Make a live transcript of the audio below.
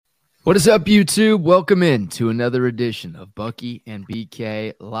What is up, YouTube? Welcome in to another edition of Bucky and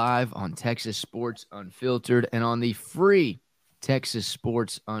BK live on Texas Sports Unfiltered and on the free Texas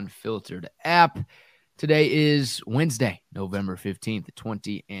Sports Unfiltered app. Today is Wednesday, November 15th,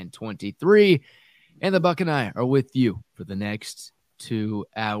 2023, and the Buck and I are with you for the next 2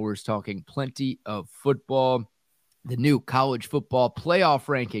 hours talking plenty of football. The new college football playoff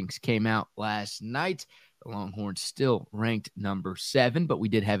rankings came out last night. The Longhorns still ranked number 7, but we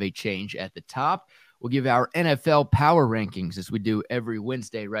did have a change at the top. We'll give our NFL power rankings as we do every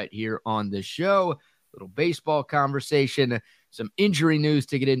Wednesday right here on the show. A little baseball conversation, some injury news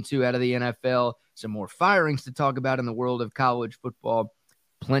to get into out of the NFL, some more firings to talk about in the world of college football.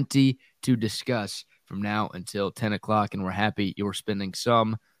 Plenty to discuss from now until 10 o'clock, and we're happy you're spending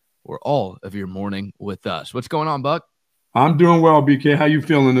some or all of your morning with us. What's going on, Buck? I'm doing well, BK. How you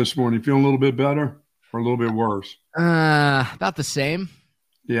feeling this morning? Feeling a little bit better? Or a little bit worse? About the same.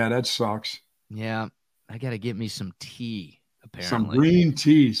 Yeah, that sucks. Yeah, I got to get me some tea, apparently. Some green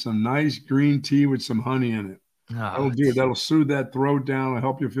tea, some nice green tea with some honey in it. That'll do it. That'll soothe that throat down. It'll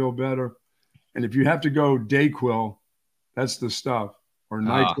help you feel better. And if you have to go Dayquil, that's the stuff. Or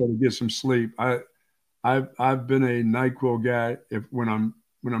NyQuil to get some sleep. I've been a NyQuil guy when I'm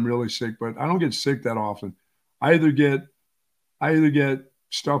really sick, but I don't get sick that often. I either get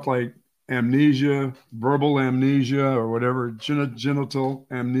stuff like amnesia, verbal amnesia, or whatever, genital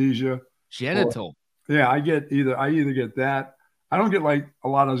amnesia. Genital. Yeah, I either get that. I don't get like a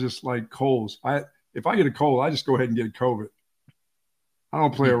lot of just like colds. If I get a cold, I just go ahead and get COVID. I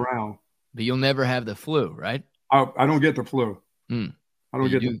don't play around. But you'll never have the flu, right? I don't get the flu. I don't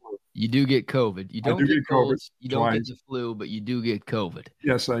get the flu. You do get COVID. You don't get colds. You don't get the flu, but you do get COVID.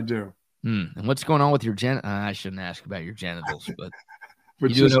 Yes, I do. And what's going on with your I shouldn't ask about your genitals, but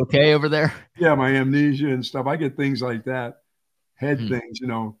you doing okay over there? Yeah, my amnesia and stuff. I get things like that, head things,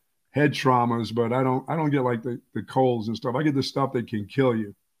 head traumas, but I don't get like the colds and stuff. I get the stuff that can kill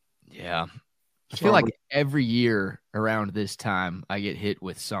you. Yeah. I feel like every year around this time I get hit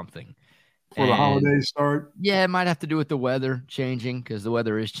with something. Before the holidays start? Yeah, it might have to do with the weather changing because the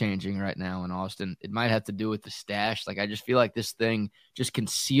weather is changing right now in Austin. It might have to do with the stash. Like, I just feel like this thing just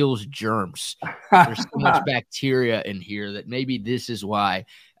conceals germs. There's so much bacteria in here that maybe this is why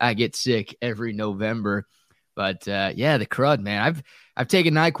I get sick every November. But, yeah, the crud, man. I've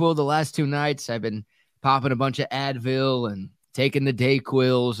taken NyQuil the last 2 nights. I've been popping a bunch of Advil and taking the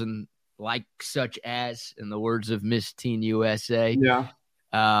Dayquils and like such as, in the words of Miss Teen USA. Yeah.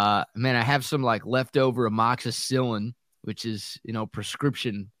 Man, I have some like leftover amoxicillin, which is,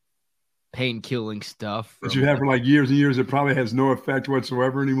 prescription pain killing stuff. That you have for like years and years. It probably has no effect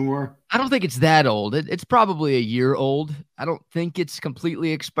whatsoever anymore. I don't think it's that old. It's probably a year old. I don't think it's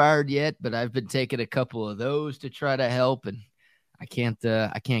completely expired yet, but I've been taking a couple of those to try to help, and I can't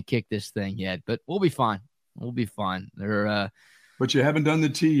kick this thing yet, but we'll be fine. We'll be fine. But you haven't done the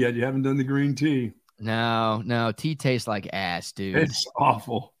tea yet. You haven't done the green tea. No, tea tastes like ass, dude. It's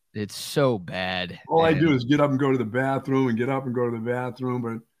awful. It's so bad. All I do is get up and go to the bathroom and get up and go to the bathroom.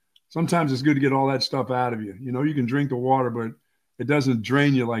 But sometimes it's good to get all that stuff out of you. You can drink the water, but it doesn't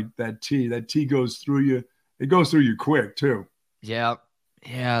drain you like that tea. That tea goes through you. It goes through you quick, too. Yeah,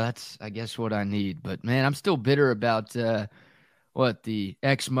 that's, I guess, what I need. But, man, I'm still bitter about the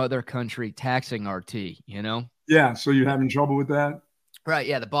ex-mother country taxing our tea, Yeah, so you're having trouble with that? Right,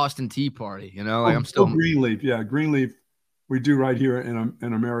 yeah, the Boston Tea Party, I'm still Greenleaf. Yeah, Greenleaf we do right here in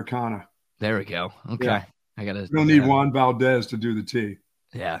Americana. There we go. Okay. Yeah. We don't need Juan Valdez to do the tea.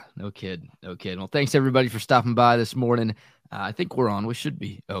 Yeah, no kid. Well, thanks everybody for stopping by this morning. I think we're on. We should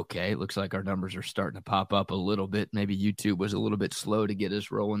be okay. It looks like our numbers are starting to pop up a little bit. Maybe YouTube was a little bit slow to get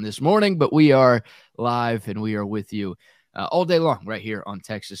us rolling this morning, but we are live and we are with you all day long right here on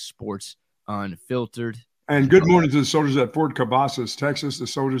Texas Sports Unfiltered. And good morning to the soldiers at Fort Cavazos, Texas, the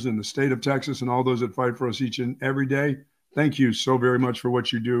soldiers in the state of Texas, and all those that fight for us each and every day. Thank you so very much for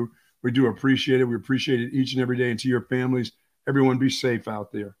what you do. We do appreciate it. We appreciate it each and every day. And to your families, everyone be safe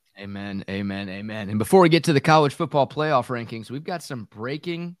out there. Amen, amen, amen. And before we get to the college football playoff rankings, we've got some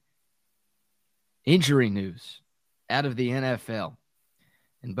breaking injury news out of the NFL.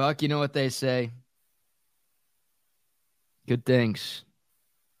 And, Buck, you know what they say? Good things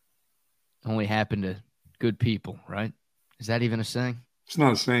only happen to good people, right? Is that even a saying? It's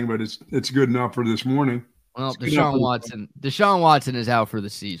not a saying, but it's good enough for this morning. Well, Deshaun Watson is out for the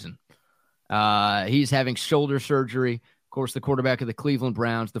season. He's having shoulder surgery. Of course, the quarterback of the Cleveland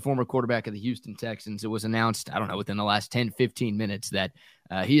Browns, the former quarterback of the Houston Texans, it was announced, within the last 10, 15 minutes that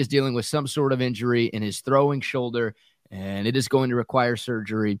he is dealing with some sort of injury in his throwing shoulder, and it is going to require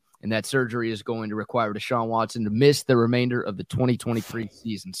surgery, and that surgery is going to require Deshaun Watson to miss the remainder of the 2023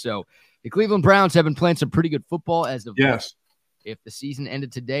 season. So the Cleveland Browns have been playing some pretty good football as of late. If the season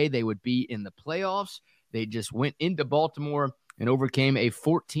ended today, they would be in the playoffs. They just went into Baltimore and overcame a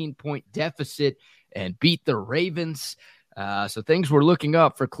 14-point deficit and beat the Ravens. So things were looking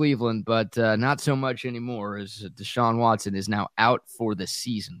up for Cleveland, but not so much anymore, as Deshaun Watson is now out for the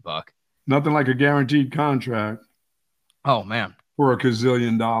season, Buck. Nothing like a guaranteed contract. Oh, man. For $1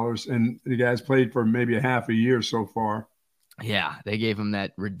 gazillion. And the guy's played for maybe a half a year so far. Yeah, they gave him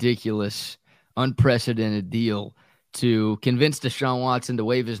that ridiculous, unprecedented deal to convince Deshaun Watson to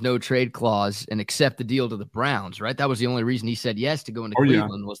waive his no-trade clause and accept the deal to the Browns, right? That was the only reason he said yes to go into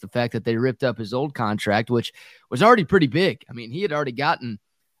Cleveland, was the fact that they ripped up his old contract, which was already pretty big. I mean, he had already gotten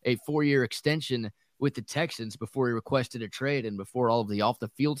a 4-year extension with the Texans before he requested a trade and before all of the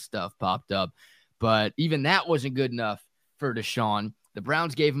off-the-field stuff popped up. But even that wasn't good enough for Deshaun. The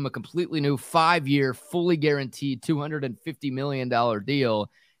Browns gave him a completely new 5-year, fully guaranteed $250 million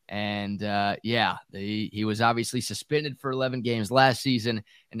deal. And he was obviously suspended for 11 games last season,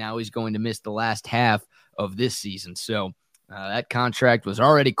 and now he's going to miss the last half of this season. So that contract was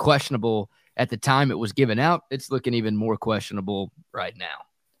already questionable at the time it was given out. It's looking even more questionable right now.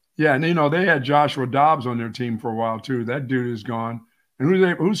 Yeah, and they had Joshua Dobbs on their team for a while too. That dude is gone.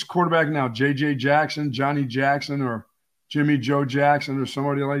 And who's quarterback now? J.J. Jackson, Johnny Jackson, or Jimmy Joe Jackson, or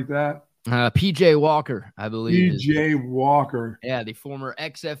somebody like that? P.J. Walker, I believe. P.J. Walker. Yeah, the former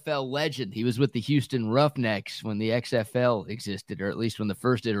XFL legend. He was with the Houston Roughnecks when the XFL existed, or at least when the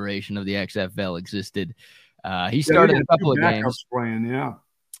first iteration of the XFL existed. He started a couple of games.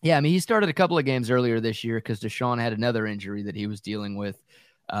 Yeah, I mean, he started a couple of games earlier this year because Deshaun had another injury that he was dealing with.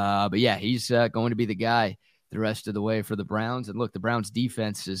 But yeah, he's going to be the guy the rest of the way for the Browns. And look, the Browns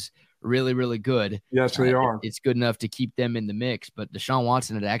defense is really, really good. Yes, they are. It's good enough to keep them in the mix, but Deshaun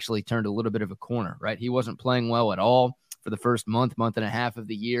Watson had actually turned a little bit of a corner, right? He wasn't playing well at all for the first month and a half of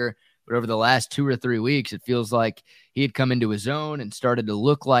the year, but over the last 2 or 3 weeks, it feels like he had come into his own and started to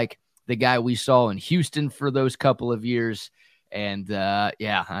look like the guy we saw in Houston for those couple of years. And I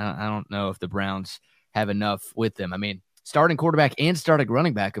don't know if the Browns have enough with them. I mean, starting quarterback and starting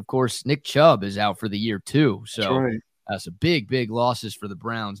running back, of course, Nick Chubb is out for the year too. So some big, big losses for the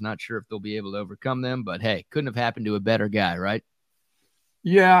Browns. Not sure if they'll be able to overcome them, but hey, couldn't have happened to a better guy, right?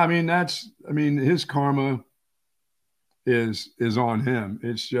 Yeah, I mean, his karma is on him.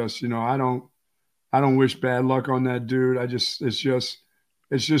 It's just, I don't wish bad luck on that dude. It's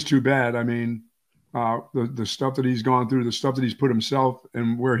just too bad. I mean, the stuff that he's gone through, the stuff that he's put himself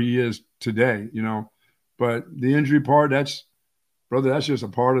and where he is today, but the injury part, that's just a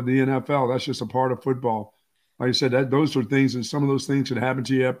part of the NFL. That's just a part of football. Like I said, those are things, and some of those things could happen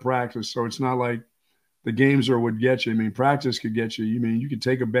to you at practice. So it's not like the games are what get you. I mean, practice could get you. You could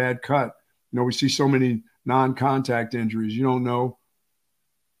take a bad cut. We see so many non-contact injuries. You don't know.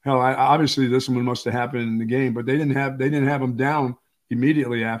 Hell, obviously this one must have happened in the game, but they didn't have him down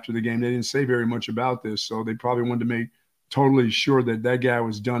immediately after the game. They didn't say very much about this, so they probably wanted to make totally sure that guy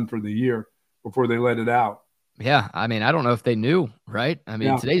was done for the year before they let it out. Yeah, I mean, I don't know if they knew, right? I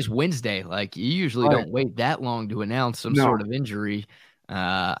mean, today's Wednesday. Like, you usually don't wait that long to announce some sort of injury.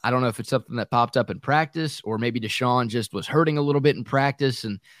 I don't know if it's something that popped up in practice, or maybe Deshaun just was hurting a little bit in practice,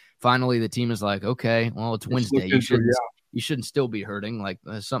 and finally the team is like, okay, well, it's Wednesday. You shouldn't still be hurting. Like,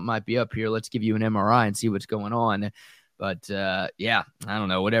 something might be up here. Let's give you an MRI and see what's going on. But, I don't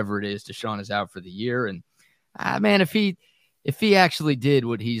know. Whatever it is, Deshaun is out for the year. And, man, if he actually did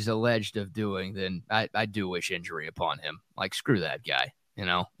what he's alleged of doing, then I do wish injury upon him. Like, screw that guy.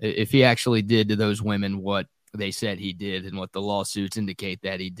 If he actually did to those women what they said he did and what the lawsuits indicate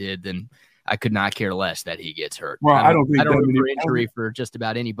that he did, then I could not care less that he gets hurt. Well, I don't root for injury for just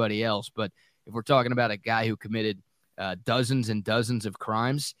about anybody else, but if we're talking about a guy who committed dozens and dozens of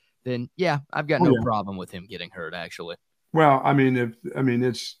crimes, then I've got no problem with him getting hurt, actually. Well,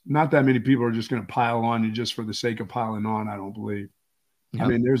 it's not that many people are just going to pile on you just for the sake of piling on. I don't believe. Yep. I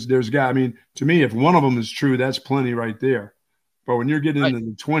mean, there's guys. I mean, to me, if one of them is true, that's plenty right there. But when you're getting into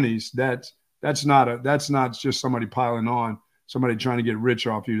the 20s, that's not just somebody piling on, somebody trying to get rich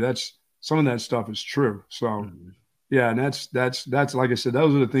off you. That's some of that stuff is true. So, and that's like I said,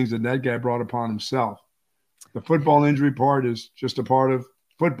 those are the things that guy brought upon himself. The football injury part is just a part of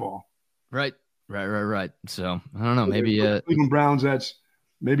football. Right. So I don't know. Maybe Cleveland Browns.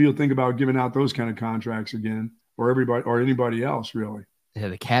 Maybe you'll think about giving out those kind of contracts again, or anybody else, really. Yeah,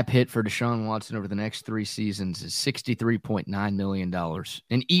 the cap hit for Deshaun Watson over the next 3 seasons is $63.9 million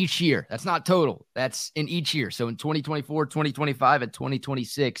in each year. That's not total. That's in each year. So in 2024, 2025, and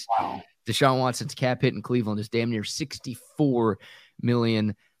 2026, Deshaun Watson's cap hit in Cleveland is damn near $64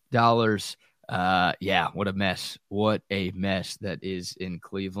 million. Yeah, what a mess. What a mess that is in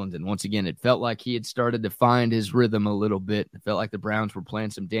Cleveland. And once again, it felt like he had started to find his rhythm a little bit. It felt like the Browns were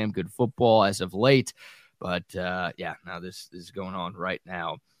playing some damn good football as of late. But yeah, now this is going on right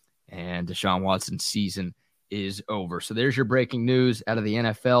now. And Deshaun Watson's season is over. So there's your breaking news out of the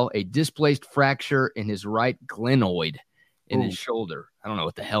NFL. A displaced fracture in his right glenoid in his shoulder. I don't know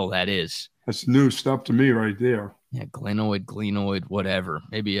what the hell that is. That's new stuff to me right there. Yeah, glenoid, whatever.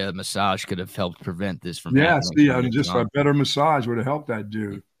 Maybe a massage could have helped prevent this from happening. Yeah, just a better massage would have helped that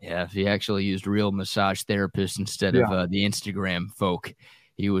dude. Yeah, if he actually used real massage therapists instead of the Instagram folk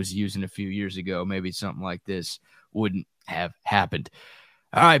he was using a few years ago, maybe something like this wouldn't have happened.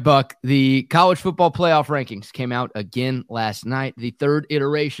 All right, Buck, the college football playoff rankings came out again last night, the third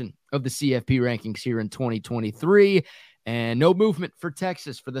iteration of the CFP rankings here in 2023. And no movement for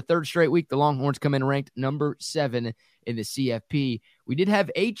Texas for the third straight week. The Longhorns come in ranked number 7 in the CFP. We did have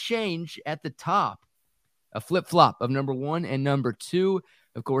a change at the top, a flip-flop of number 1 and number 2.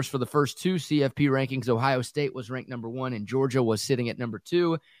 Of course, for the first two CFP rankings, Ohio State was ranked number 1 and Georgia was sitting at number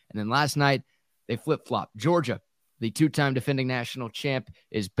 2. And then last night, they flip-flopped. Georgia, the two-time defending national champ,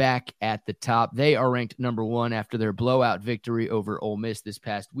 is back at the top. They are ranked number 1 after their blowout victory over Ole Miss this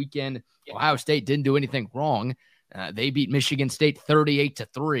past weekend. Ohio State didn't do anything wrong. They beat Michigan State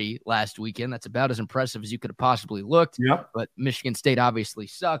 38-3 last weekend. That's about as impressive as you could have possibly looked. Yep. But Michigan State obviously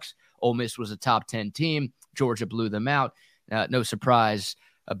sucks. Ole Miss was a top 10 team. Georgia blew them out. No surprise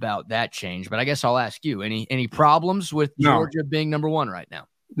about that change. But I guess I'll ask you, any problems with Georgia being number 1 right now?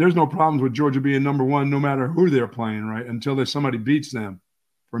 There's no problems with Georgia being number 1, no matter who they're playing, right? Until somebody beats them,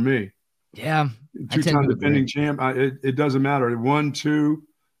 for me. Yeah. Two-time defending champ, it doesn't matter. 1, 2,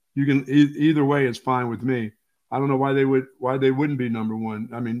 you can either way, it's fine with me. I don't know why they wouldn't be number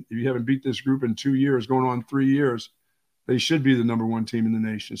 1. I mean, if you haven't beat this group in 2 years, going on 3 years, they should be the number 1 team in the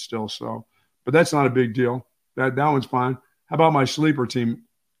nation still. So, but that's not a big deal. That one's fine. How about my sleeper team?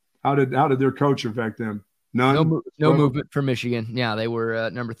 How did their coach affect them? None. No movement for Michigan. Yeah, they were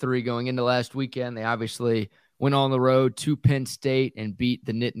number 3 going into last weekend. They obviously went on the road to Penn State and beat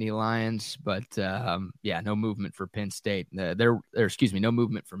the Nittany Lions. But, no movement for Penn State. No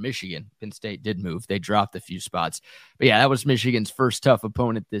movement for Michigan. Penn State did move. They dropped a few spots. But, yeah, that was Michigan's first tough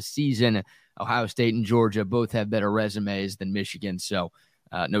opponent this season. Ohio State and Georgia both have better resumes than Michigan. So,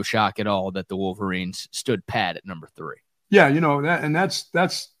 no shock at all that the Wolverines stood pat at number 3. Yeah,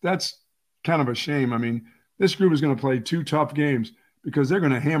 that's kind of a shame. I mean, this group is going to play 2 tough games because they're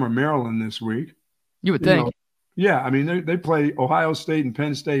going to hammer Maryland this week. You would think. Yeah, I mean, they play Ohio State and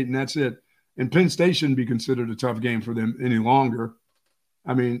Penn State, and that's it. And Penn State shouldn't be considered a tough game for them any longer.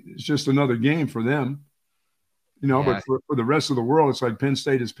 I mean, it's just another game for them. But for the rest of the world, it's like Penn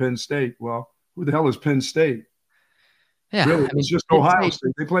State is Penn State. Well, who the hell is Penn State? Yeah, really, it's just Ohio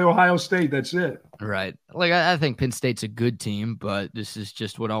State. They play Ohio State. That's it. Right. Like, I think Penn State's a good team, but this is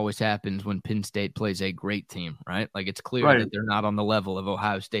just what always happens when Penn State plays a great team, right? Like, it's clear that they're not on the level of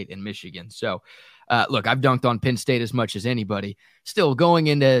Ohio State and Michigan. So, look, I've dunked on Penn State as much as anybody. Still, going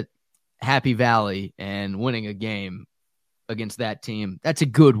into Happy Valley and winning a game against that team, that's a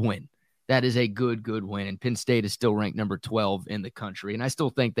good win. That is a good win. And Penn State is still ranked number 12 in the country. And I still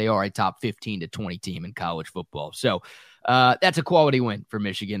think they are a top 15 to 20 team in college football. So that's a quality win for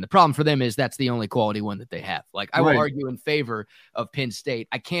Michigan. The problem for them is that's the only quality win that they have. Like, I will argue in favor of Penn State.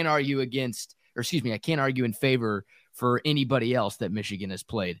 I can't argue in favor for anybody else that Michigan has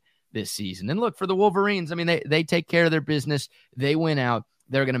played this season. And look, for the Wolverines, I mean, they take care of their business. They win out.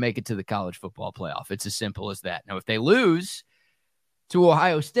 They're going to make it to the college football playoff. It's as simple as that. Now, if they lose to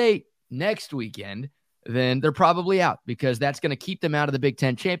Ohio State next weekend, then they're probably out because that's going to keep them out of the Big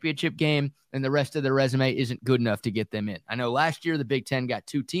Ten championship game, and the rest of their resume isn't good enough to get them in. I know last year the Big Ten got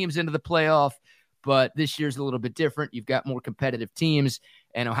 2 teams into the playoff, but this year's a little bit different. You've got more competitive teams,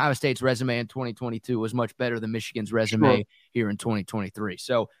 and Ohio State's resume in 2022 was much better than Michigan's resume here in 2023.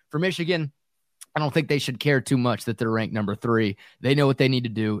 So for Michigan, I don't think they should care too much that they're ranked number 3. They know what they need to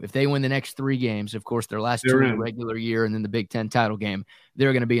do. If they win the next 3 games, of course, their last 2 in the regular year and then the Big Ten title game,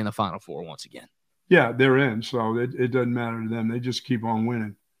 they're going to be in the Final Four once again. Yeah, they're in. So it doesn't matter to them. They just keep on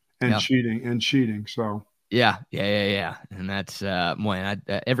winning and cheating. So yeah. And that's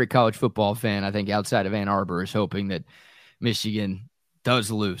every college football fan, I think, outside of Ann Arbor, is hoping that Michigan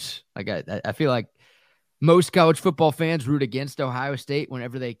does lose. Like, I feel like most college football fans root against Ohio State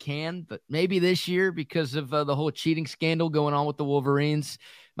whenever they can, but maybe this year, because of the whole cheating scandal going on with the Wolverines,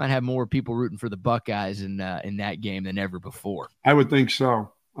 might have more people rooting for the Buckeyes in that game than ever before. I would think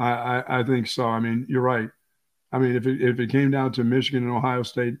so. I think so. I mean, you're right. I mean, if it came down to Michigan and Ohio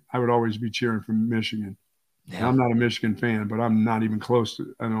State, I would always be cheering for Michigan. Yeah. And I'm not a Michigan fan, but I'm not even close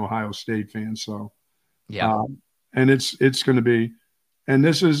to an Ohio State fan. So, yeah. And it's going to be, and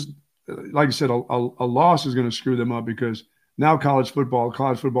this is, like I said, a loss is going to screw them up because now college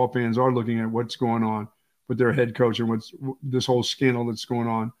football fans are looking at what's going on with their head coach and what's this whole scandal that's going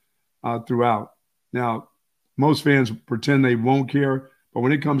on throughout. Now, most fans pretend they won't care, but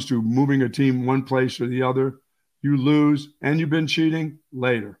when it comes to moving a team one place or the other, you lose and you've been cheating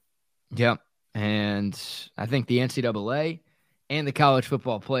later. Yep. And I think the NCAA and the College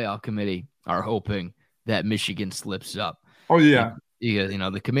Football Playoff Committee are hoping that Michigan slips up. Oh, yeah. You know,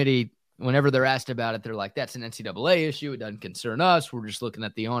 the committee, whenever they're asked about it, they're like, that's an NCAA issue. It doesn't concern us. We're just looking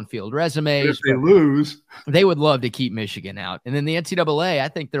at the on-field resumes. But if they lose, they would love to keep Michigan out. And then the NCAA, I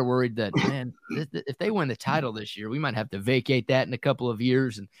think they're worried that, man, if they win the title this year, we might have to vacate that in a couple of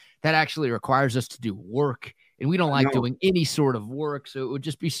years. And that actually requires us to do work. And we don't like doing any sort of work. So it would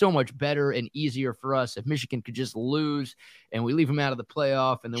just be so much better and easier for us if Michigan could just lose and we leave them out of the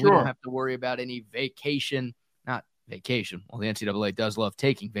playoff. And then we don't have to worry about any vacation. Not vacation. Well, the NCAA does love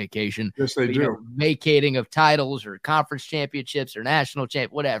taking vacation. Yes, they do. You know, vacating of titles or conference championships or national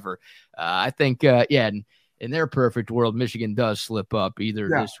champ, whatever. I think, in their perfect world, Michigan does slip up either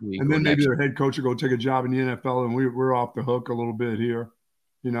this week. And then maybe their head coach will go take a job in the NFL and we're off the hook a little bit here,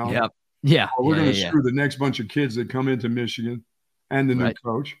 you know? Yep. Yeah. We're going to screw the next bunch of kids that come into Michigan and the new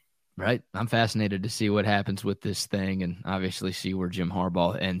coach. Right. I'm fascinated to see what happens with this thing and obviously see where Jim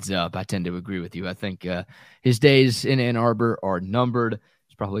Harbaugh ends up. I tend to agree with you. I think his days in Ann Arbor are numbered.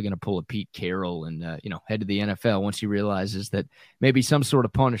 He's probably going to pull a Pete Carroll and, head to the NFL once he realizes that maybe some sort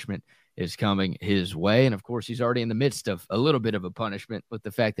of punishment is coming his way. And, of course, he's already in the midst of a little bit of a punishment with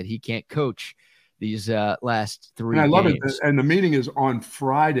the fact that he can't coach these last 3 games. I love it. And the meeting is on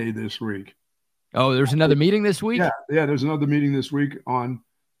Friday this week. Oh, there's another meeting this week? Yeah, there's another meeting this week on,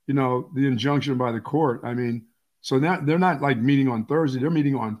 the injunction by the court. I mean, so now they're not like meeting on Thursday. They're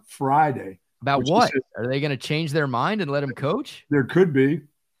meeting on Friday. About what? Are they going to change their mind and let him coach? There could be.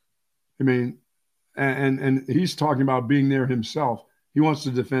 I mean, and he's talking about being there himself. He wants to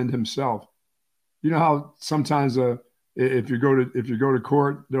defend himself. You know how sometimes if you go to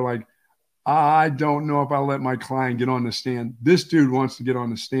court, they're like, I don't know if I'll let my client get on the stand. This dude wants to get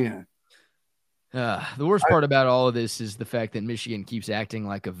on the stand. The worst part about all of this is the fact that Michigan keeps acting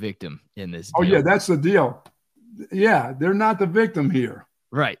like a victim in this deal. Oh, yeah, that's the deal. Yeah, they're not the victim here.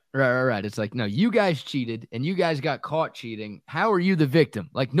 Right. It's like, no, you guys cheated and you guys got caught cheating. How are you the victim?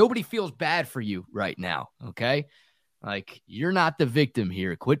 Like, nobody feels bad for you right now, okay? Like, you're not the victim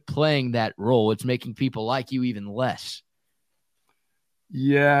here. Quit playing that role. It's making people like you even less.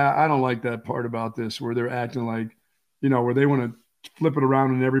 Yeah, I don't like that part about this where they're acting like, where they want to flip it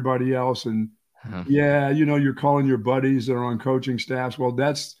around on everybody else. And, you're calling your buddies that are on coaching staffs. Well,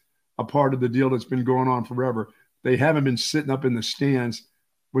 that's a part of the deal that's been going on forever. They haven't been sitting up in the stands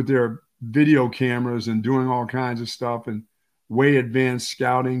with their video cameras and doing all kinds of stuff and way advanced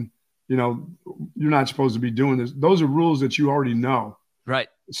scouting. You're not supposed to be doing this. Those are rules that you already know. Right.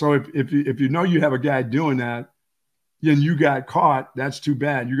 So if you have a guy doing that, and you got caught, that's too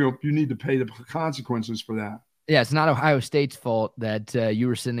bad. You need to pay the consequences for that. Yeah, it's not Ohio State's fault that you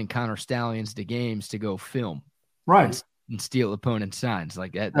were sending Connor Stallions to games to go film. Right. And steal opponent signs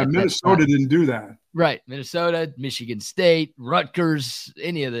like that. Minnesota didn't do that. Right. Minnesota, Michigan State, Rutgers,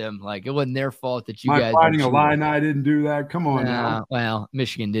 any of them. Like, it wasn't their fault that you guys. Fighting Illini didn't do that. Come on now. Well,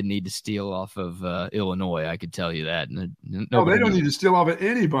 Michigan didn't need to steal off of Illinois. I could tell you that. No, they don't need to steal off of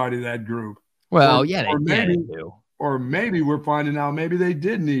anybody, that group. Well, they do. Or maybe we're finding out maybe they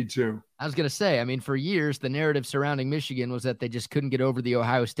did need to. I was going to say, I mean, for years, the narrative surrounding Michigan was that they just couldn't get over the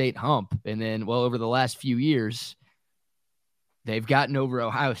Ohio State hump. And then, over the last few years, they've gotten over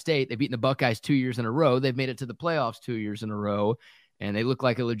Ohio State. They've beaten the Buckeyes 2 years in a row. They've made it to the playoffs 2 years in a row. And they look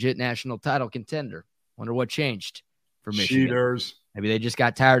like a legit national title contender. Wonder what changed for Michigan. Cheaters. Maybe they just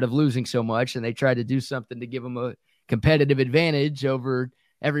got tired of losing so much and they tried to do something to give them a competitive advantage over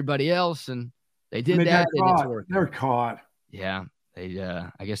everybody else. And they did that. And it's working. They're caught. Yeah.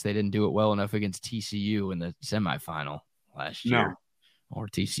 I guess they didn't do it well enough against TCU in the semifinal last year. No. Or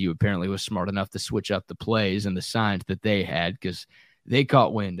TCU apparently was smart enough to switch up the plays and the signs that they had because they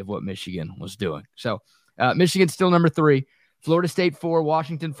caught wind of what Michigan was doing. So Michigan's still number 3, Florida State 4,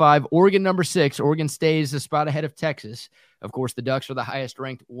 Washington 5, Oregon number 6. Oregon stays a spot ahead of Texas. Of course, the Ducks are the highest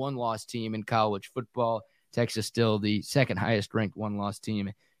ranked one-loss team in college football. Texas still the second highest ranked one-loss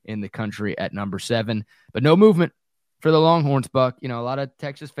team in the country at number 7. But no movement for the Longhorns, Buck. A lot of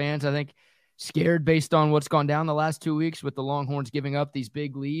Texas fans, I think, scared based on what's gone down the last 2 weeks with the Longhorns giving up these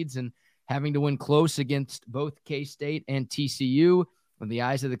big leads and having to win close against both K-State and TCU. In the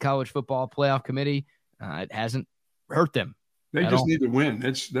eyes of the College Football Playoff Committee, it hasn't hurt them. They just need to win.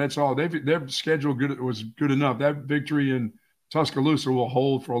 That's all. Their schedule was good enough. That victory in Tuscaloosa will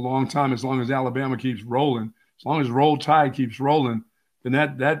hold for a long time as long as Alabama keeps rolling. As long as Roll Tide keeps rolling, then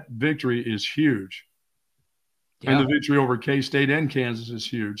that victory is huge. Yeah. And the victory over K-State and Kansas is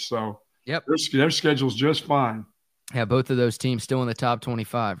huge. So their schedule's just fine. Yeah, both of those teams still in the top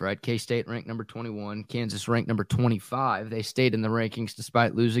 25, right? K-State ranked number 21, Kansas ranked number 25. They stayed in the rankings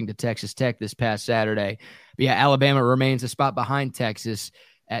despite losing to Texas Tech this past Saturday. But yeah, Alabama remains a spot behind Texas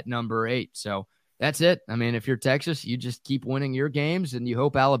at number 8. So that's it. I mean, if you're Texas, you just keep winning your games, and you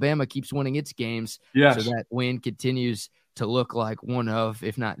hope Alabama keeps winning its games so that win continues to look like one of,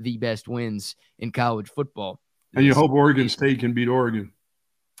 if not the best wins in college football. And you hope Oregon State can beat Oregon.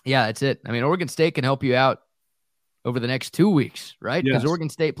 Yeah, that's it. I mean, Oregon State can help you out over the next 2 weeks, right? Because Oregon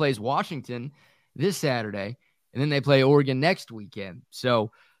State plays Washington this Saturday, and then they play Oregon next weekend. So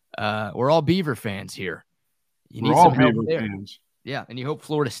we're all Beaver fans here. You need some help there. Yeah, and you hope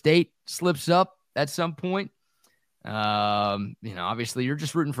Florida State slips up at some point. Obviously you're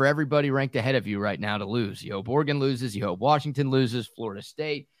just rooting for everybody ranked ahead of you right now to lose. You hope Oregon loses. You hope Washington loses. Florida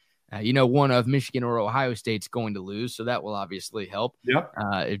State. One of Michigan or Ohio State's going to lose, so that will obviously help. Yep.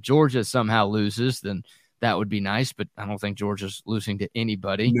 If Georgia somehow loses, then that would be nice, but I don't think Georgia's losing to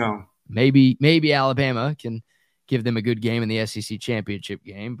anybody. No. Maybe Alabama can give them a good game in the SEC championship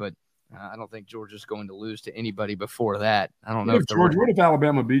game, but I don't think Georgia's going to lose to anybody before that. I don't know. What if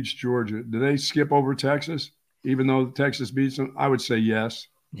Alabama beats Georgia? Do they skip over Texas, even though Texas beats them? I would say yes.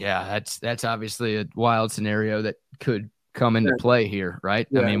 Yeah, that's obviously a wild scenario that could come into play here, right?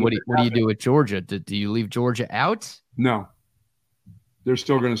 Yeah, I mean, what do you do with Georgia? Do you leave Georgia out? No. They're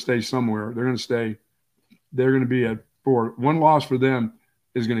still going to stay somewhere. They're going to stay. They're going to be at 4. One loss for them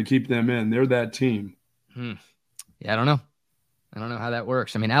is going to keep them in. They're that team. Yeah, I don't know. I don't know how that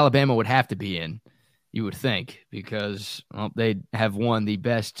works. I mean, Alabama would have to be in, you would think, because they have won the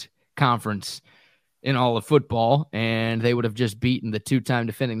best conference in all of football, and they would have just beaten the 2-time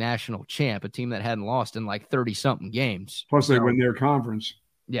defending national champ, a team that hadn't lost in like 30-something games. Plus, they win their conference.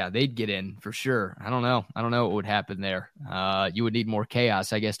 Yeah, they'd get in for sure. I don't know what would happen there. You would need more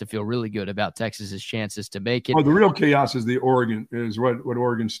chaos, I guess, to feel really good about Texas's chances to make it. Oh, the real chaos is what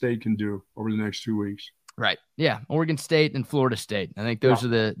Oregon State can do over the next 2 weeks. Right. Yeah, Oregon State and Florida State. I think those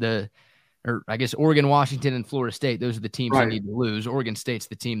are or I guess Oregon, Washington, and Florida State. Those are the teams that need to lose. Oregon State's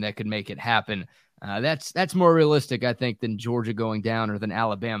the team that could make it happen. That's more realistic, I think, than Georgia going down or than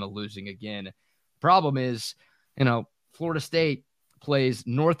Alabama losing again. Problem is, Florida State plays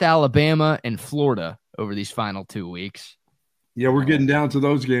North Alabama and Florida over these final 2 weeks. Yeah, we're getting down to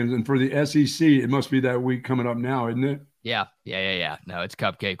those games. And for the SEC, it must be that week coming up now, isn't it? Yeah. No, it's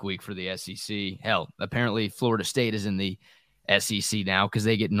cupcake week for the SEC. Hell, apparently Florida State is in the SEC now because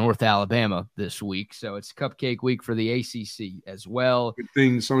they get North Alabama this week. So it's cupcake week for the ACC as well. Good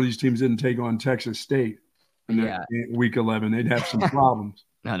thing some of these teams didn't take on Texas State in week 11. They'd have some problems.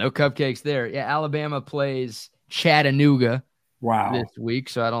 No cupcakes there. Yeah, Alabama plays Chattanooga this week,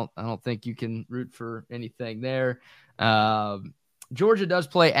 so I don't think you can root for anything there. Georgia does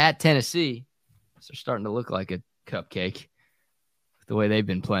play at Tennessee, so they're starting to look like a cupcake the way they've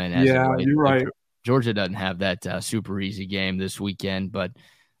been playing. You're right. Georgia doesn't have that super easy game this weekend, but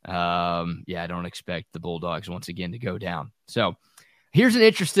I don't expect the Bulldogs once again to go down. So here's an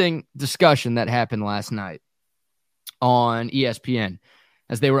interesting discussion that happened last night on ESPN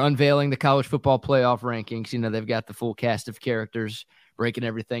as they were unveiling the college football playoff rankings. They've got the full cast of characters breaking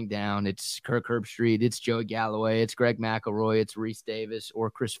everything down. It's Kirk Herbstreit, it's Joey Galloway, it's Greg McElroy, it's Reese Davis, or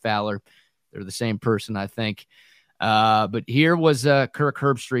Chris Fowler. They're the same person, I think. But here was Kirk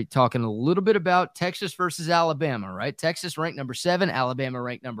Herbstreit talking a little bit about Texas versus Alabama, right? Texas ranked number 7, Alabama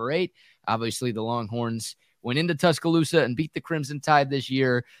ranked number 8. Obviously, the Longhorns went into Tuscaloosa and beat the Crimson Tide this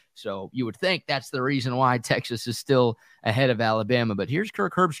year. So you would think that's the reason why Texas is still ahead of Alabama. But here's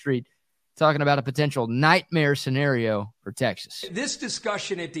Kirk Herbstreit talking about a potential nightmare scenario for Texas. This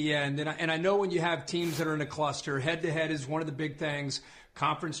discussion at the end, and I know when you have teams that are in a cluster, head-to-head is one of the big things.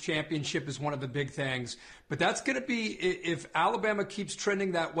 Conference championship is one of the big things. But that's going to be, if Alabama keeps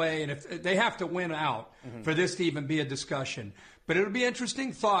trending that way, and if they have to win out for this to even be a discussion. But it'll be an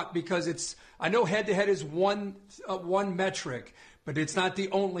interesting thought because I know head-to-head is one metric, but it's not the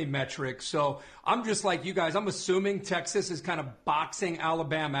only metric. So I'm just like you guys. I'm assuming Texas is kind of boxing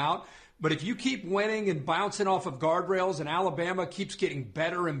Alabama out. But if you keep winning and bouncing off of guardrails and Alabama keeps getting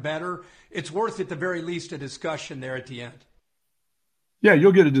better and better, it's worth at the very least a discussion there at the end. Yeah,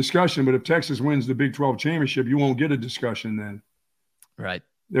 you'll get a discussion, but if Texas wins the Big 12 championship, you won't get a discussion then. Right.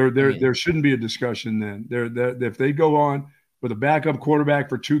 There shouldn't be a discussion then. If they go on with a backup quarterback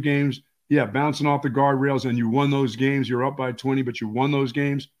for 2 games, yeah, bouncing off the guardrails, and you won those games, you're up by 20, but you won those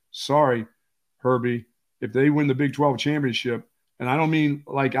games. Sorry, Herbie. If they win the Big 12 championship, and I don't mean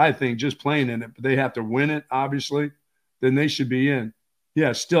like I think just playing in it, but they have to win it, obviously, then they should be in.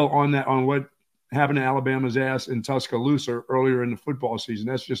 Yeah, still on what happened to Alabama's ass in Tuscaloosa earlier in the football season.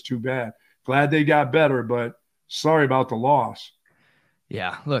 That's just too bad. Glad they got better, but sorry about the loss.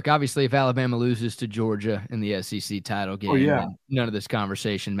 Yeah, look, obviously, if Alabama loses to Georgia in the SEC title game, then none of this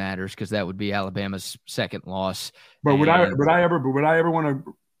conversation matters because that would be Alabama's second loss. But would I ever want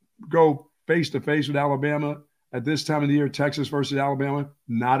to go face to face with Alabama at this time of the year? Texas versus Alabama,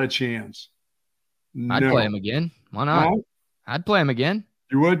 not a chance. No. I'd play them again. Why not? No? I'd play them again.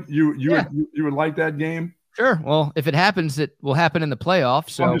 You would? You would like that game? Sure. Well, if it happens, it will happen in the playoffs.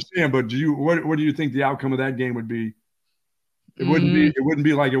 So I understand, but what do you think the outcome of that game would be? It wouldn't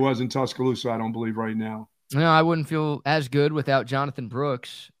be like it was in Tuscaloosa, I don't believe, right now. No, I wouldn't feel as good without Jonathan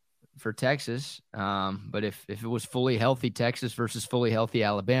Brooks for Texas. But if it was fully healthy Texas versus fully healthy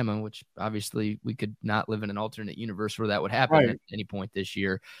Alabama, which obviously we could not live in an alternate universe where that would happen at any point this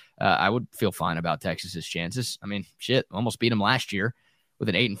year, I would feel fine about Texas's chances. I mean, shit, almost beat them last year with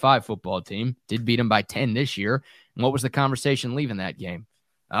an 8-5 football team. Did beat them by 10 this year. And what was the conversation leaving that game?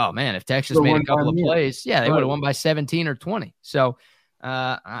 Oh, man, if Texas made a couple of plays, they would have won by 17 or 20. So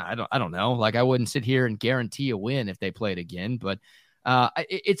I don't know. Like, I wouldn't sit here and guarantee a win if they played again. But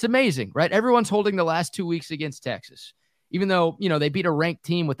it's amazing, right? Everyone's holding the last 2 weeks against Texas, even though, they beat a ranked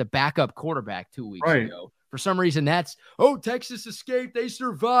team with a backup quarterback 2 weeks ago. For some reason, Texas escaped. They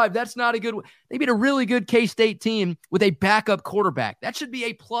survived. That's not a good one. They beat a really good K-State team with a backup quarterback. That should be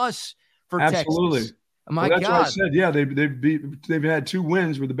a plus for Texas. Oh my that's God. what I said. Yeah, they've had 2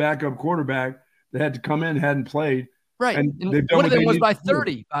 wins with the backup quarterback. They had to come in, hadn't played. Right. And one of them was by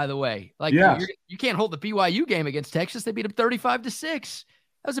 30, by the way. Like, you can't hold the BYU game against Texas. They beat them 35-6.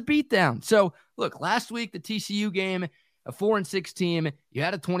 That was a beatdown. So, look, last week, the TCU game, a 4-6 team, you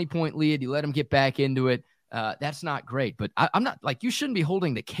had a 20-point lead. You let them get back into it. That's not great. But I'm not, like, you shouldn't be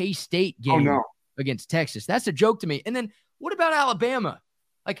holding the K-State game against Texas. That's a joke to me. And then what about Alabama?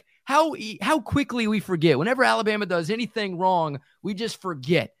 Like, how quickly we forget. Whenever Alabama does anything wrong, we just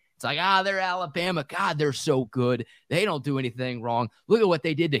forget. It's like, they're Alabama. God, they're so good. They don't do anything wrong. Look at what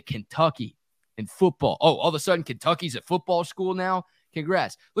they did to Kentucky in football. Oh, all of a sudden, Kentucky's a football school now?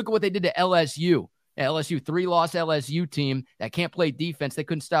 Congrats. Look at what they did to LSU. LSU, 3-loss LSU team that can't play defense. They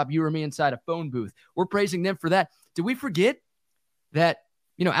couldn't stop you or me inside a phone booth. We're praising them for that. Did we forget that,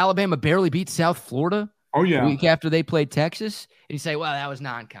 Alabama barely beat South Florida? Oh, yeah. The week after they played Texas? And you say, well, that was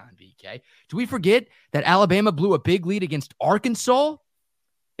non-con, BK. Do we forget that Alabama blew a big lead against Arkansas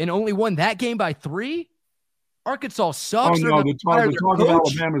and only won that game by 3? Arkansas sucks. Oh, no, the talk of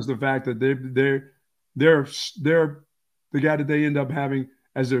Alabama is the fact that they're the guy that they end up having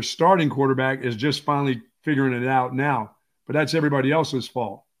as their starting quarterback is just finally figuring it out now. But that's everybody else's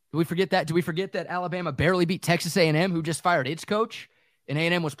fault. Do we forget that? Do we forget that Alabama barely beat Texas A&M, who just fired its coach? And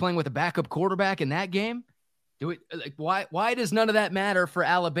A&M was playing with a backup quarterback in that game? Why does none of that matter for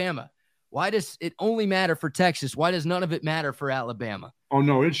Alabama? Why does it only matter for Texas? Why does none of it matter for Alabama? Oh,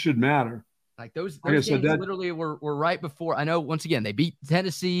 no, it should matter. Like those games literally were right before. I know, once again, they beat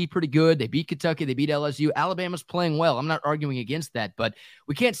Tennessee pretty good. They beat Kentucky. They beat LSU. Alabama's playing well. I'm not arguing against that, but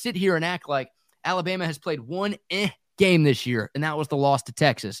we can't sit here and act like Alabama has played one game this year, and that was the loss to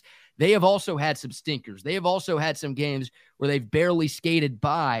Texas. They have also had some stinkers. They have also had some games where they've barely skated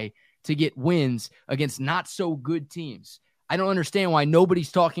by to get wins against not so good teams. I don't understand why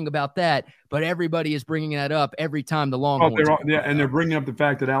nobody's talking about that, but everybody is bringing that up every time the Longhorns. And they're bringing up the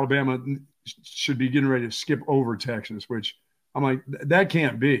fact that Alabama should be getting ready to skip over Texas, which I'm like, that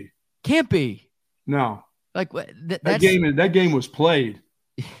can't be. Can't be. No. Like that game was played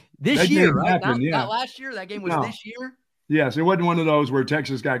this year, right? Not last year. That game was this year. Yes, it wasn't one of those where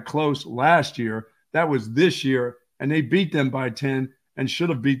Texas got close last year. That was this year, and they beat them by 10 and should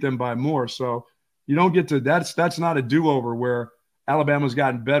have beat them by more. So you don't get to that's not a do-over where Alabama's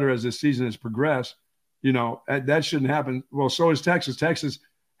gotten better as the season has progressed. That shouldn't happen. Well, so is Texas. Texas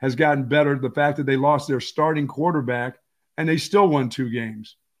has gotten better. The fact that they lost their starting quarterback and they still won 2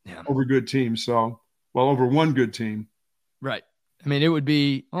 games over good teams. So, over one good team. Right. I mean, it would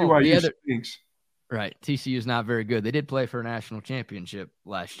be the other stinks. Right. TCU is not very good. They did play for a national championship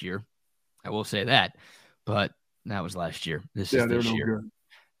last year. I will say that, but that was last year. This is this year.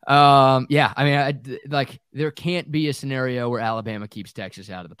 I mean, there can't be a scenario where Alabama keeps Texas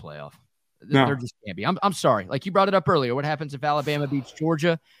out of the playoff. No. There just can't be. I'm sorry. Like you brought it up earlier. What happens if Alabama beats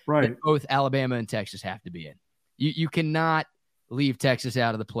Georgia? Right. Both Alabama and Texas have to be in. You cannot leave Texas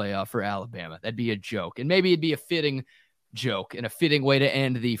out of the playoff for Alabama. That'd be a joke. And maybe it'd be a fitting joke and a fitting way to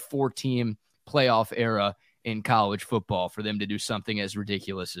end the 4-team playoff era in college football for them to do something as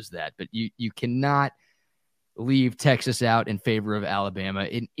ridiculous as that. But you cannot leave Texas out in favor of Alabama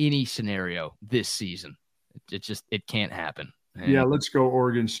in any scenario this season. It can't happen. And let's go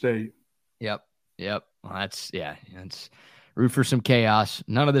Oregon State. Yep. Well, that's root for some chaos.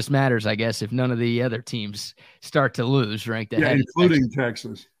 None of this matters, I guess, if none of the other teams start to lose, ranked ahead. Yeah, including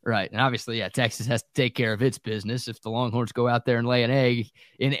Texas. Right. And obviously, Texas has to take care of its business. If the Longhorns go out there and lay an egg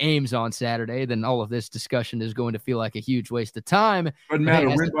in Ames on Saturday, then all of this discussion is going to feel like a huge waste of time. Doesn't matter.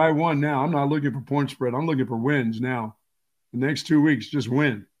 Win by one now. I'm not looking for point spread. I'm looking for wins now. The next 2 weeks, just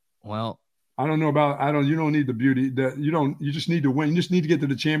win. Well, I don't know about you don't need the beauty that you just need to win. You just need to get to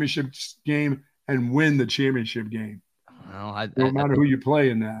the championship game and win the championship game. Well, no matter who you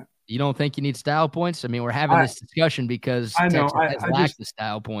play in that. You don't think you need style points? I mean, we're having this discussion because Texas has lacked the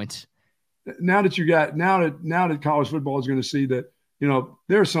style points. Now that college football is going to see that,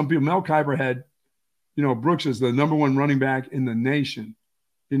 there are some people. Mel Kiper had, Brooks is the number one running back in the nation,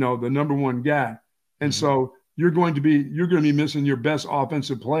 the number one guy. And so you're going to be missing your best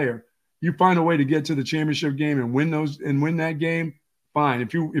offensive player. You find a way to get to the championship game and win that game, fine.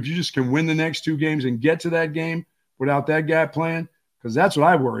 If you just can win the next 2 games and get to that game without that guy playing, because that's what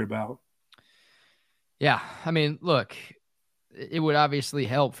I worry about. Yeah, I mean, look, it would obviously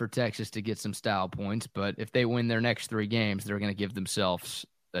help for Texas to get some style points, but if they win their next 3 games, they're going to give themselves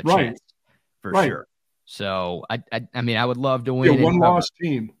a chance for sure. So, I mean, I would love to win. One-loss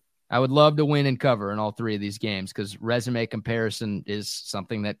team. I would love to win and cover in all 3 of these games because resume comparison is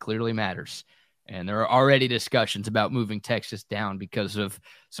something that clearly matters. And there are already discussions about moving Texas down because of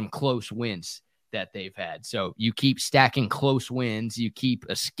some close wins that they've had. So you keep stacking close wins, you keep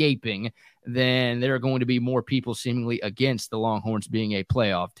escaping, then there are going to be more people seemingly against the Longhorns being a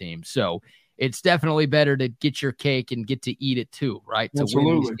playoff team. So it's definitely better to get your cake and get to eat it too, right? Absolutely.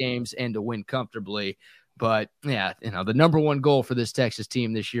 To win these games and to win comfortably. But the number one goal for this Texas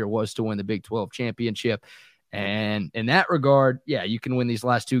team this year was to win the Big 12 championship. And in that regard, you can win these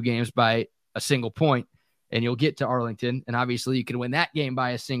last 2 games by a single point and you'll get to Arlington. And obviously you can win that game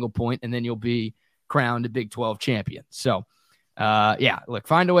by a single point and then you'll be crowned a Big 12 champion. So, look,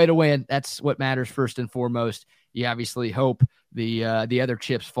 find a way to win. That's what matters first and foremost. You obviously hope the other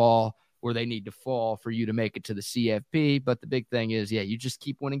chips fall where they need to fall for you to make it to the CFP. But the big thing is, you just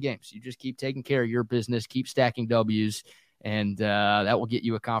keep winning games. You just keep taking care of your business, keep stacking W's, and that will get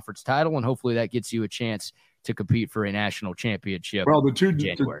you a conference title, and hopefully that gets you a chance to compete for a national championship. Well,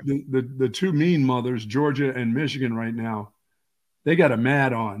 the two mean mothers, Georgia and Michigan right now, they got a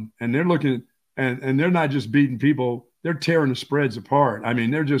mad on, and they're looking and they're not just beating people, they're tearing the spreads apart. I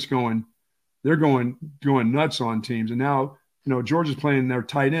mean, they're going nuts on teams. And now, Georgia's playing, their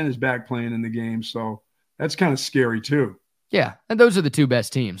tight end is back playing in the game. So that's kind of scary too. Yeah. And those are the 2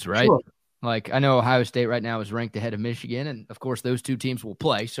 best teams, right? Sure. Like I know Ohio State right now is ranked ahead of Michigan. And of course those 2 teams will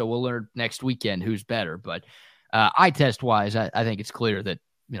play. So we'll learn next weekend who's better. But eye test wise, I think it's clear that,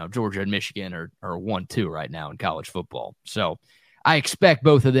 Georgia and Michigan are 1-2 right now in college football. So I expect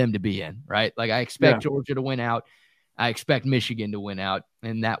both of them to be in, right? Like I expect Georgia to win out. I expect Michigan to win out,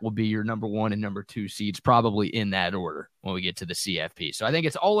 and that will be your number 1 and number 2 seeds, probably in that order when we get to the CFP. So I think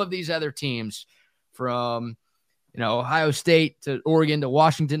it's all of these other teams from, Ohio State to Oregon to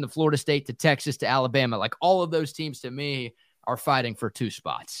Washington to Florida State to Texas to Alabama. Like all of those teams to me are fighting for 2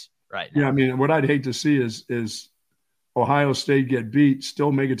 spots right now. Yeah, I mean, what I'd hate to see is Ohio State get beat,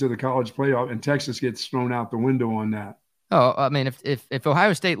 still make it to the college playoff, and Texas gets thrown out the window on that. Oh, I mean, if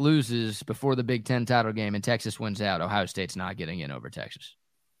Ohio State loses before the Big Ten title game and Texas wins out, Ohio State's not getting in over Texas.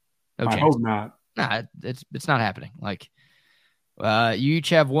 No chance. I hope not. Nah, it's not happening. Like, you each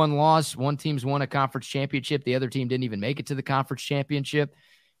have 1 loss. One team's won a conference championship. The other team didn't even make it to the conference championship.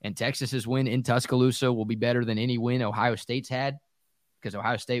 And Texas's win in Tuscaloosa will be better than any win Ohio State's had because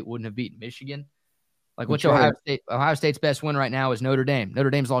Ohio State wouldn't have beaten Michigan. Like, what's Ohio State's best win right now is Notre Dame. Notre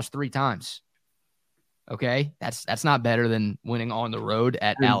Dame's lost 3 times. Okay, that's not better than winning on the road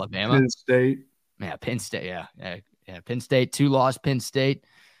at Alabama. Penn State. Yeah, Penn State. Yeah. Penn State, 2-loss Penn State.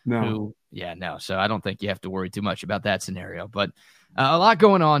 No. No. So I don't think you have to worry too much about that scenario. But a lot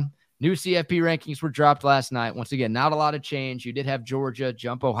going on. New CFP rankings were dropped last night. Once again, not a lot of change. You did have Georgia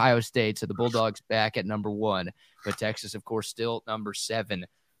jump Ohio State, so the Bulldogs back at number 1. But Texas, of course, still number 7.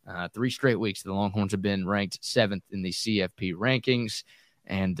 3 straight weeks the Longhorns have been ranked 7th in the CFP rankings.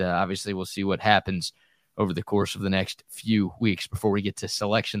 And obviously we'll see what happens over the course of the next few weeks before we get to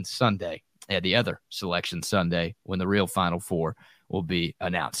Selection Sunday, the other Selection Sunday, when the real Final Four will be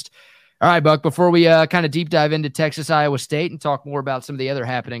announced. All right, Buck, before we kind of deep dive into Texas, Iowa State and talk more about some of the other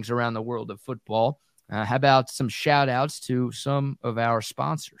happenings around the world of football, how about some shout outs to some of our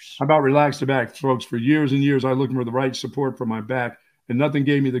sponsors? How about Relax the Back, folks? For years and years, I was looking for the right support for my back, and nothing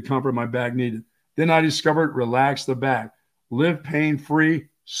gave me the comfort my back needed. Then I discovered Relax the Back. Live pain-free,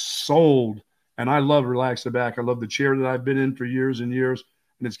 sold. And I love Relax the Back. I love the chair that I've been in for years and years,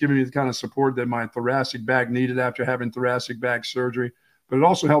 and it's giving me the kind of support that my thoracic back needed after having thoracic back surgery. But it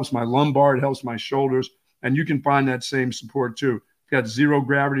also helps my lumbar, it helps my shoulders, and you can find that same support too. It's got zero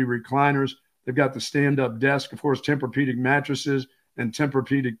gravity recliners. They've got the stand-up desk, of course, Tempur-Pedic mattresses and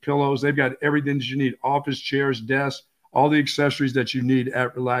Tempur-Pedic pillows. They've got everything that you need, office chairs, desks, all the accessories that you need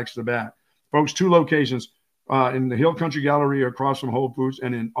at Relax the Back. Folks, 2 locations in the Hill Country Galleria across from Whole Foods,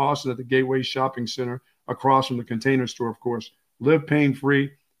 and in Austin at the Gateway Shopping Center across from the Container Store, of course. Live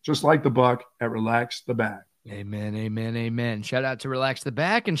pain-free, just like the Buck at Relax the Back. Amen, amen, amen. Shout out to Relax the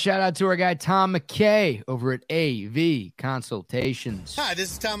Back, and shout out to our guy Tom McKay over at AV Consultations. Hi,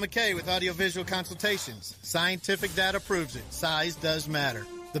 this is Tom McKay with Audiovisual Consultations. Scientific data proves it. Size does matter.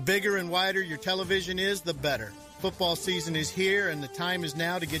 The bigger and wider your television is, the better. Football season is here, and the time is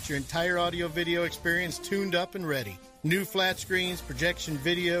now to get your entire audio-video experience tuned up and ready. New flat screens, projection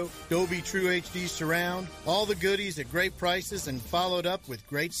video, Dolby True HD surround, all the goodies at great prices and followed up with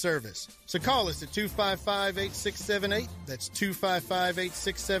great service. So call us at 255-8678. That's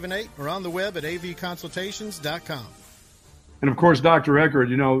 255-8678, or on the web at avconsultations.com. And of course, Dr. Eckert,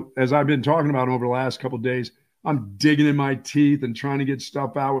 you know, as I've been talking about over the last couple of days, I'm digging in my teeth and trying to get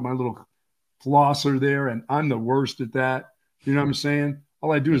stuff out with my little flosser there, and I'm the worst at that. You know what I'm saying?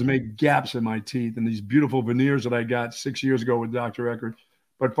 All I do is make gaps in my teeth and these beautiful veneers that I got 6 years ago with Dr. Eckert.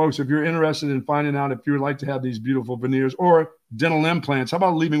 But folks, if you're interested in finding out if you would like to have these beautiful veneers or dental implants, how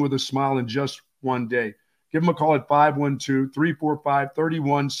about leaving with a smile in just one day? Give them a call at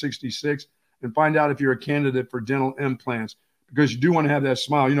 512-345-3166 and find out if you're a candidate for dental implants, because you do want to have that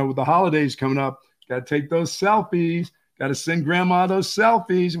smile. You know, with the holidays coming up, got to take those selfies. Got to send grandma those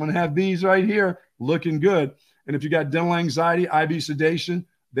selfies. You want to have these right here looking good. And if you got dental anxiety, IV sedation,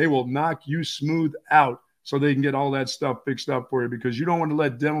 they will knock you smooth out so they can get all that stuff fixed up for you, because you don't want to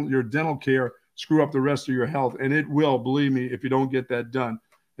let your dental care screw up the rest of your health. And it will, believe me, if you don't get that done.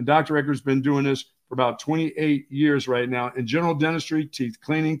 And Dr. Eckert's been doing this for about 28 years right now in general dentistry, teeth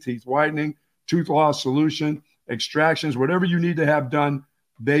cleaning, teeth whitening, tooth loss solution, extractions, whatever you need to have done,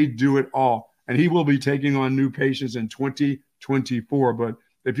 they do it all. And he will be taking on new patients in 2024. But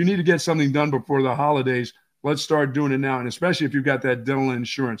if you need to get something done before the holidays, let's start doing it now. And especially if you've got that dental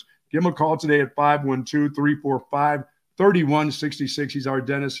insurance, give him a call today at 512-345-3166. He's our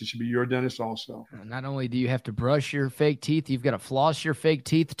dentist. He should be your dentist also. Not only do you have to brush your fake teeth, you've got to floss your fake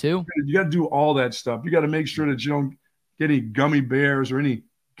teeth too. You got to do all that stuff. You got to make sure that you don't get any gummy bears or any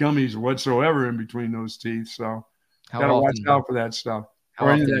gummies whatsoever in between those teeth. So you got to watch out for that stuff. How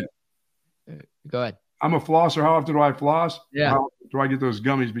often? Go ahead. I'm a flosser. How often do I floss? Yeah. How often do I get those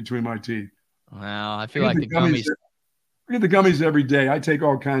gummies between my teeth? Well, I feel like the gummies. I get the gummies every day. I take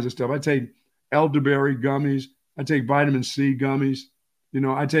all kinds of stuff. I take elderberry gummies. I take vitamin C gummies. You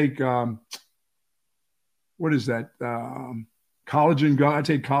know, I take what is that? Collagen gum. I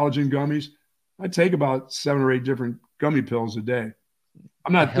take collagen gummies. I take about 7 or 8 different gummy pills a day.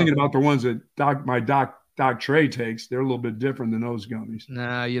 I'm not thinking about the ones that my Doc Trey takes. They're a little bit different than those gummies.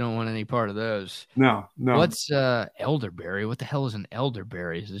 No, you don't want any part of those. No. What's elderberry? What the hell is an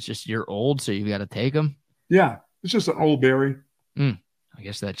elderberry? Is it just you're old, so you've got to take them? Yeah, it's just an old berry. I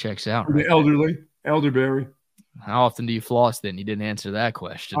guess that checks out. For the elderly, elderberry. How often do you floss then? You didn't answer that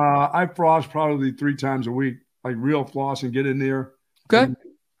question. I floss probably 3 times a week, like real floss, and get in there. Okay.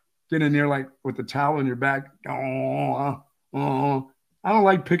 Get in there like with the towel in your back. I don't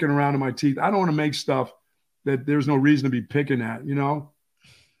like picking around in my teeth. I don't want to make stuff that there's no reason to be picking at, you know?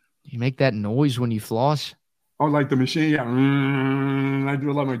 You make that noise when you floss? Oh, like the machine? Yeah. I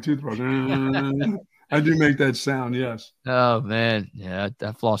do a lot of my toothbrush. I do make that sound, yes. Oh, man. Yeah,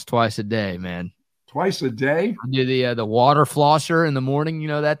 I floss twice a day, man. Twice a day? I do the water flosser in the morning. You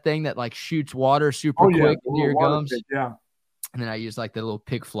know that thing that like shoots water super quick into your gums? Pick, yeah. And then I use like the little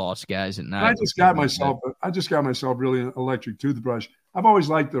pick floss guys at night. I just got myself really an electric toothbrush. I've always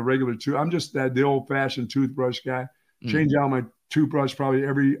liked the regular I'm just the old-fashioned toothbrush guy. Change out my toothbrush probably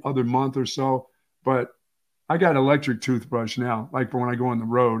every other month or so. But I got an electric toothbrush now, like for when I go on the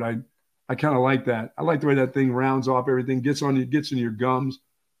road. I kind of like that. I like the way that thing rounds off everything, gets in your gums.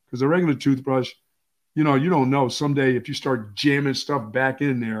 Because the regular toothbrush, you know, you don't know. Someday if you start jamming stuff back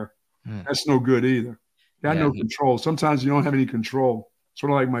in there, that's no good either. Got no control. Sometimes you don't have any control.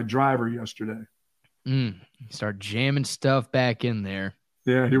 Sort of like my driver yesterday. Start jamming stuff back in there.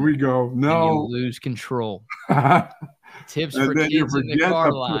 Yeah, here we go. No. And you lose control. Tips for kids in the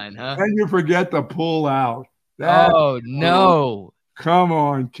car line, huh? And you forget to pull out. No. Come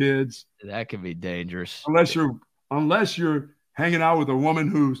on, kids. That could be dangerous. Unless you're hanging out with a woman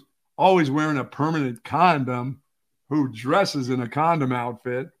who's always wearing a permanent condom, who dresses in a condom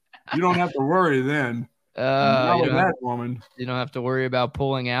outfit. You don't have to worry then. Not with that woman. You don't have to worry about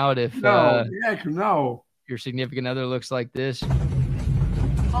pulling out if no. Your significant other looks like this.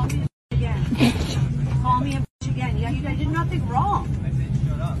 Call me again. Call me again. Yeah, I did nothing wrong. I said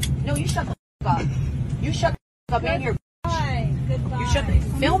shut up. No, you shut the up. You shut the up in here. Goodbye. You shut the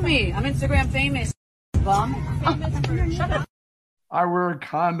film me. I'm Instagram famous. Bum. Shut up. I wear a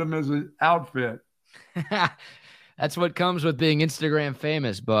condom as an outfit. That's what comes with being Instagram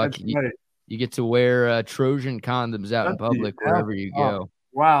famous, Buck. Right. You get to wear Trojan condoms out in public wherever you go.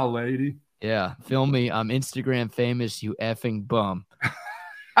 Wow, lady. Yeah. Film me. I'm Instagram famous, you effing bum.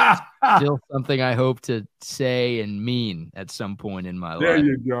 Still something I hope to say and mean at some point in my life. There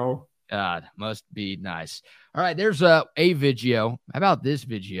you go. God, must be nice. All right, there's a video. How about this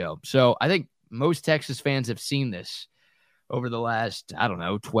video? So I think most Texas fans have seen this over the last,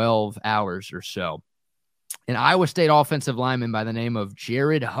 12 hours or so. An Iowa State offensive lineman by the name of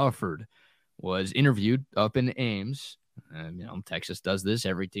Jared Hufford was interviewed up in Ames. Texas does this.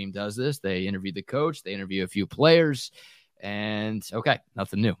 Every team does this. They interview the coach. They interview a few players. And, okay,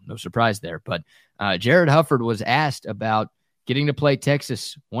 nothing new. No surprise there. But Jared Hufford was asked about getting to play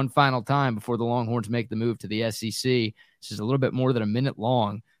Texas one final time before the Longhorns make the move to the SEC. This is a little bit more than a minute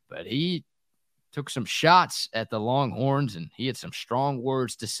long, but he took some shots at the Longhorns, and he had some strong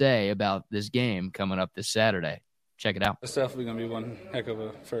words to say about this game coming up this Saturday. Check it out. It's definitely going to be one heck of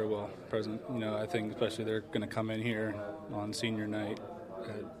a farewell present. I think especially they're going to come in here on senior night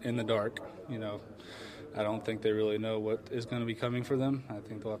in the dark. I don't think they really know what is going to be coming for them. I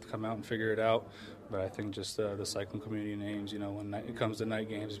think they'll have to come out and figure it out. But I think just the Cyclone community names, when it comes to night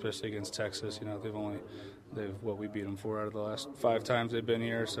games, especially against Texas, they've we beat them 4 out of the last 5 times they've been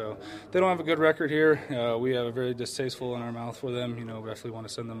here. So they don't have a good record here. We have a very distasteful in our mouth for them. We definitely want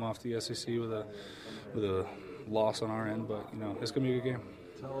to send them off to the SEC with a loss on our end. But it's going to be a good game.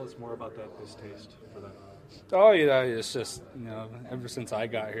 Tell us more about that distaste for them. Oh, it's just ever since I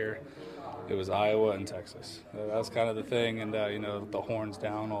got here, it was Iowa and Texas. That's kind of the thing, and the horns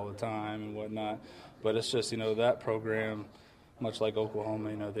down all the time and whatnot. But it's just that program, much like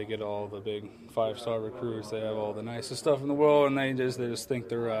Oklahoma, they get all the big 5-star recruits. They have all the nicest stuff in the world, and they just think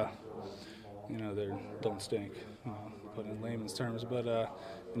they're they don't stink, put in layman's terms. But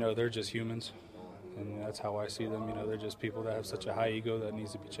they're just humans, and that's how I see them. They're just people that have such a high ego that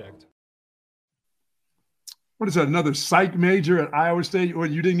needs to be checked. What is that, another psych major at Iowa State? Or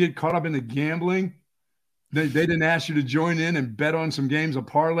you didn't get caught up in the gambling? They didn't ask you to join in and bet on some games, a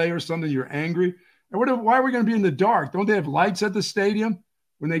parlay or something? You're angry? And why are we going to be in the dark? Don't they have lights at the stadium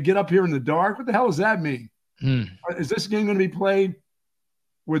when they get up here in the dark? What the hell does that mean? Is this game going to be played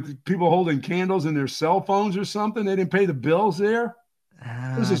with people holding candles in their cell phones or something? They didn't pay the bills there?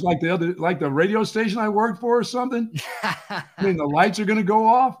 This is like the radio station I worked for or something? The lights are going to go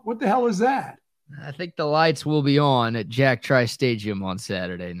off? What the hell is that? I think the lights will be on at Jack Trice Stadium on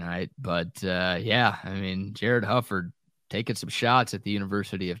Saturday night. But, Jared Hufford taking some shots at the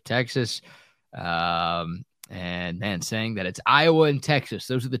University of Texas. And, saying that it's Iowa and Texas.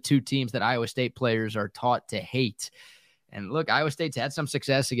 Those are the 2 teams that Iowa State players are taught to hate. And, look, Iowa State's had some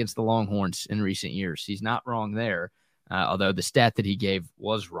success against the Longhorns in recent years. He's not wrong there, although the stat that he gave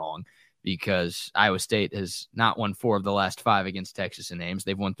was wrong, because Iowa State has not won 4 of the last 5 against Texas and Ames.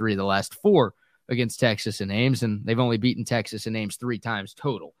 They've won 3 of the last 4 against Texas and Ames, and they've only beaten Texas and Ames 3 times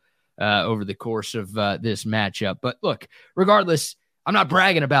total over the course of this matchup. But look, regardless, I'm not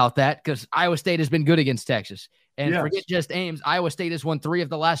bragging about that because Iowa State has been good against Texas. And forget just Ames, Iowa State has won 3 of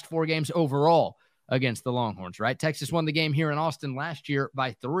the last 4 games overall against the Longhorns, right? Texas won the game here in Austin last year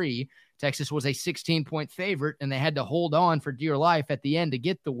by 3. Texas was a 16-point favorite, and they had to hold on for dear life at the end to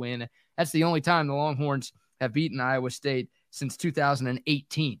get the win. That's the only time the Longhorns have beaten Iowa State since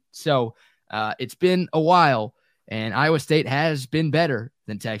 2018. So, it's been a while, and Iowa State has been better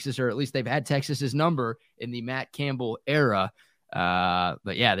than Texas, or at least they've had Texas's number in the Matt Campbell era.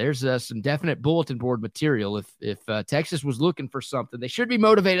 But yeah, there's some definite bulletin board material. If Texas was looking for something, they should be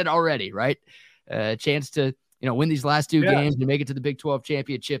motivated already, right? A chance to win these last 2 games and make it to the Big 12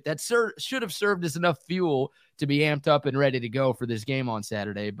 championship. That should have served as enough fuel to be amped up and ready to go for this game on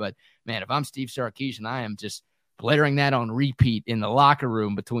Saturday. But man, if I'm Steve Sarkisian, I am just blaring that on repeat in the locker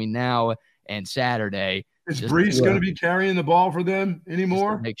room between now and Saturday. Is Brees going to be carrying the ball for them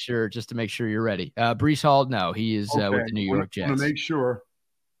anymore? Just to make sure you're ready. Brees Hall, no, he is with the New York Jets. I want to make sure.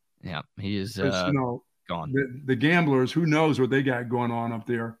 Yeah, he is gone. The gamblers, who knows what they got going on up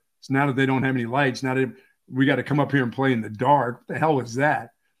there. So now that they don't have any lights, now that we got to come up here and play in the dark. What the hell is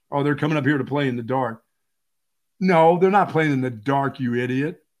that? Oh, they're coming up here to play in the dark. No, they're not playing in the dark, you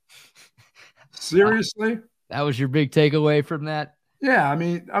idiot. Seriously? That was your big takeaway from that? Yeah, I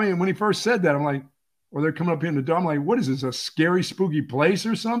mean, when he first said that, I'm like, well, they're coming up here in the dark. I'm like, what is this, a scary, spooky place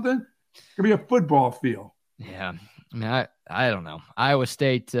or something? It could be a football field. Yeah. I mean, I don't know. Iowa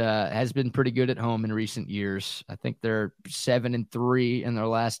State has been pretty good at home in recent years. I think they're 7-3 in their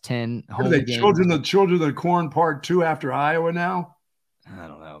last 10 home games. Children of the Corn Part 2 after Iowa now? I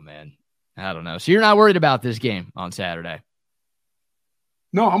don't know, man. I don't know. So you're not worried about this game on Saturday?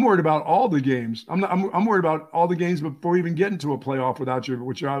 No, I'm worried about all the games. I'm worried about all the games before you even get into a playoff without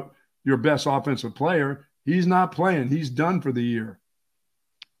your best offensive player. He's not playing. He's done for the year.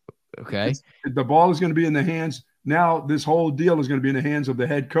 Okay. The ball is going to be in the hands. Now this whole deal is going to be in the hands of the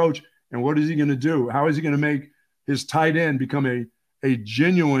head coach. And what is he going to do? How is he going to make his tight end become a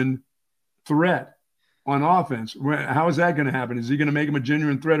genuine threat on offense? How is that going to happen? Is he going to make him a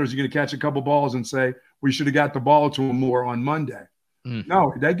genuine threat, or is he going to catch a couple balls and say, we should have got the ball to him more on Monday?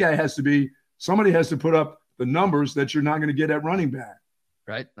 No, that guy somebody has to put up the numbers that you're not going to get at running back.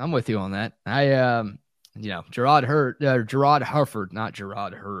 Right. I'm with you on that. Jared Hufford, not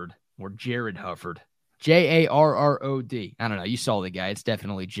Gerard Hurd, or Jared Hufford. Jarrod. I don't know. You saw the guy. It's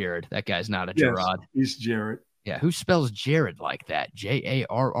definitely Jared. That guy's not a Gerard. Yes, he's Jared. Yeah. Who spells Jared like that?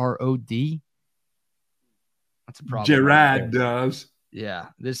 Jarrod? That's a problem. Gerard does. Yeah.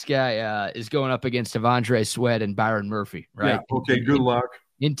 This guy is going up against Avondre Sweat and Byron Murphy, right? Yeah. Okay. Good luck.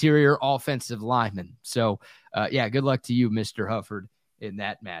 Interior offensive lineman. So, good luck to you, Mr. Hufford, in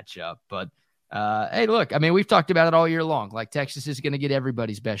that matchup. But, hey, look, I mean, we've talked about it all year long. Like, Texas is going to get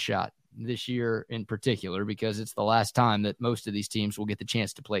everybody's best shot this year in particular, because it's the last time that most of these teams will get the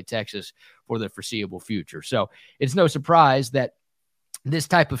chance to play Texas for the foreseeable future. So it's no surprise that this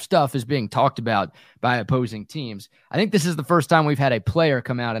type of stuff is being talked about by opposing teams. I think this is the first time we've had a player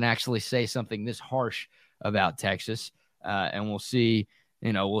come out and actually say something this harsh about Texas. And we'll see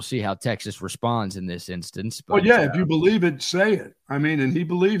how Texas responds in this instance. But, if you believe it, say it. I mean, and he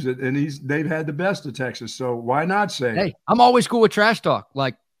believes it, and they've had the best of Texas. So why not say it? Hey, I'm always cool with trash talk.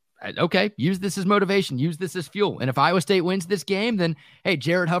 Like, okay, use this as motivation. Use this as fuel. And if Iowa State wins this game, then, hey,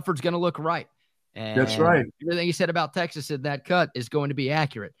 Jared Hufford's going to look right. And that's right. Everything he said about Texas in that cut is going to be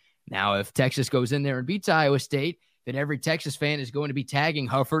accurate. Now, if Texas goes in there and beats Iowa State, then every Texas fan is going to be tagging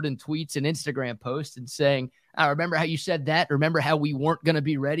Hufford in tweets and Instagram posts and saying, I remember how you said that. Remember how we weren't going to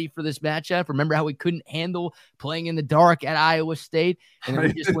be ready for this matchup. Remember how we couldn't handle playing in the dark at Iowa State. And then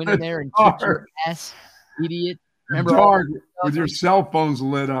we just went in there and kicked your ass, idiot. Remember dark with your cell phones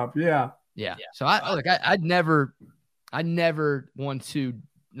lit up. Yeah. So I'd never want to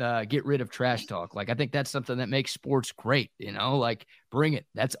get rid of trash talk. Like, I think that's something that makes sports great, like, bring it.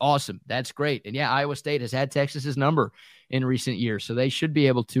 That's awesome. That's great. And Iowa State has had Texas's number in recent years, so they should be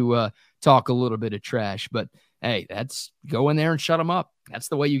able to talk a little bit of trash. But hey, that's go in there and shut them up. That's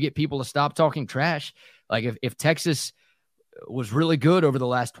the way you get people to stop talking trash. Like, if Texas was really good over the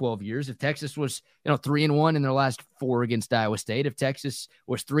last 12 years, if Texas was 3-1 in their last 4 against Iowa State, if Texas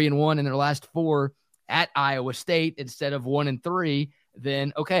was 3-1 in their last 4 at Iowa State instead of 1-3,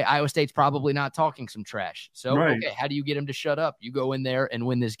 then okay, Iowa State's probably not talking some trash. So right. Okay, how do you get them to shut up? You go in there and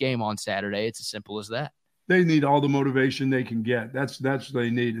win this game on Saturday. It's as simple as that. They need all the motivation they can get. That's what they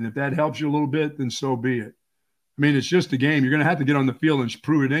need. And if that helps you a little bit, then so be it. I mean, it's just a game. You're going to have to get on the field and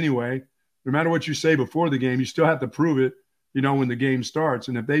prove it anyway. No matter what you say before the game, you still have to prove it, when the game starts.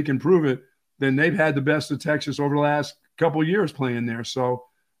 And if they can prove it, then they've had the best of Texas over the last couple of years playing there. So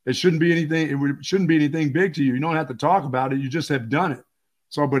it shouldn't be anything. It shouldn't be anything big to you. You don't have to talk about it. You just have done it.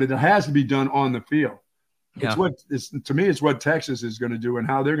 So, but it has to be done on the field. Yeah. To me, it's what Texas is going to do and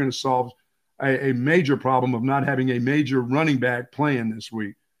how they're going to solve a major problem of not having a major running back playing this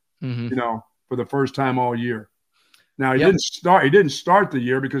week, for the first time all year. Now, he didn't start the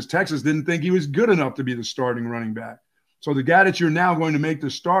year because Texas didn't think he was good enough to be the starting running back. So the guy that you're now going to make the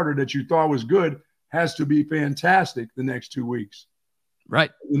starter that you thought was good has to be fantastic the next 2 weeks. Right.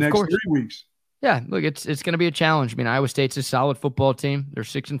 The next 3 weeks. Yeah, look, it's going to be a challenge. I mean, Iowa State's a solid football team. They're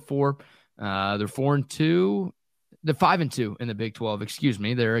 6-4. They're 4-2. They're 5-2 in the Big 12. Excuse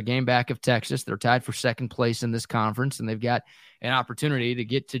me. They're a game back of Texas. They're tied for second place in this conference, and they've got an opportunity to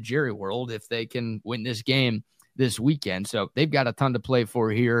get to Jerry World if they can win this game this weekend. So they've got a ton to play for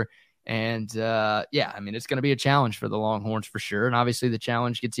here. And, it's going to be a challenge for the Longhorns for sure. And obviously the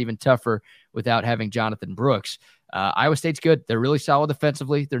challenge gets even tougher without having Jonathan Brooks. Iowa State's good. They're really solid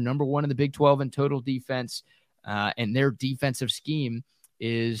defensively. They're number 1 in the Big 12 in total defense. And their defensive scheme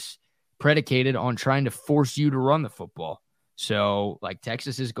is predicated on trying to force you to run the football. So, like,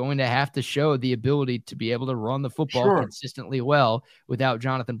 Texas is going to have to show the ability to be able to run the football consistently well without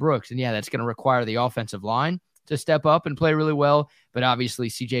Jonathan Brooks. And, yeah, that's going to require the offensive line to step up and play really well. But obviously,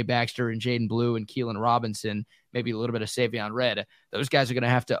 C.J. Baxter and Jaden Blue and Keelan Robinson, maybe a little bit of Savion Red, those guys are going to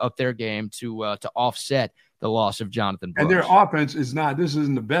have to up their game to offset the loss of Jonathan Brooks. And their offense is not – this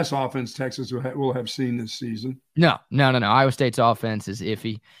isn't the best offense Texas will have seen this season. No. Iowa State's offense is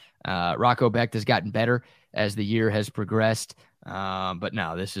iffy. Rocco Becht has gotten better as the year has progressed. But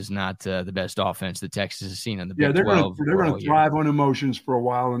no, this is not the best offense that Texas has seen in the Big 12. They're going to thrive on emotions for a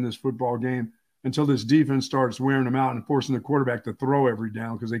while in this football game until this defense starts wearing them out and forcing the quarterback to throw every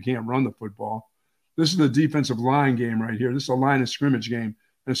down because they can't run the football. This is the defensive line game right here. This is a line of scrimmage game,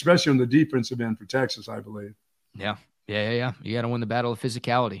 and especially on the defensive end for Texas, I believe. Yeah. You got to win the battle of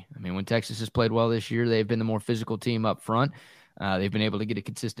physicality. I mean, when Texas has played well this year, they've been the more physical team up front. They've been able to get a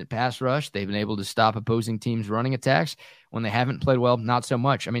consistent pass rush. They've been able to stop opposing teams' running attacks. When they haven't played well, not so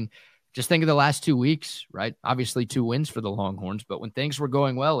much. I mean, just think of the last 2 weeks, right? Obviously 2 wins for the Longhorns, but when things were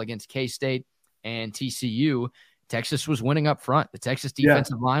going well against K-State and TCU, Texas was winning up front. The Texas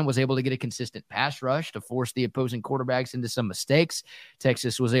defensive line was able to get a consistent pass rush to force the opposing quarterbacks into some mistakes.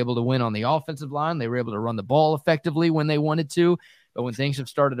 Texas was able to win on the offensive line. They were able to run the ball effectively when they wanted to, but when things have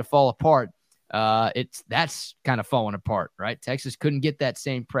started to fall apart, that's kind of falling apart, right? Texas couldn't get that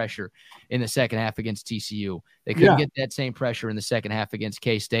same pressure in the second half against TCU. They couldn't get that same pressure in the second half against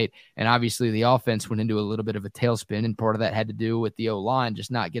K-State. And obviously the offense went into a little bit of a tailspin, and part of that had to do with the O-line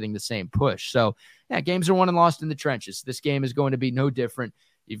just not getting the same push. So, yeah, games are won and lost in the trenches. This game is going to be no different.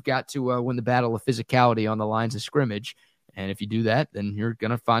 You've got to win the battle of physicality on the lines of scrimmage. And if you do that, then you're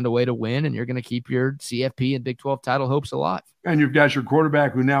going to find a way to win, and you're going to keep your CFP and Big 12 title hopes alive. And you've got your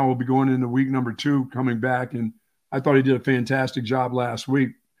quarterback who now will be going into week number 2 coming back. And I thought he did a fantastic job last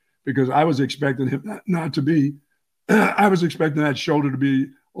week because I was expecting him not to be – I was expecting that shoulder to be a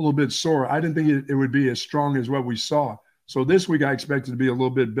little bit sore. I didn't think it would be as strong as what we saw. So this week I expected to be a little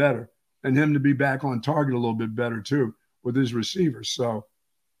bit better and him to be back on target a little bit better too with his receivers. So,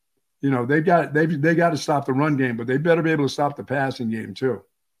 you know, they got to stop the run game, but they better be able to stop the passing game too.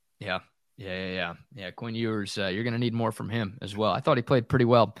 Yeah. Quinn Ewers, you're going to need more from him as well. I thought he played pretty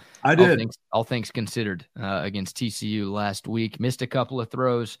well. I did. All things considered against TCU last week. Missed a couple of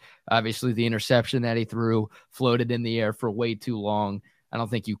throws. Obviously, the interception that he threw floated in the air for way too long. I don't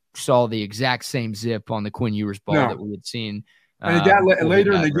think you saw the exact same zip on the Quinn Ewers ball that we had seen. And it got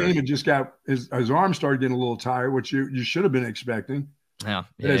later in the game, it just got his arm started getting a little tired, which you should have been expecting. As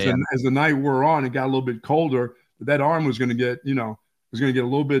the night wore on, it got a little bit colder. But that arm was going to get, a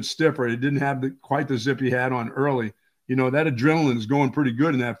little bit stiffer. It didn't have quite the zip he had on early. You know, that adrenaline is going pretty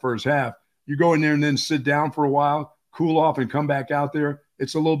good in that first half. You go in there and then sit down for a while, cool off, and come back out there.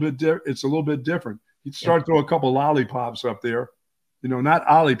 It's a little bit different. You start throw a couple lollipops up there. You know, not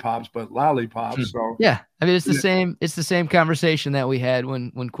ollipops, but lollipops. So yeah, I mean, it's the same. It's the same conversation that we had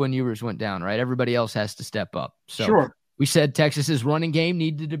when Quinn Ewers went down, right? Everybody else has to step up. So we said Texas's running game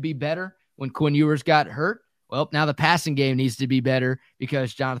needed to be better when Quinn Ewers got hurt. Well, now the passing game needs to be better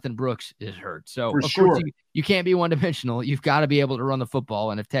because Jonathan Brooks is hurt. So, of course, you can't be one-dimensional. You've got to be able to run the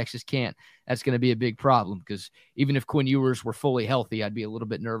football, and if Texas can't, that's going to be a big problem because even if Quinn Ewers were fully healthy, I'd be a little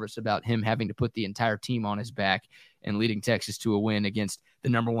bit nervous about him having to put the entire team on his back and leading Texas to a win against the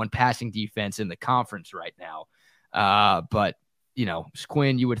number 1 passing defense in the conference right now. But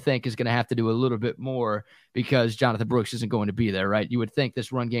Quinn, you would think, is going to have to do a little bit more because Jonathan Brooks isn't going to be there, right? You would think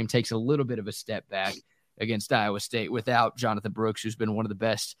this run game takes a little bit of a step back against Iowa State without Jonathan Brooks, who's been one of the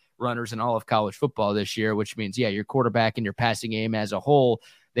best runners in all of college football this year, which means, your quarterback and your passing game as a whole,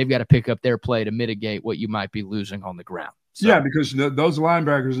 they've got to pick up their play to mitigate what you might be losing on the ground. So, yeah, because those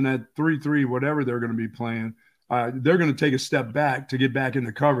linebackers in that 3-3, whatever they're going to be playing, they're going to take a step back to get back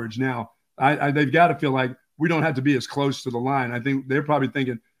into coverage. Now, they've got to feel like we don't have to be as close to the line. I think they're probably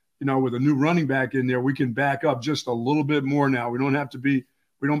thinking, with a new running back in there, we can back up just a little bit more now. We don't have to be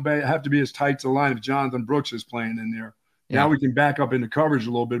as tight to the line if Jonathan Brooks is playing in there. Yeah. Now we can back up into coverage a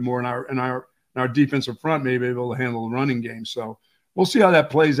little bit more, and our defensive front may be able to handle the running game. So we'll see how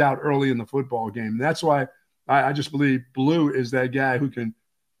that plays out early in the football game. And that's why I just believe Blue is that guy who can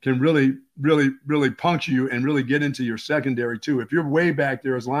really, really, really puncture you and really get into your secondary too. If you're way back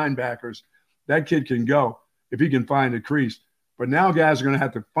there as linebackers, that kid can go if he can find a crease. But now guys are going to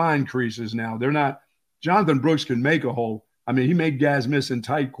have to find creases now. They're not – Jonathan Brooks can make a hole. I mean, he made guys miss in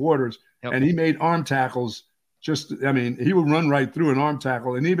tight quarters, and he made arm tackles he would run right through an arm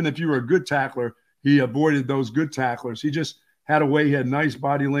tackle. And even if you were a good tackler, he avoided those good tacklers. He just had a way. He had nice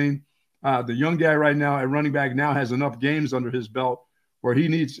body lean. The young guy right now at running back now has enough games under his belt where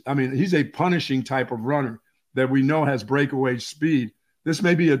he's a punishing type of runner that we know has breakaway speed. This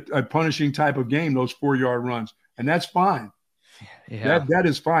may be a punishing type of game, those 4-yard runs, and that's fine. Yeah. That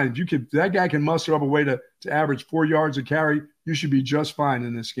is fine. If that guy can muster up a way to average 4 yards a carry, you should be just fine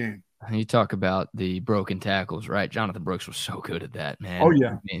in this game. You talk about the broken tackles, right? Jonathan Brooks was so good at that, man. Oh,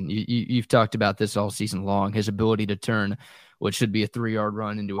 yeah. I mean, you've talked about this all season long, his ability to turn what should be a 3-yard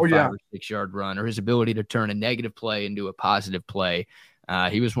run into a 5 or 6-yard run, or his ability to turn a negative play into a positive play.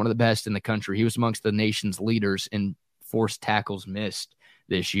 He was one of the best in the country. He was amongst the nation's leaders in forced tackles missed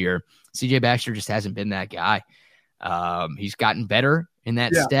this year. CJ Baxter just hasn't been that guy. He's gotten better in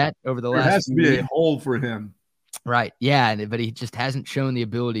that stat over the last. There has to be a hole for him. Right. Yeah. But he just hasn't shown the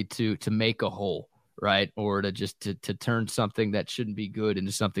ability to make a hole, right? Or to just to turn something that shouldn't be good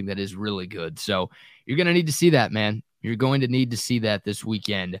into something that is really good. So you're going to need to see that, man. You're going to need to see that this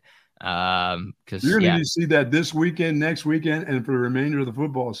weekend. Because you're going to need to see that this weekend, next weekend, and for the remainder of the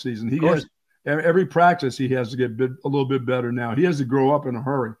football season. He has every practice. He has to get a little bit better now. He has to grow up in a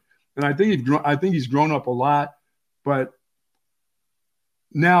hurry, and I think he's grown up a lot. But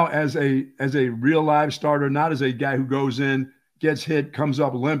now, as a real live starter, not as a guy who goes in, gets hit, comes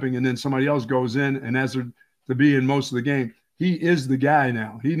up limping, and then somebody else goes in and has to be in most of the game. He is the guy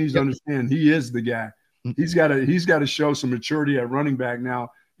now. He needs to understand he is the guy. He's got to show some maturity at running back now,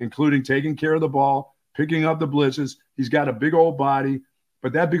 including taking care of the ball, picking up the blitzes. He's got a big old body,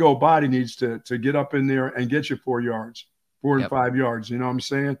 but that big old body needs to get up in there and get you 4 yards, 4 and 5 yards. You know what I'm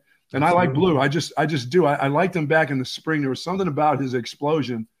saying? And I like Blue. I just do. I liked him back in the spring. There was something about his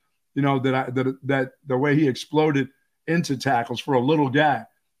explosion, that the way he exploded into tackles for a little guy.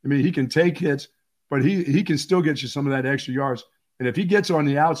 I mean, he can take hits, but he can still get you some of that extra yards. And if he gets on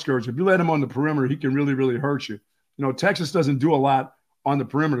the outskirts, if you let him on the perimeter, he can really, really hurt you. Texas doesn't do a lot on the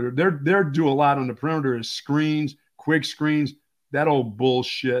perimeter. They're do a lot on the perimeter is screens, quick screens, that old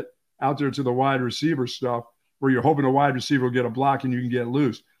bullshit out there to the wide receiver stuff where you're hoping a wide receiver will get a block and you can get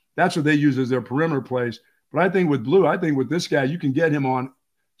loose. That's what they use as their perimeter plays. But I think with Blue, with this guy, you can get him on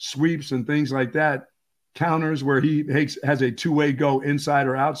sweeps and things like that, counters where he has a two-way go inside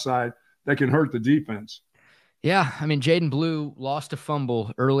or outside that can hurt the defense. Yeah, I mean, Jaden Blue lost a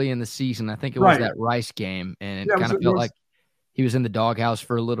fumble early in the season. I think it was that Rice game, and it kind of felt like he was in the doghouse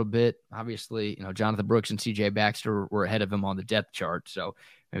for a little bit. Obviously, Jonathan Brooks and CJ Baxter were ahead of him on the depth chart, so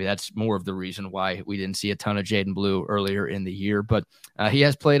maybe that's more of the reason why we didn't see a ton of Jaden Blue earlier in the year. But he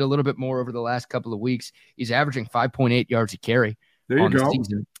has played a little bit more over the last couple of weeks. He's averaging 5.8 yards a carry on the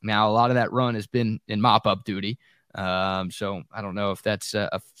season. Now, a lot of that run has been in mop-up duty. So I don't know if that's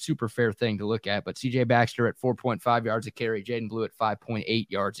a super fair thing to look at, but CJ Baxter at 4.5 yards a carry, Jaden Blue at 5.8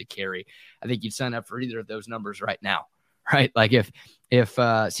 yards a carry. I think you'd sign up for either of those numbers right now, right? Like if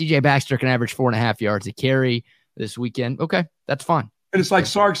CJ Baxter can average 4.5 yards a carry this weekend, okay, that's fine. And it's like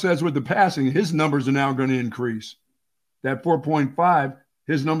Sark says with the passing, his numbers are now going to increase. That 4.5,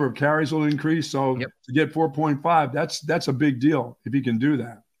 his number of carries will increase. So to get 4.5, that's a big deal if he can do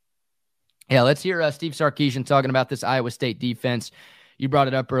that. Yeah, let's hear Steve Sarkisian talking about this Iowa State defense. You brought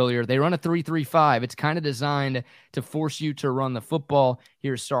it up earlier. They run a 3-3-5. It's kind of designed to force you to run the football.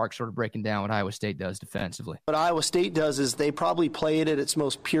 Here's Sark sort of breaking down what Iowa State does defensively. What Iowa State does is they probably play it at its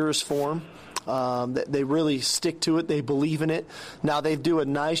most purest form. They really stick to it. They believe in it. Now, they do a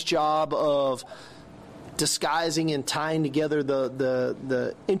nice job of disguising and tying together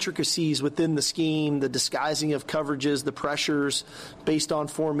the intricacies within the scheme, the disguising of coverages, the pressures based on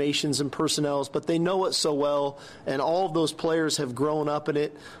formations and personnels, but they know it so well, and all of those players have grown up in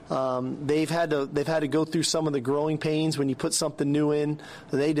it. They've had to go through some of the growing pains when you put something new in.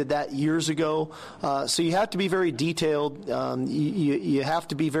 They did that years ago. So you have to be very detailed. You have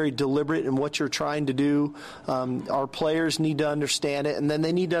to be very deliberate in what you're trying to do. Our players need to understand it, and then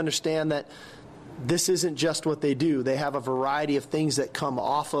they need to understand that this isn't just what they do. They have a variety of things that come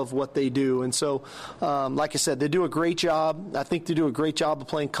off of what they do. And so, like I said, they do a great job. I think they do a great job of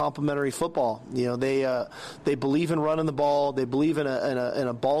playing complementary football. They believe in running the ball. They believe in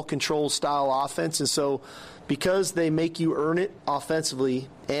a ball control style offense. And so because they make you earn it offensively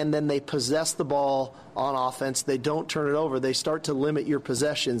and then they possess the ball on offense, they don't turn it over. They start to limit your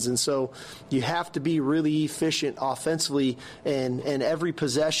possessions. And so you have to be really efficient offensively, and every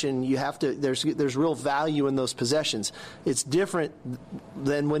possession you have to, there's real value in those possessions. It's different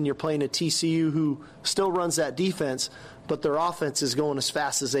than when you're playing a TCU who still runs that defense, but their offense is going as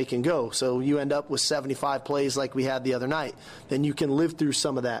fast as they can go. So you end up with 75 plays like we had the other night. Then you can live through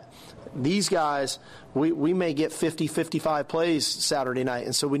some of that. These guys, we may get 50, 55 plays Saturday night,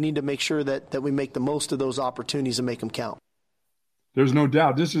 and so we need to make sure that we make the most of those opportunities and make them count. There's no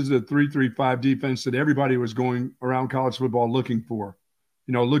doubt. This is the 3-3-5 defense that everybody was going around college football looking for.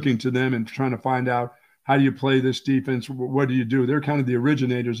 looking to them and trying to find out, how do you play this defense? What do you do? They're kind of the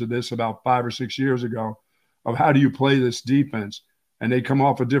originators of this about 5 or 6 years ago, of how do you play this defense? And they come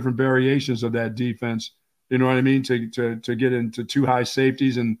off of different variations of that defense, you know what I mean, to get into 2 high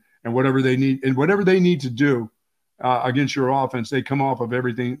safeties and whatever they need. And whatever they need to do against your offense, they come off of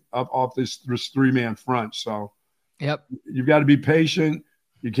everything up off this 3-man front. So yep, you've got to be patient.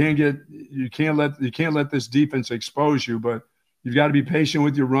 You can't let this defense expose you, but you've got to be patient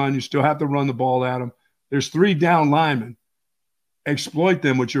with your run. You still have to run the ball at them. There's 3 down linemen. Exploit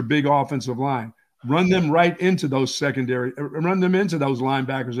them with your big offensive line. Run them right into those secondary. Run them into those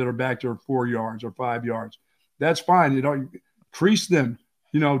linebackers that are back there 4 yards or 5 yards. That's fine. Crease them.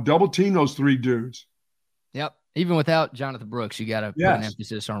 Double team those 3 dudes. Yep. Even without Jonathan Brooks, you got to put an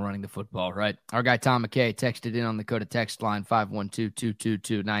emphasis on running the football, right? Our guy Tom McKay texted in on the Coda text line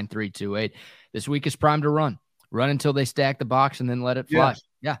 512-222-9328. This week is primed to run. Run until they stack the box and then let it fly.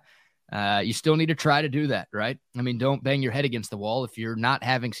 Yes. Yeah. You still need to try to do that, right? I mean, don't bang your head against the wall. If you're not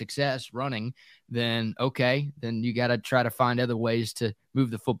having success running, then you got to try to find other ways to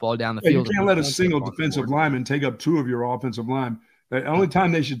move the football down the field. You can't let a single defensive lineman take up 2 of your offensive line. The only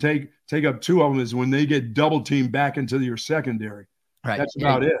time they should take up 2 of them is when they get double teamed back into your secondary. Right. That's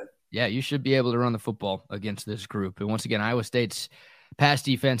about it. Yeah, you should be able to run the football against this group. And once again, Iowa State's pass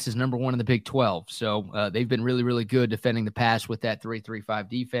defense is number 1 in the Big 12. So they've been really, really good defending the pass with that 3-3-5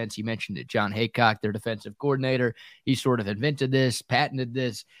 defense. You mentioned it. John Haycock, their defensive coordinator, he sort of invented this, patented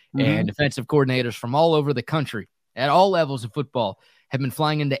this, and defensive coordinators from all over the country at all levels of football have been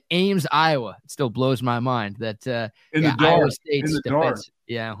flying into Ames, Iowa. It still blows my mind that Iowa State's defense.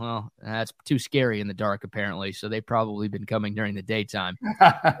 Yeah, well, that's too scary in the dark, apparently. So they've probably been coming during the daytime.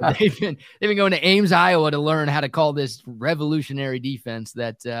 they've been going to Ames, Iowa to learn how to call this revolutionary defense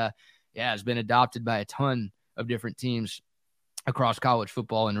that has been adopted by a ton of different teams across college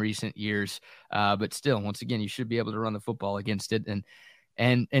football in recent years. But still, once again, you should be able to run the football against it.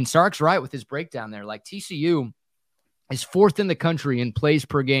 And Sark's right with his breakdown there. Like TCU is 4th in the country in plays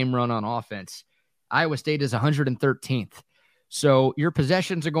per game run on offense. Iowa State is 113th. So your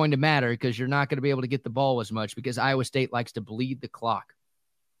possessions are going to matter because you're not going to be able to get the ball as much because Iowa State likes to bleed the clock.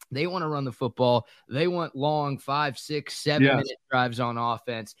 They want to run the football. They want long 5, 6, 7-minute drives on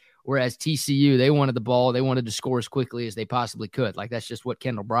offense, whereas TCU, they wanted the ball. They wanted to score as quickly as they possibly could. Like, that's just what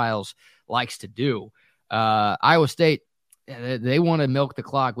Kendall Briles likes to do. Iowa State, they want to milk the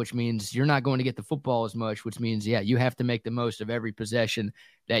clock, which means you're not going to get the football as much, which means, you have to make the most of every possession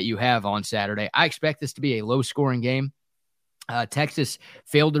that you have on Saturday. I expect this to be a low-scoring game. Texas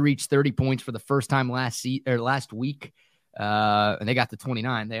failed to reach 30 points for the first time last week, and they got to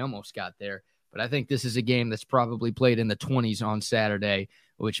 29. They almost got there. But I think this is a game that's probably played in the 20s on Saturday,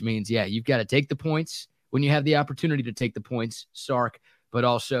 which means, you've got to take the points when you have the opportunity to take the points, Sark, but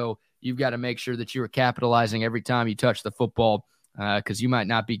also you've got to make sure that you are capitalizing every time you touch the football because you might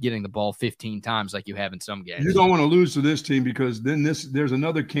not be getting the ball 15 times like you have in some games. You don't want to lose to this team because then there's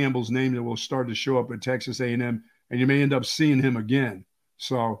another Campbell's name that will start to show up at Texas A&M, and you may end up seeing him again.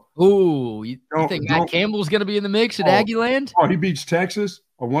 So, you think Matt Campbell's going to be in the mix at Aggieland? Oh, he beats Texas,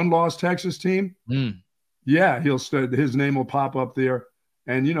 a 1-loss Texas team. Yeah, his name will pop up there.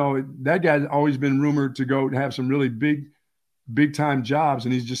 And, that guy's always been rumored to go have some really big time jobs.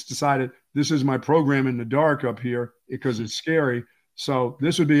 And he's just decided, this is my program in the dark up here because it's scary. So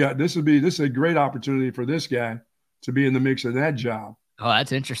this is a great opportunity for this guy to be in the mix of that job. Oh,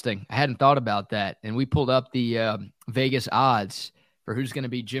 that's interesting. I hadn't thought about that. And we pulled up the Vegas odds for who's going to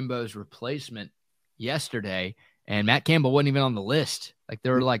be Jimbo's replacement yesterday. And Matt Campbell wasn't even on the list. Like,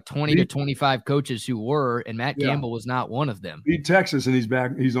 there were like 20 to 25 coaches who were, and Matt Campbell was not one of them. Beat Texas, and he's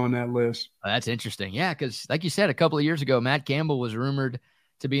back. He's on that list. Oh, that's interesting. Yeah, because like you said, a couple of years ago, Matt Campbell was rumored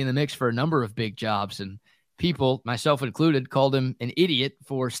to be in the mix for a number of big jobs. And people, myself included, called him an idiot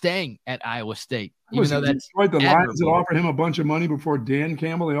for staying at Iowa State. Even though that's the Lions that offered him a bunch of money before Dan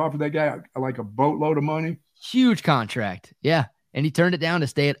Campbell. They offered that guy like a boatload of money. Huge contract. Yeah. And he turned it down to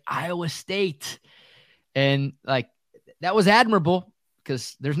stay at Iowa State. And that was admirable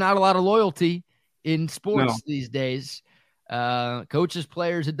because there's not a lot of loyalty in sports these days. Coaches,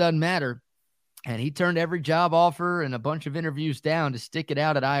 players, it doesn't matter. And he turned every job offer and a bunch of interviews down to stick it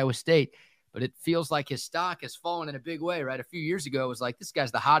out at Iowa State. But it feels like his stock has fallen in a big way, right? A few years ago, it was like, this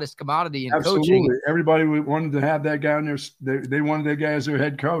guy's the hottest commodity in coaching. Everybody wanted to have that guy in there. They wanted that guy as their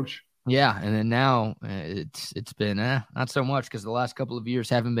head coach. Yeah, and then now it's been not so much because the last couple of years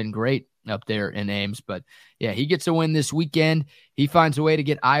haven't been great up there in Ames. But, he gets a win this weekend. He finds a way to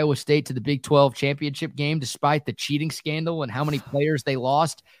get Iowa State to the Big 12 championship game despite the cheating scandal and how many players they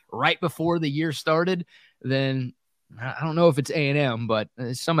lost right before the year started. Then I don't know if it's A&M, but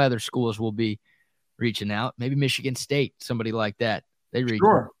some other schools will be reaching out. Maybe Michigan State, somebody like that. They reach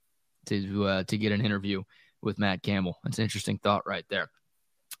out to get an interview with Matt Campbell. That's an interesting thought right there.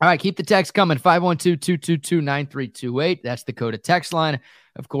 All right, keep the text coming, 512-222-9328. That's the Coda text line.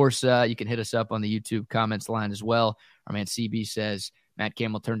 Of course, you can hit us up on the YouTube comments line as well. Our man CB says Matt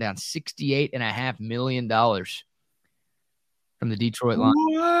Campbell turned down $68.5 million from the Detroit Lions.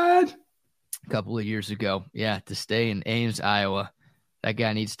 What? A couple of years ago. Yeah, to stay in Ames, Iowa. That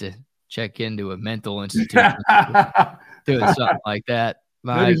guy needs to check into a mental institution doing something like that.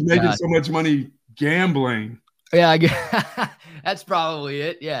 Maybe he's making so much money gambling. Yeah, that's probably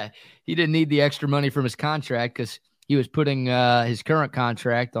it. Yeah, he didn't need the extra money from his contract because he was putting his current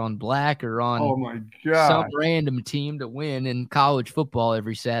contract on black or on some random team to win in college football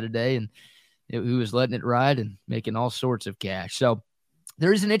every Saturday, and he was letting it ride and making all sorts of cash. So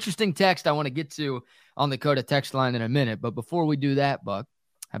there is an interesting text I want to get to on the Coda text line in a minute, but before we do that, Buck,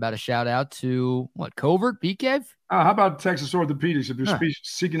 how about a shout out to Covert BK? How about Texas Orthopedics? If you're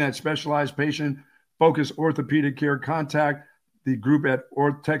seeking that specialized patient-focused orthopedic care, contact the group at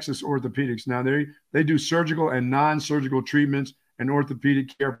Texas Orthopedics. Now, they do surgical and non-surgical treatments and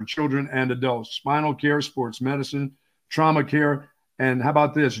orthopedic care for children and adults, spinal care, sports medicine, trauma care, and how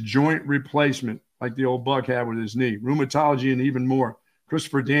about this? Joint replacement, like the old Buck had with his knee, rheumatology, and even more.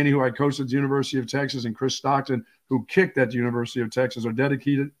 Christopher Danny, who I coached at the University of Texas, and Chris Stockton, who kicked at the University of Texas, are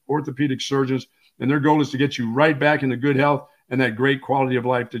dedicated orthopedic surgeons, and their goal is to get you right back into good health and that great quality of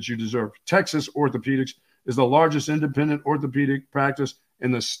life that you deserve. Texas Orthopedics is the largest independent orthopedic practice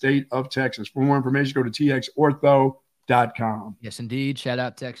in the state of Texas. For more information, go to txortho.com. Yes, indeed. Shout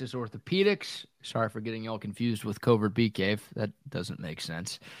out Texas Orthopedics. Sorry for getting y'all confused with Covert BK. That doesn't make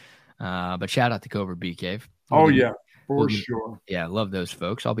sense. But shout out to Covert BK. For sure. Yeah, love those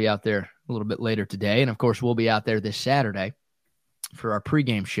folks. I'll be out there a little bit later today. And, of course, we'll be out there this Saturday for our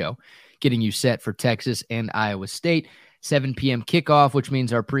pregame show, getting you set for Texas and Iowa State. 7 p.m. kickoff, which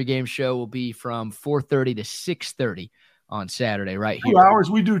means our pregame show will be from 4:30 to 6:30 on Saturday right here. 2 hours?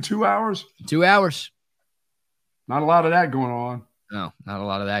 We do 2 hours? 2 hours. Not a lot of that going on. No, not a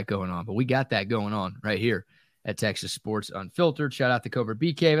lot of that going on. But we got that going on right here at Texas Sports Unfiltered. Shout out to Covert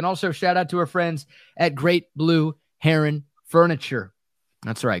BK. And also shout out to our friends at Great Blue Heron Furniture.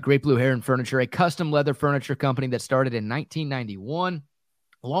 That's right. Great Blue Heron Furniture, a custom leather furniture company that started in 1991.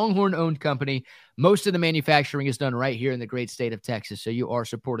 Longhorn-owned company. Most of the manufacturing is done right here in the great state of Texas, so you are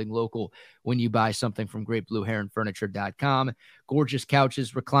supporting local when you buy something from GreatBlueHeronFurniture.com. Gorgeous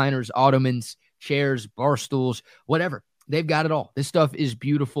couches, recliners, ottomans, chairs, bar stools, whatever. They've got it all. This stuff is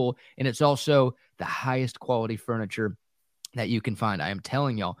beautiful, and it's also the highest quality furniture that you can find. I am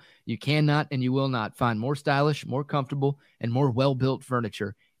telling y'all, you cannot and you will not find more stylish, more comfortable, and more well-built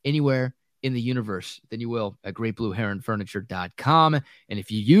furniture anywhere in the universe than you will at GreatBlueHeronFurniture.com. And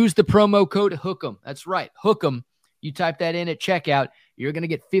if you use the promo code HOOK'em, that's right, HOOK'em, you type that in at checkout, you're going to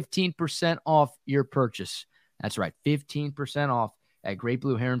get 15% off your purchase. That's right, 15% off at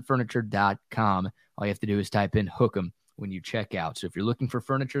GreatBlueHeronFurniture.com. All you have to do is type in HOOK'em when you check out. So if you're looking for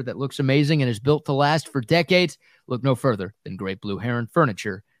furniture that looks amazing and is built to last for decades, look no further than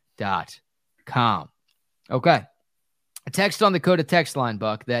GreatBlueHeronFurniture.com. Okay. A text on the Coda text line,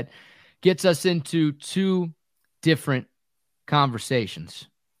 Buck, that gets us into two different conversations.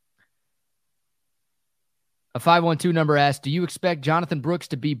 A 512 number asks, do you expect Jonathan Brooks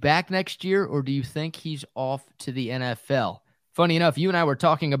to be back next year, or do you think he's off to the NFL? Funny enough, you and I were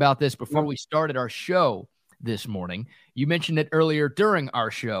talking about this before we started our show this morning. You mentioned it earlier during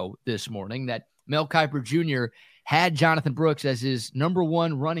our show this morning that Mel Kiper Jr. had Jonathan Brooks as his number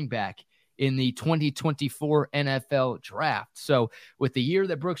one running back in the 2024 NFL draft. So with the year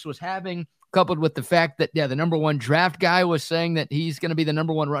that Brooks was having, coupled with the fact that, the number one draft guy was saying that he's going to be the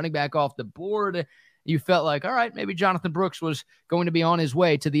number one running back off the board, you felt like, all right, maybe Jonathan Brooks was going to be on his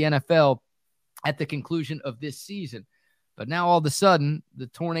way to the NFL at the conclusion of this season. But now all of a sudden, the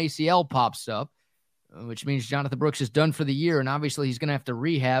torn ACL pops up, which means Jonathan Brooks is done for the year, and obviously he's going to have to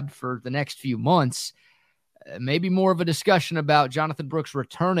rehab for the next few months. Maybe more of a discussion about Jonathan Brooks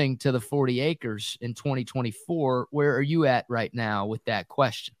returning to the 40 acres in 2024. Where are you at right now with that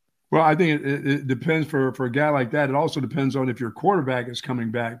question? Well, I think it depends for a guy like that. It also depends on if your quarterback is coming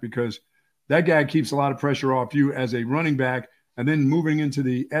back, because that guy keeps a lot of pressure off you as a running back, and then moving into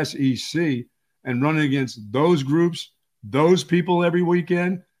the SEC and running against those groups, those people every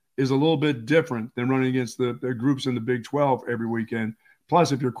weekend is a little bit different than running against the groups in the Big 12 every weekend.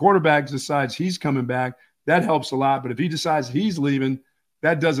 Plus, if your quarterback decides he's coming back, that helps a lot. But if he decides he's leaving,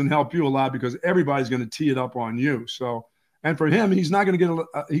 that doesn't help you a lot, because everybody's going to tee it up on you. So, and for him, he's not going to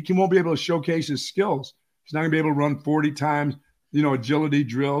get he won't be able to showcase his skills. He's not going to be able to run 40 times, agility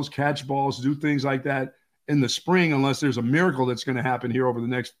drills, catch balls, do things like that in the spring, unless there's a miracle that's going to happen here over the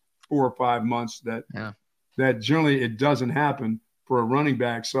next 4 or 5 months that generally it doesn't happen for a running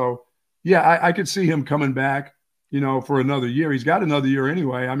back. So, yeah, I could see him coming back, for another year. He's got another year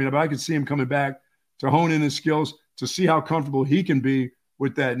anyway. I mean, if I could see him coming back to hone in his skills, to see how comfortable he can be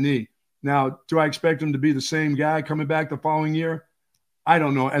with that knee. Now, do I expect him to be the same guy coming back the following year? I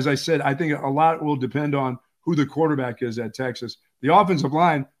don't know. As I said, I think a lot will depend on who the quarterback is at Texas. The offensive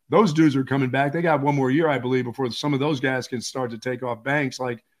line, those dudes are coming back. They got one more year, I believe, before some of those guys can start to take off. Banks,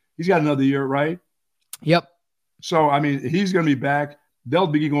 like, he's got another year, right? Yep. So, I mean, he's going to be back. They'll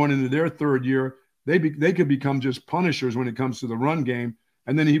be going into their third year. They could become just punishers when it comes to the run game.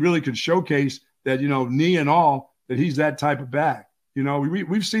 And then he really could showcase that, knee and all, that he's that type of back.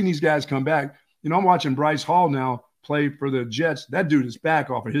 We've seen these guys come back. I'm watching Bryce Hall now play for the Jets. That dude is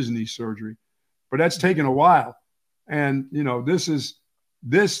back off of his knee surgery. But that's taken a while. And,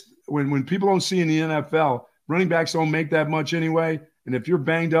 when people don't see in the NFL, running backs don't make that much anyway. And if you're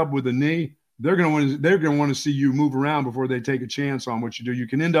banged up with a knee, they're going to want to see you move around before they take a chance on what you do. You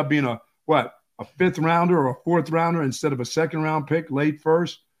can end up being a fifth rounder or a fourth rounder instead of a second round pick, late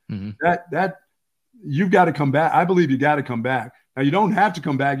first. Mm-hmm. That you've got to come back. I believe you got to come back. Now, you don't have to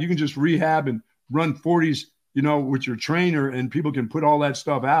come back. You can just rehab and run 40s, with your trainer, and people can put all that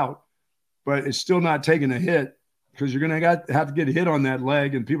stuff out. But it's still not taking a hit, because you're going to have to get a hit on that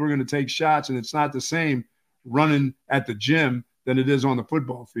leg, and people are going to take shots, and it's not the same running at the gym than it is on the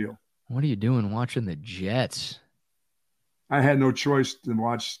football field. What are you doing watching the Jets? I had no choice to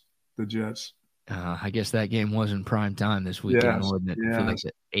watch the Jets. I guess that game wasn't prime time this weekend, wasn't it? For like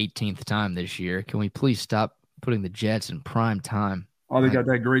the 18th time this year. Can we please stop putting the Jets in prime time? Oh, they got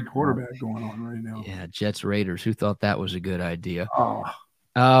that great quarterback going on right now. Yeah, Jets Raiders. Who thought that was a good idea? Oh.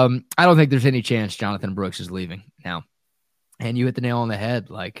 I don't think there's any chance Jonathan Brooks is leaving now. And you hit the nail on the head.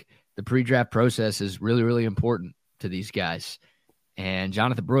 Like, the pre-draft process is really, really important to these guys. And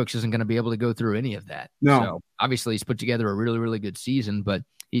Jonathan Brooks isn't going to be able to go through any of that. No. So obviously he's put together a really, really good season, but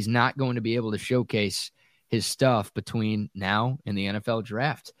he's not going to be able to showcase his stuff between now and the NFL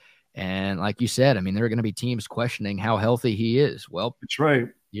draft. And like you said, I mean, there are going to be teams questioning how healthy he is. Well, that's right.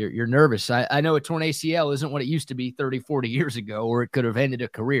 You're nervous. I know a torn ACL isn't what it used to be 30, 40 years ago, or it could have ended a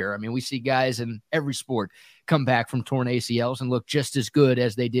career. I mean, we see guys in every sport come back from torn ACLs and look just as good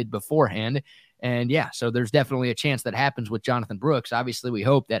as they did beforehand. And yeah, so there's definitely a chance that happens with Jonathan Brooks. Obviously, we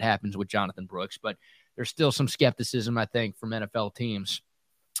hope that happens with Jonathan Brooks, but there's still some skepticism, I think, from NFL teams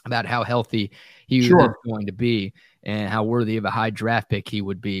about how healthy he is going to be and how worthy of a high draft pick he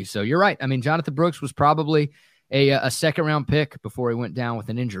would be. So you're right. I mean, Jonathan Brooks was probably a second-round pick before he went down with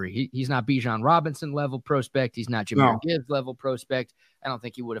an injury. He's not Bijan Robinson level prospect. He's not Jahmyr Gibbs level prospect. I don't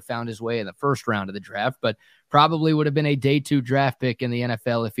think he would have found his way in the first round of the draft, but probably would have been a day 2 draft pick in the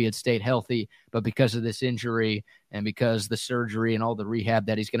NFL if he had stayed healthy. But because of this injury and because the surgery and all the rehab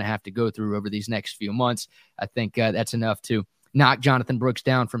that he's going to have to go through over these next few months, I think that's enough to knock Jonathan Brooks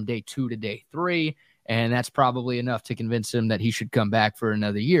down from day 2 to day 3. And that's probably enough to convince him that he should come back for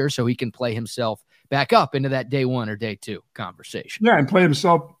another year so he can play himself back up into that day 1 or day 2 conversation. Yeah, and play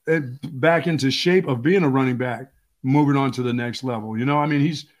himself back into shape of being a running back, moving on to the next level. I mean,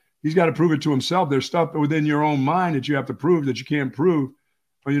 he's got to prove it to himself. There's stuff within your own mind that you have to prove that you can't prove,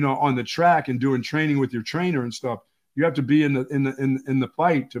 on the track and doing training with your trainer and stuff. You have to be in the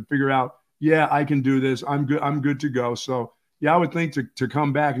fight to figure out, yeah, I can do this. I'm good to go. So yeah, I would think to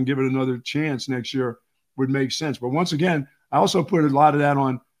come back and give it another chance next year would make sense. But once again, I also put a lot of that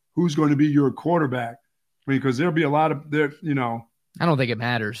on who's going to be your quarterback. I mean, because there'll be a lot of there, I don't think it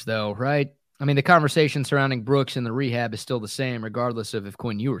matters though, right? I mean, the conversation surrounding Brooks and the rehab is still the same, regardless of if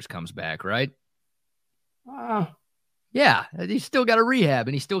Quinn Ewers comes back, right? Yeah, he's still got a rehab,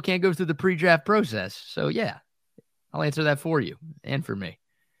 and he still can't go through the pre-draft process. So yeah, I'll answer that for you and for me.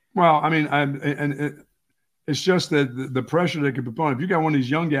 Well, I mean, it's just that the pressure that could be put on. If you got one of these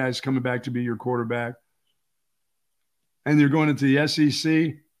young guys coming back to be your quarterback, and you're going into the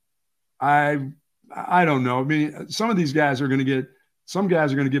SEC, I don't know. I mean, some of these guys are going to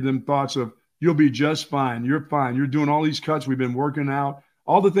give them thoughts of, you'll be just fine. You're fine. You're doing all these cuts. We've been working out.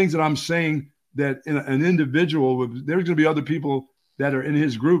 All the things that I'm saying that an individual, there's going to be other people that are in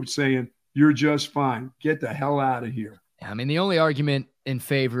his group saying, you're just fine. Get the hell out of here. I mean, the only argument in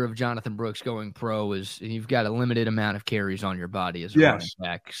favor of Jonathan Brooks going pro is you've got a limited amount of carries on your body as a running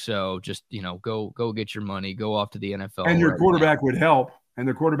back. So just, go get your money, go off to the NFL. And your quarterback would help. And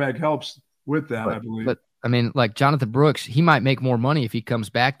the quarterback helps with that, I believe. But I mean, like Jonathan Brooks, he might make more money if he comes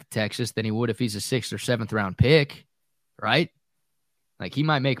back to Texas than he would if he's a 6th or 7th round pick, right? Like, he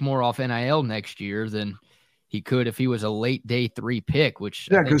might make more off NIL next year than he could if he was a late day 3 pick, which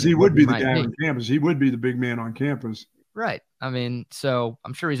because he would be the guy on campus. He would be the big man on campus. Right. I mean, so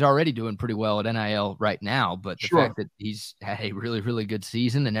I'm sure he's already doing pretty well at NIL right now, but the fact that he's had a really, really good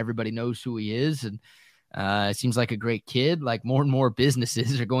season and everybody knows who he is, and it seems like a great kid, like more and more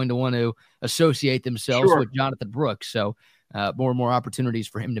businesses are going to want to associate themselves with Jonathan Brooks. So more and more opportunities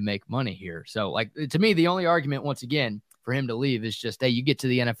for him to make money here. So, like, to me, the only argument, once again, for him to leave is just, hey, you get to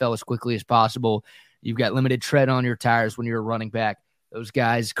the NFL as quickly as possible. You've got limited tread on your tires when you're a running back. Those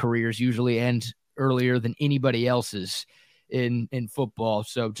guys' careers usually end earlier than anybody else's in football.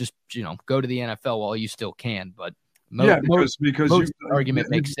 So just, go to the NFL while you still can. But most argument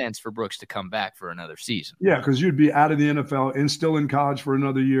makes sense for Brooks to come back for another season. Yeah, because you'd be out of the NFL and still in college for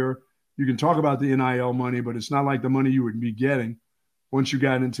another year. You can talk about the NIL money, but it's not like the money you would be getting once you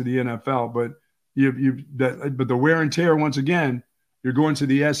got into the NFL. But but the wear and tear, once again, you're going to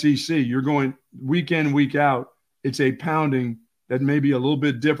the SEC. You're going week in, week out. It's a pounding that may be a little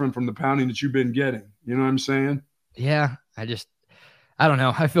bit different from the pounding that you've been getting. You know what I'm saying? Yeah, I don't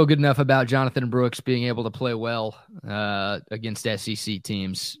know. I feel good enough about Jonathan Brooks being able to play well against SEC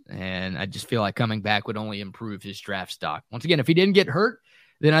teams, and I just feel like coming back would only improve his draft stock. Once again, if he didn't get hurt,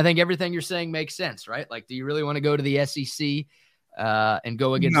 then I think everything you're saying makes sense, right? Like, do you really want to go to the SEC and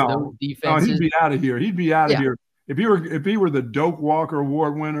go against those defenses? No, he'd be out of here. He'd be out of here. If he were the Doak Walker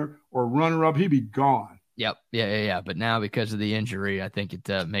Award winner or runner-up, he'd be gone. Yep. Yeah. But now, because of the injury, I think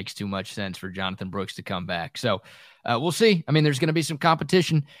it makes too much sense for Jonathan Brooks to come back. So we'll see. I mean, there's going to be some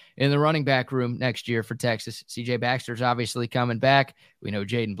competition in the running back room next year for Texas. C.J. Baxter's obviously coming back. We know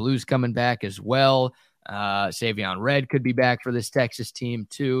Jaden Blue's coming back as well. Savion Red could be back for this Texas team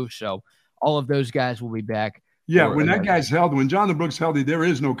too. So all of those guys will be back. Yeah, when that guy's healthy, when Jonathan Brooks healthy, there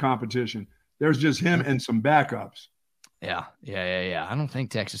is no competition. There's just him and some backups. Yeah. I don't think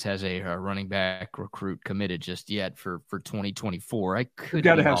Texas has a running back recruit committed just yet for 2024. You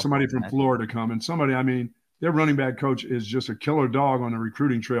got to have somebody from Florida come, and somebody, I mean, their running back coach is just a killer dog on the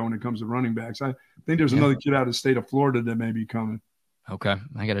recruiting trail when it comes to running backs. I think there's another kid out of the state of Florida that may be coming. Okay,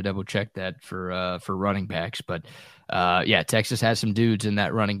 I got to double check that for running backs, but Texas has some dudes in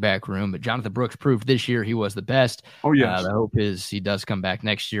that running back room. But Jonathan Brooks proved this year he was the best. Oh yes, the hope is he does come back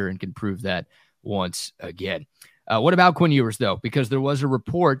next year and can prove that once again. What about Quinn Ewers, though? Because there was a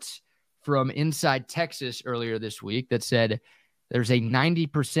report from Inside Texas earlier this week that said there's a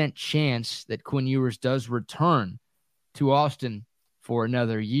 90% chance that Quinn Ewers does return to Austin for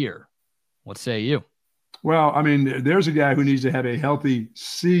another year. What say you? Well, I mean, there's a guy who needs to have a healthy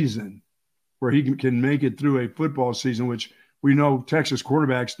season where he can make it through a football season, which we know Texas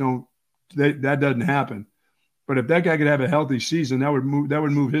quarterbacks don't. That doesn't happen. But if that guy could have a healthy season, that would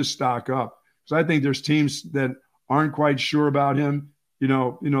move his stock up. So I think there's teams that aren't quite sure about him. You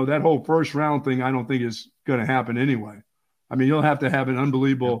know that whole first round thing, I don't think is going to happen anyway. I mean, he'll have to have an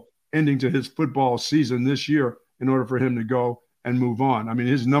unbelievable ending to his football season this year in order for him to go and move on. I mean,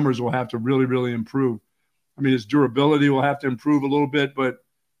 his numbers will have to really, really improve. I mean, his durability will have to improve a little bit, but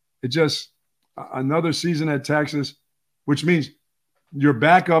it just another season at Texas, which means your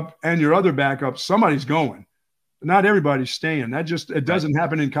backup and your other backup, somebody's going. Not everybody's staying. It doesn't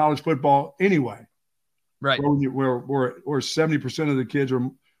happen in college football anyway. Right. Where 70% of the kids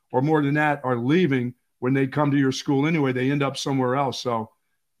or more than that are leaving when they come to your school anyway. They end up somewhere else. So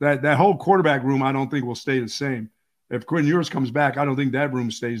that whole quarterback room, I don't think will stay the same. If Quinn Ewers comes back, I don't think that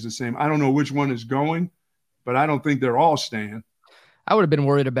room stays the same. I don't know which one is going, but I don't think they're all staying. I would have been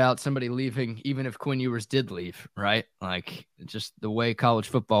worried about somebody leaving even if Quinn Ewers did leave, right? Like, just the way college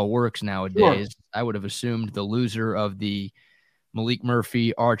football works nowadays, sure. I would have assumed the loser of the Malik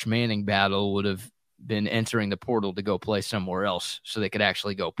Murphy, Arch Manning battle would have been entering the portal to go play somewhere else so they could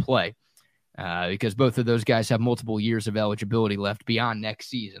actually go play because both of those guys have multiple years of eligibility left beyond next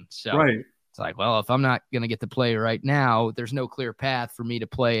season. So It's like, well, if I'm not going to get to play right now, there's no clear path for me to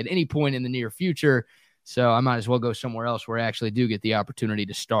play at any point in the near future. So I might as well go somewhere else where I actually do get the opportunity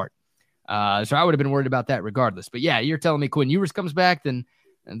to start. So I would have been worried about that regardless. But yeah, you're telling me Quinn Ewers comes back, then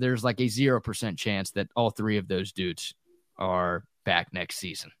there's like a 0% chance that all three of those dudes are back next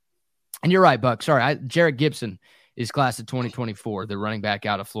season. And you're right, Buck. Sorry, Jarrett Gibson is class of 2024, the running back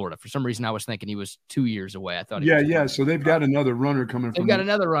out of Florida. For some reason, I was thinking he was 2 years away. I thought. Yeah. So they've got another runner coming. They've got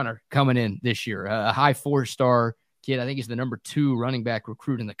another runner coming in this year, a high 4-star kid. I think he's the number 2 running back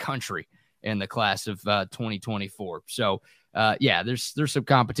recruit in the country in the class of 2024. So, there's some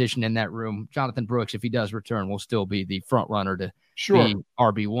competition in that room. Jonathan Brooks, if he does return, will still be the front runner to be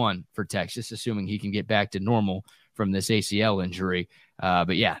RB1 for Texas, assuming he can get back to normal from this ACL injury.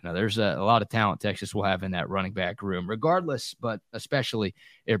 There's a lot of talent Texas will have in that running back room, regardless, but especially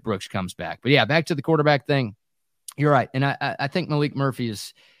if Brooks comes back. But yeah, back to the quarterback thing. You're right. And I think Malik Murphy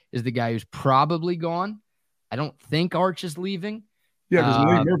is the guy who's probably gone. I don't think Arch is leaving. Yeah, because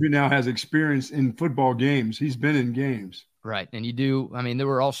Malik Murphy now has experience in football games. He's been in games. Right. And there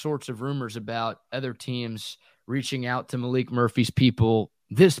were all sorts of rumors about other teams reaching out to Malik Murphy's people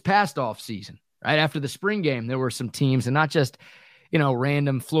this past offseason. Right after the spring game, there were some teams, and not just,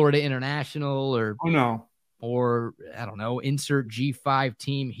 random Florida International or I don't know, insert G5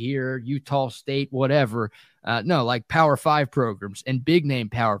 team here, Utah State, whatever. No, like Power 5 programs and big name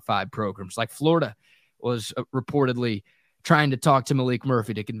Power 5 programs. Like Florida was reportedly trying to talk to Malik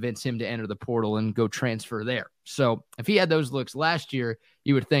Murphy to convince him to enter the portal and go transfer there. So if he had those looks last year,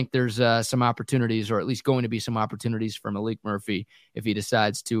 you would think there's some opportunities, or at least going to be some opportunities for Malik Murphy if he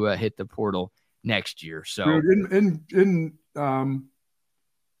decides to hit the portal next year. So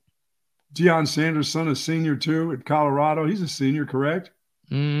Deion Sanders' son is senior too at Colorado. He's a senior, correct?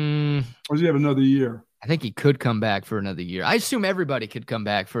 Or does he have another year? I think he could come back for another year. I assume everybody could come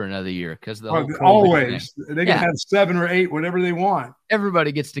back for another year because the whole always thing. They can have 7 or 8, whatever they want.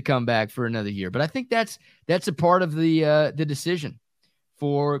 Everybody gets to come back for another year, but I think that's a part of the decision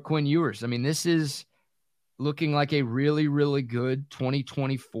for Quinn Ewers. I mean, this is looking like a really, really good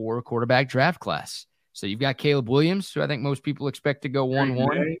 2024 quarterback draft class. So you've got Caleb Williams, who I think most people expect to go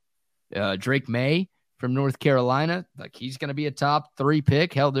 1-1. Drake May from North Carolina, like he's going to be a top 3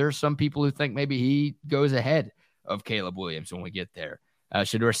 pick. Hell, there's some people who think maybe he goes ahead of Caleb Williams when we get there.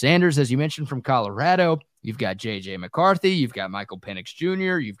 Shedeur Sanders, as you mentioned, from Colorado. You've got J.J. McCarthy. You've got Michael Penix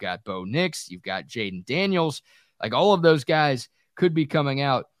Jr. You've got Bo Nix. You've got Jaden Daniels. Like all of those guys could be coming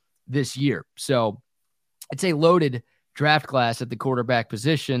out this year. So it's a loaded draft class at the quarterback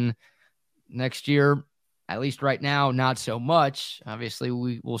position. Next year, at least right now, not so much. Obviously,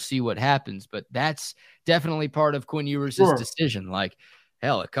 we'll see what happens, but that's definitely part of Quinn Ewers' decision. Like,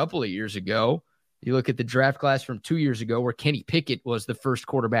 hell, a couple of years ago, you look at the draft class from 2 years ago where Kenny Pickett was the first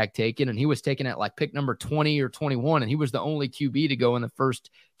quarterback taken, and he was taken at like pick number 20 or 21, and he was the only QB to go in the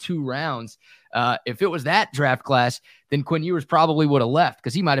first 2 rounds. If it was that draft class, then Quinn Ewers probably would have left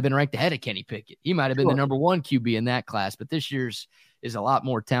because he might have been ranked ahead of Kenny Pickett. He might have been the number 1 QB in that class, but this year's is a lot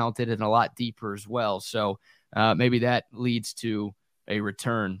more talented and a lot deeper as well. So maybe that leads to a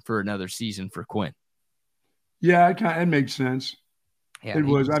return for another season for Quinn. Yeah, it makes sense. Yeah, it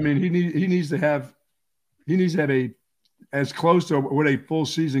was. I mean, he needs to have a as close to what a full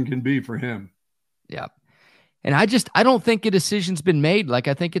season can be for him. Yeah. And I don't think a decision's been made. Like,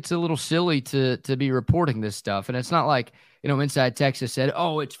 I think it's a little silly to be reporting this stuff. And it's not like, Inside Texas said,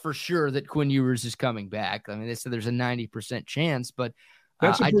 oh, it's for sure that Quinn Ewers is coming back. I mean, they said there's a 90% chance, but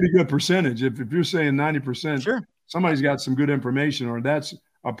that's a pretty good percentage. If you're saying 90%, sure, somebody's got some good information, or that's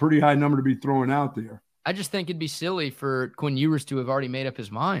a pretty high number to be throwing out there. I just think it'd be silly for Quinn Ewers to have already made up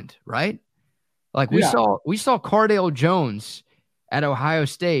his mind, right? Like we saw Cardale Jones at Ohio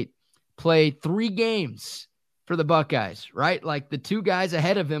State play 3 games for the Buckeyes, right? Like the 2 guys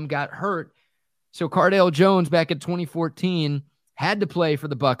ahead of him got hurt. So Cardale Jones back in 2014 had to play for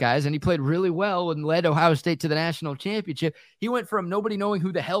the Buckeyes, and he played really well and led Ohio State to the national championship. He went from nobody knowing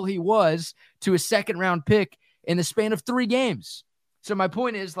who the hell he was to a 2nd-round pick in the span of 3 games. So my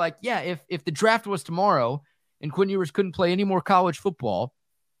point is, like, yeah, if the draft was tomorrow and Quinn Ewers couldn't play any more college football,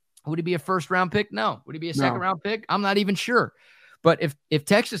 would he be a 1st-round pick? No. Would he be a 2nd-round pick? I'm not even sure. But if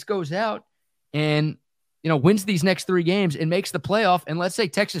Texas goes out and wins these next 3 games and makes the playoff, and let's say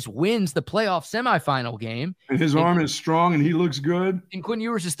Texas wins the playoff semifinal game, and his arm is strong and he looks good, and Quinn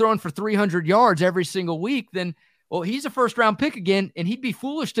Ewers is throwing for 300 yards every single week, then, well, he's a 1st-round pick again, and he'd be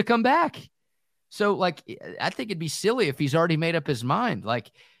foolish to come back. So, like, I think it'd be silly if he's already made up his mind. Like,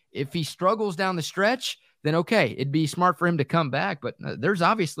 if he struggles down the stretch, then okay, it'd be smart for him to come back. But there's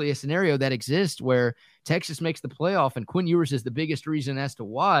obviously a scenario that exists where Texas makes the playoff, and Quinn Ewers is the biggest reason as to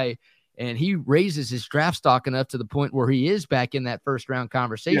why. And he raises his draft stock enough to the point where he is back in that 1st-round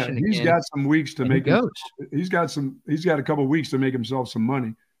conversation. Yeah, he's got some weeks to make it. He's got a couple of weeks to make himself some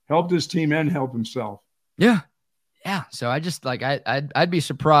money, help this team and help himself. Yeah. Yeah. So I just I'd be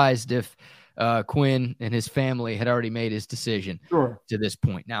surprised if Quinn and his family had already made his decision to this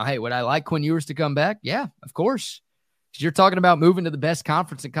point. Now, hey, would I like Quinn Ewers to come back? Yeah, of course. Because you're talking about moving to the best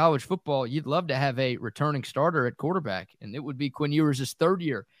conference in college football. You'd love to have a returning starter at quarterback, and it would be Quinn Ewers' 3rd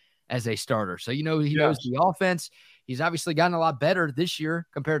year as a starter. So, he knows the offense. He's obviously gotten a lot better this year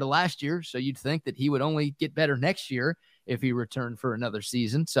compared to last year. So you'd think that he would only get better next year if he returned for another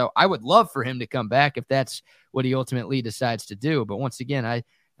season. So I would love for him to come back if that's what he ultimately decides to do. But once again, I'd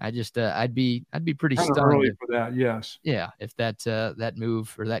be pretty stunned early for that. Yes. Yeah. If that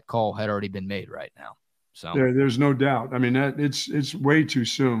move or that call had already been made right now. So there's no doubt. I mean, it's way too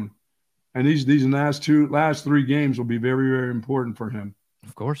soon. And these last 3 games will be very, very important for him.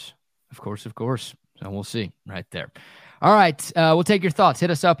 Of course. So we'll see right there. All right. We'll take your thoughts. Hit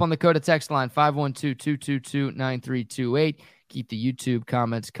us up on the Coda text line, 512-222-9328. Keep the YouTube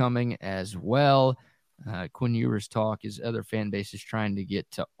comments coming as well. Quinn Ewers talk is other fan bases trying to get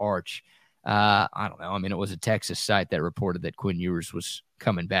to Arch. I don't know. I mean, it was a Texas site that reported that Quinn Ewers was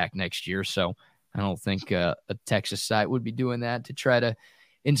coming back next year. So I don't think a Texas site would be doing that to try to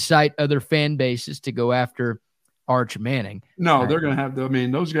incite other fan bases to go after Arch Manning. No, they're going to have to. I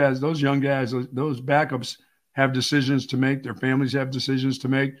mean, those guys, those young guys, those backups have decisions to make. Their families have decisions to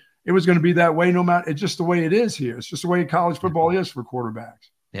make. It was going to be that way no matter. It's just the way it is here. It's just the way college football is for quarterbacks.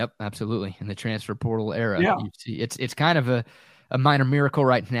 Yep, absolutely. In the transfer portal era, yeah. You see, it's kind of a minor miracle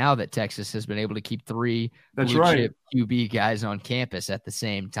right now that Texas has been able to keep 3 blue-chip QB guys on campus at the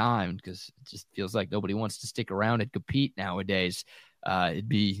same time, because it just feels like nobody wants to stick around and compete nowadays. It'd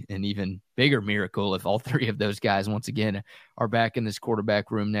be an even bigger miracle if all 3 of those guys, once again, are back in this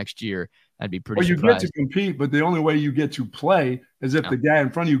quarterback room next year. I'd be pretty surprised. You get to compete, but the only way you get to play is if the guy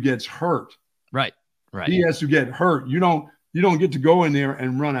in front of you gets hurt. Right. He has to get hurt. You don't get to go in there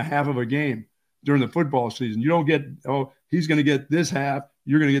and run a half of a game during the football season. You don't get, he's going to get this half,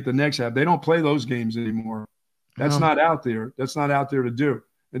 you're going to get the next half. They don't play those games anymore. That's not out there. That's not out there to do.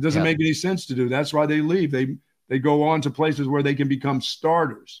 It doesn't make any sense to do. That's why they leave. They go on to places where they can become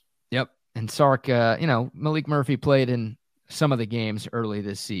starters. Yep. And Sark, Malik Murphy played in some of the games early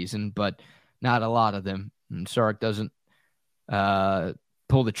this season, but not a lot of them. And Sark doesn't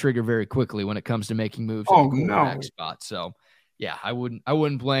pull the trigger very quickly when it comes to making moves at the quarterback spot. So, yeah, I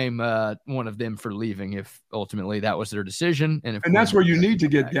wouldn't blame one of them for leaving if ultimately that was their decision. And that's where you need to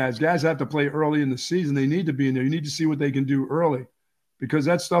get guys. Guys have to play early in the season. They need to be in there. You need to see what they can do early, because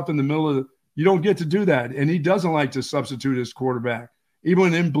that stuff in the middle of you don't get to do that. And he doesn't like to substitute his quarterback.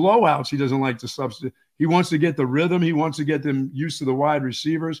 Even in blowouts, he doesn't like to substitute. He wants to get the rhythm. He wants to get them used to the wide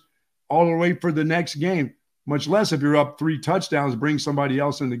receivers all the way for the next game, much less if you're up 3 touchdowns, bring somebody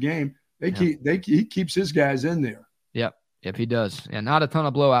else in the game. He keeps his guys in there. Yep, he does. And not a ton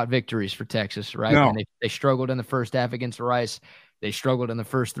of blowout victories for Texas, right? No. And they struggled in the first half against Rice. They struggled in the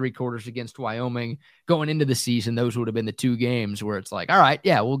first 3 quarters against Wyoming. Going into the season, those would have been the 2 games where it's like, all right,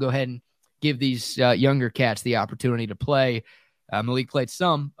 yeah, we'll go ahead and give these younger cats the opportunity to play. Malik played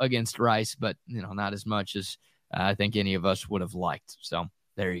some against Rice, but not as much as I think any of us would have liked. So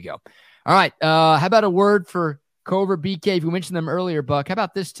there you go. All right, how about a word for Covert BK? We mentioned them earlier, Buck. How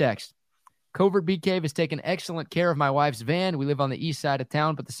about this text? Covert BK has taken excellent care of my wife's van. We live on the east side of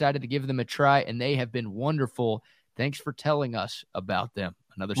town, but decided to give them a try, and they have been wonderful. Thanks for telling us about them.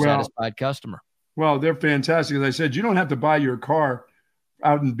 Another satisfied customer. Well, they're fantastic. As I said, you don't have to buy your car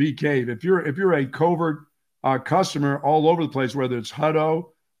out in BK. If you're a Covert customer all over the place, whether it's Hutto,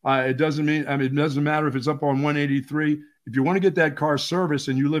 it doesn't matter if it's up on 183. If you want to get that car serviced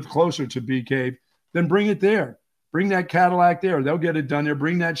and you live closer to BK, then bring it there. Bring that Cadillac there. They'll get it done there.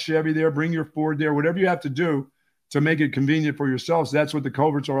 Bring that Chevy there. Bring your Ford there. Whatever you have to do to make it convenient for yourselves. That's what the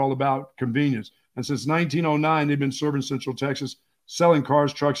Coverts are all about, convenience. And since 1909, they've been serving Central Texas, selling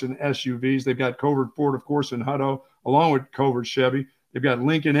cars, trucks, and SUVs. They've got Covert Ford, of course, in Hutto, along with Covert Chevy. They've got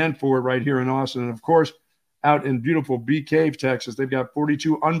Lincoln and Ford right here in Austin. And, of course, out in beautiful Bee Cave, Texas, they've got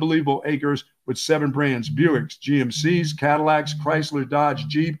 42 unbelievable acres with 7 brands: Buicks, GMCs, Cadillacs, Chrysler, Dodge,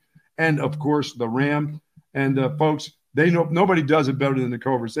 Jeep, and, of course, the Ram. And, folks, nobody does it better than the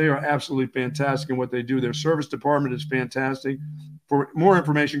Coverts. They are absolutely fantastic in what they do. Their service department is fantastic. For more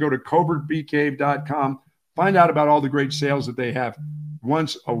information, go to covertbcave.com. Find out about all the great sales that they have.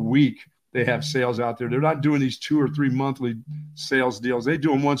 Once a week, they have sales out there. They're not doing these 2 or 3 monthly sales deals. They do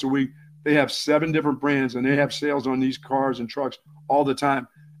them once a week. They have 7 different brands, and they have sales on these cars and trucks all the time.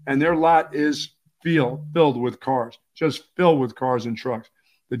 And their lot is filled with cars, just filled with cars and trucks.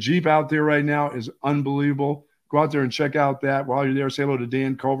 The Jeep out there right now is unbelievable. Go out there and check out that. While you're there, say hello to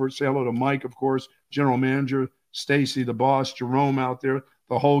Dan Covert. Say hello to Mike, of course, general manager, Stacy, the boss, Jerome out there,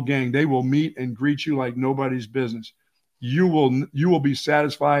 the whole gang. They will meet and greet you like nobody's business. You will be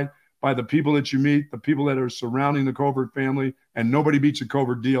satisfied by the people that you meet, the people that are surrounding the Covert family, and nobody beats a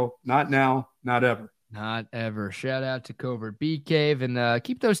Covert deal. Not now, not ever. Not ever. Shout out to Covert Bee Cave, and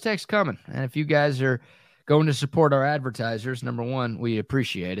keep those texts coming. And if you guys are going to support our advertisers, number 1, we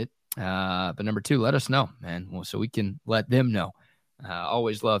appreciate it. But number 2, let us know, man, so we can let them know.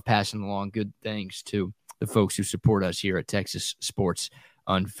 Always love passing along good things to the folks who support us here at Texas Sports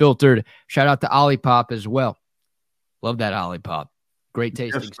Unfiltered. Shout out to Olipop as well. Love that Olipop. Great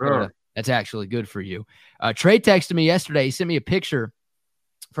tasting soda. That's actually good for you. Trey texted me yesterday. He sent me a picture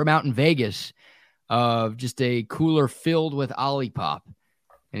from out in Vegas of just a cooler filled with Olipop.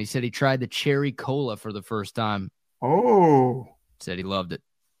 and he said he tried the cherry cola for the first time. Oh. Said he loved it.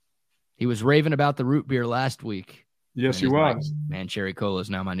 He was raving about the root beer last week. Yes, he was. Like, man, cherry cola is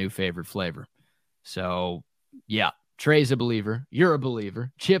now my new favorite flavor. So, yeah, Trey's a believer. You're a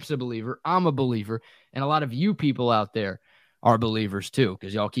believer. Chip's a believer. I'm a believer. And a lot of you people out there are believers too,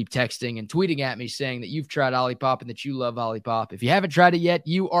 because y'all keep texting and tweeting at me saying that you've tried Olipop and that you love Olipop. If you haven't tried it yet,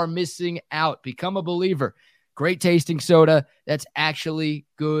 you are missing out. Become a believer. Great tasting soda that's actually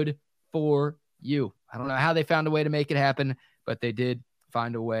good for you. I don't know how they found a way to make it happen, but they did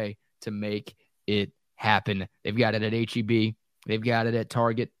find a way to make it happen. They've got it at HEB. They've got it at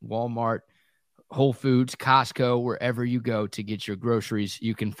Target, Walmart, Whole Foods, Costco, wherever you go to get your groceries,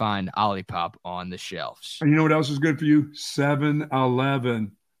 you can find Olipop on the shelves. And you know what else is good for you?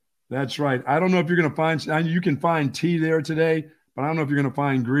 7-Eleven. That's right. I don't know if you're going to find – you can find tea there today, but I don't know if you're going to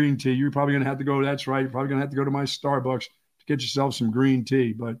find green tea. You're probably going to have to go – that's right. You're probably going to have to go to my Starbucks to get yourself some green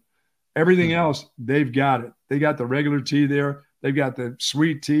tea. But everything else, they've got it. They got the regular tea there. They've got the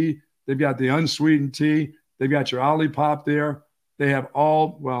sweet tea. They've got the unsweetened tea. They've got your Olipop there. They have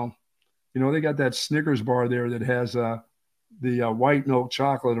all – well – you know, they got that Snickers bar there that has the white milk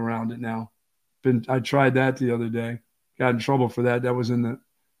chocolate around it now. I tried that the other day. Got in trouble for that. That was in the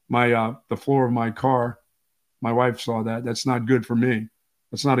floor of my car. My wife saw that. That's not good for me.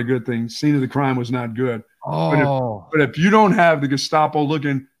 That's not a good thing. Scene of the crime was not good. Oh. But if you don't have the Gestapo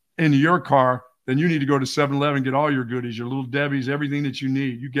looking into your car, then you need to go to 7-Eleven and get all your goodies, your Little Debbie's, everything that you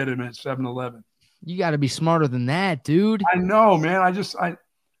need. You get them at 7-Eleven. You got to be smarter than that, dude. I know, man. I just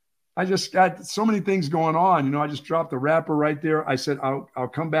got so many things going on. You know, I just dropped the wrapper right there. I said,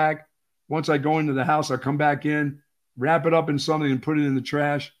 I'll come back. Once I go into the house, I'll come back in, wrap it up in something and put it in the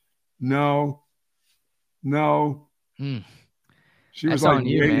trash. No. She was That's like, on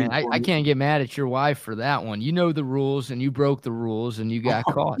you, man. I can't get mad at your wife for that one. You know the rules and you broke the rules and you got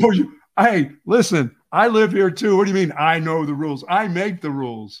caught. Hey, listen, I live here too. What do you mean I know the rules? I make the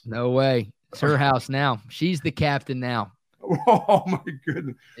rules. No way. It's her house now. She's the captain now. Oh my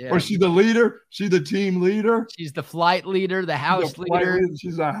goodness! Yeah. Was she the leader? She the team leader? She's the flight leader, the house leader.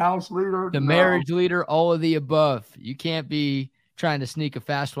 She's a house leader. The marriage leader. All of the above. You can't be trying to sneak a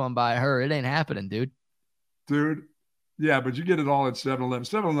fast one by her. It ain't happening, dude. Yeah, but you get it all at 7-Eleven.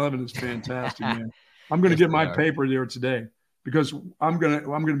 7-Eleven is fantastic, man. I'm going to get my paper there today because I'm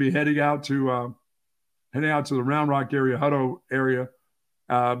gonna be heading out to the Round Rock area, Hutto area,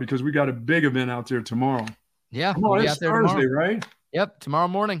 because we got a big event out there tomorrow. Yeah, we'll be out there Thursday, tomorrow. Right? Yep, tomorrow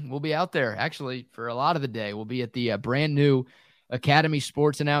morning we'll be out there. Actually, for a lot of the day, we'll be at the brand new Academy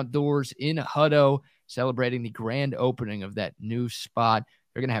Sports and Outdoors in Hutto, celebrating the grand opening of that new spot.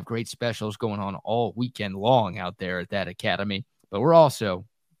 They're going to have great specials going on all weekend long out there at that Academy. But we're also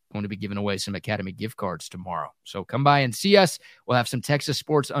going to be giving away some Academy gift cards tomorrow. So come by and see us. We'll have some Texas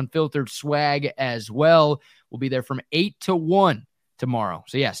Sports Unfiltered swag as well. We'll be there from 8 to 1 tomorrow.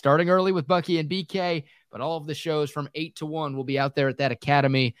 So, yeah, starting early with Bucky and BK. But all of the shows from 8 to 1 will be out there at that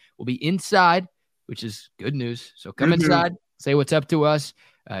Academy. We'll be inside, which is good news. So come inside, say what's up to us,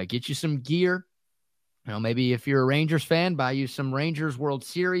 get you some gear. You know, maybe if you're a Rangers fan, buy you some Rangers World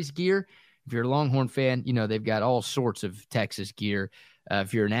Series gear. If you're a Longhorn fan, you know, they've got all sorts of Texas gear.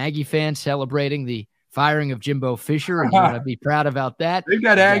 If you're an Aggie fan, celebrating the firing of Jimbo Fisher, and you want to be proud about that. They've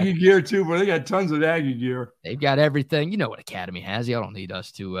got Aggie gear too, but they got tons of Aggie gear. They've got everything. You know what Academy has. Y'all don't need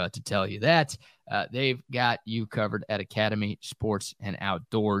us to tell you that. They've got you covered at Academy Sports and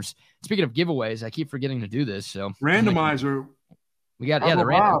Outdoors. Speaking of giveaways, I keep forgetting to do this. So randomizer. We got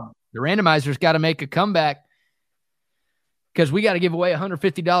the randomizer's got to make a comeback because we got to give away a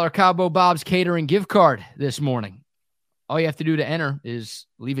 $150 Cabo Bob's catering gift card this morning. All you have to do to enter is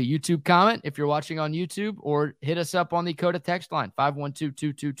leave a YouTube comment if you're watching on YouTube, or hit us up on the Coda text line,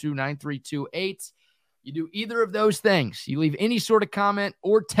 512-222-9328. You do either of those things. You leave any sort of comment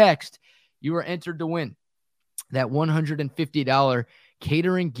or text, you are entered to win that $150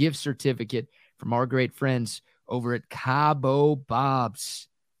 catering gift certificate from our great friends over at Cabo Bob's.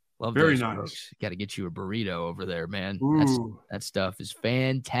 Love Very those nice. folks. Got to get you a burrito over there, man. That stuff is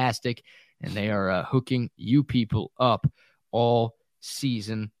fantastic. And they are hooking you people up all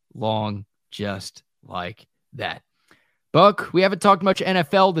season long, just like that. Buck, we haven't talked much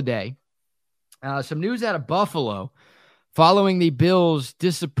NFL today. Some news out of Buffalo. Following the Bills'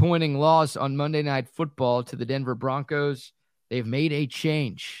 disappointing loss on Monday Night Football to the Denver Broncos, they've made a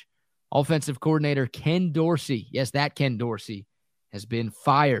change. Offensive coordinator Ken Dorsey, yes, that Ken Dorsey, has been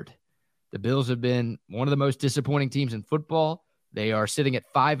fired. The Bills have been one of the most disappointing teams in football. They are sitting at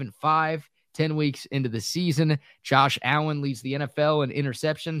 5-5, 10 weeks into the season. Josh Allen leads the NFL in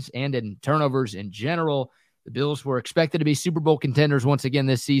interceptions and in turnovers in general. The Bills were expected to be Super Bowl contenders once again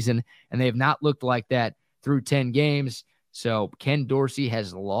this season, and they have not looked like that through 10 games. So Ken Dorsey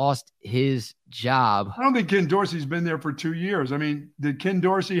has lost his job. I don't think Ken Dorsey's been there for 2 years. I mean, did Ken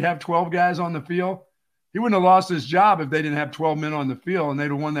Dorsey have 12 guys on the field? He wouldn't have lost his job if they didn't have 12 men on the field and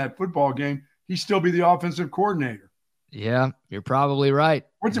they'd have won that football game. He'd still be the offensive coordinator. Yeah, you're probably right.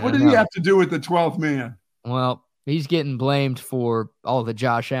 What did he have to do with the 12th man? Well, he's getting blamed for all the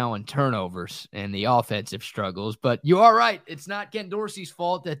Josh Allen turnovers and the offensive struggles. But you are right. It's not Ken Dorsey's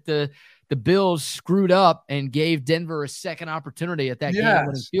fault that the Bills screwed up and gave Denver a second opportunity at that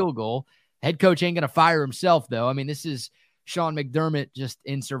game-winning field goal. Head coach ain't going to fire himself, though. I mean, this is Sean McDermott just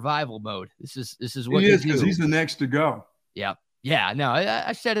in survival mode. This is what he is, because he's the next to go. Yeah. Yeah, no,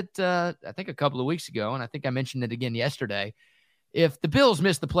 I said it, I think a couple of weeks ago, and I think I mentioned it again yesterday. If the Bills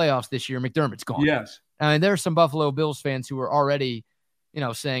miss the playoffs this year, McDermott's gone. Yes. I mean, there are some Buffalo Bills fans who are already,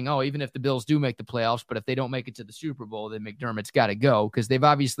 saying, oh, even if the Bills do make the playoffs, but if they don't make it to the Super Bowl, then McDermott's got to go, because they've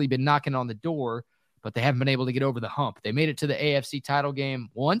obviously been knocking on the door, but they haven't been able to get over the hump. They made it to the AFC title game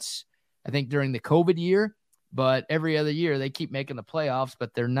once, I think during the COVID year, but every other year they keep making the playoffs,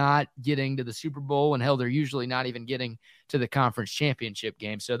 but they're not getting to the Super Bowl, and hell, they're usually not even getting to the conference championship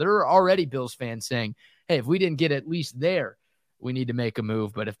game. So there are already Bills fans saying, hey, if we didn't get at least there, we need to make a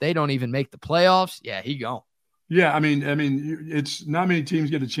move. But if they don't even make the playoffs, yeah, he gone. Yeah, I mean, it's not many teams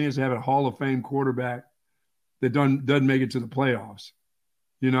get a chance to have a Hall of Fame quarterback that doesn't make it to the playoffs.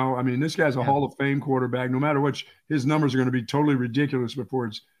 This guy's a Hall of Fame quarterback. No matter which, his numbers are going to be totally ridiculous before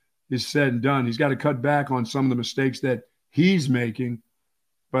it's said and done. He's got to cut back on some of the mistakes that he's making,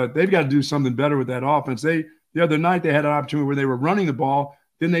 but they've got to do something better with that offense. The other night they had an opportunity where they were running the ball.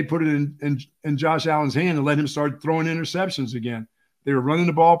 Then they put it in Josh Allen's hand and let him start throwing interceptions again. They were running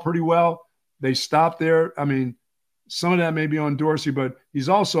the ball pretty well. They stopped there. I mean, some of that may be on Dorsey, but he's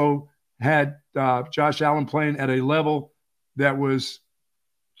also had Josh Allen playing at a level that was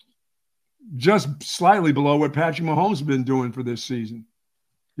just slightly below what Patrick Mahomes has been doing for this season.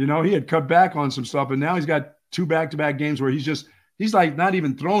 He had cut back on some stuff, and now he's got 2 back-to-back games where he's like not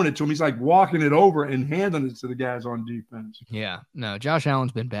even throwing it to him. He's like walking it over and handing it to the guys on defense. Yeah, no, Josh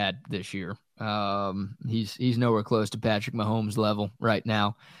Allen's been bad this year. He's nowhere close to Patrick Mahomes' level right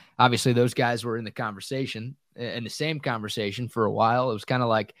now. Obviously, those guys were in the same conversation for a while. It was kind of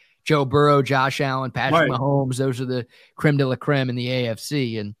like Joe Burrow, Josh Allen, Patrick Mahomes. Those are the creme de la creme in the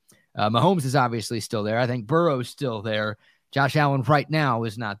AFC, and Mahomes is obviously still there. I think Burrow's still there. Josh Allen right now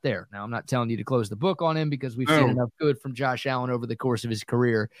is not there. Now, I'm not telling you to close the book on him, because we've seen enough good from Josh Allen over the course of his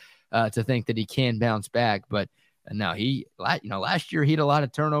career to think that he can bounce back. But no, last year he had a lot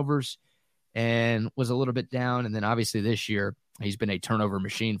of turnovers and was a little bit down. And then obviously this year he's been a turnover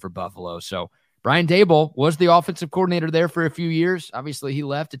machine for Buffalo. So Brian Daboll was the offensive coordinator there for a few years. Obviously he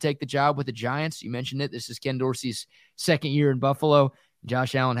left to take the job with the Giants. You mentioned it. This is Ken Dorsey's second year in Buffalo.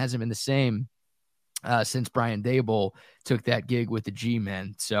 Josh Allen hasn't been the same since Brian Daboll took that gig with the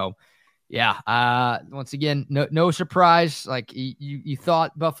G-Men. So, yeah, once again, no surprise. Like you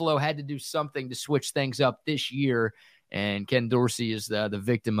thought Buffalo had to do something to switch things up this year, and Ken Dorsey is the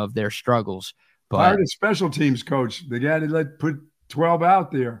victim of their struggles. But hired a special teams coach. The guy that put 12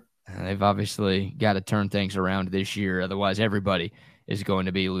 out there. They've obviously got to turn things around this year. Otherwise, everybody is going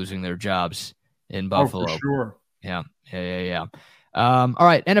to be losing their jobs in Buffalo. Oh, for sure. Yeah. All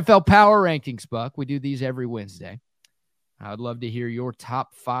right, NFL Power Rankings, Buck. We do these every Wednesday. I would love to hear your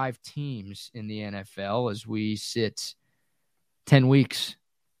top 5 teams in the NFL as we sit 10 weeks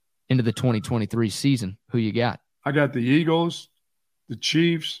into the 2023 season. Who you got? I got the Eagles, the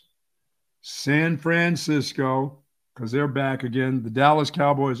Chiefs, San Francisco, because they're back again, the Dallas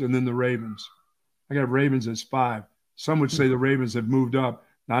Cowboys, and then the Ravens. I got Ravens as 5. Some would say the Ravens have moved up.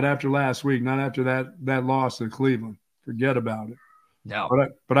 Not after last week, not after that loss to Cleveland. Forget about it. No.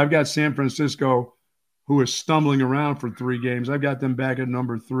 But I've got San Francisco, who is stumbling around for 3 games. I've got them back at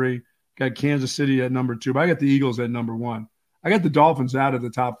number 3. Got Kansas City at number 2. But I got the Eagles at number 1. I got the Dolphins out of the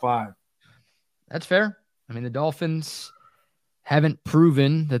top 5. That's fair. I mean, the Dolphins haven't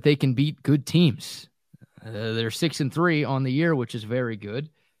proven that they can beat good teams. They're 6-3 on the year, which is very good.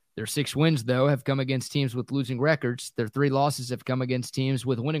 Their 6 wins, though, have come against teams with losing records. Their 3 losses have come against teams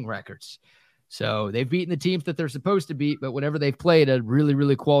with winning records. So they've beaten the teams that they're supposed to beat, but whenever they've played a really,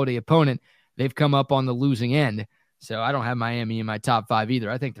 really quality opponent, they've come up on the losing end. So I don't have Miami in my top 5 either.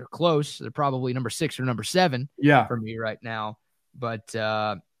 I think they're close. They're probably number 6 or number 7 for me right now. But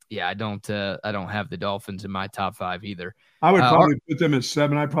I don't have the Dolphins in my top 5 either. I would probably put them at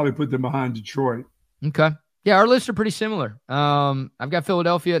 7. I'd probably put them behind Detroit. Okay. Yeah, our lists are pretty similar. I've got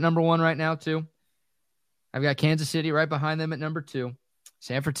Philadelphia at number 1 right now too. I've got Kansas City right behind them at number 2.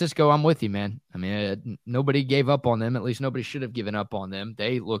 San Francisco, I'm with you, man. I mean, nobody gave up on them. At least nobody should have given up on them.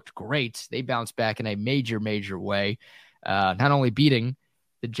 They looked great. They bounced back in a major, major way. Not only beating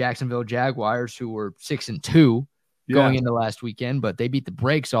the Jacksonville Jaguars, who were 6-2 going into last weekend, but they beat the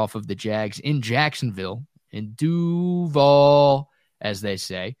brakes off of the Jags in Jacksonville, in Duval, as they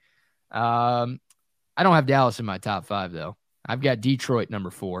say. I don't have Dallas in my top 5, though. I've got Detroit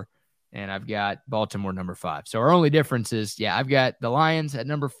number 4. And I've got Baltimore number 5. So our only difference is, I've got the Lions at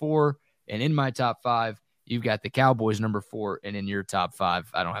number 4, and in my top 5, you've got the Cowboys number 4, and in your top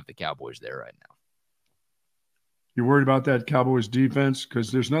 5, I don't have the Cowboys there right now. You worried about that Cowboys defense?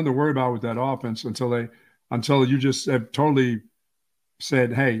 Because there's nothing to worry about with that offense until you just have totally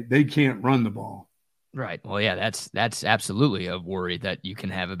said, hey, they can't run the ball. Right. Well, yeah, that's absolutely a worry that you can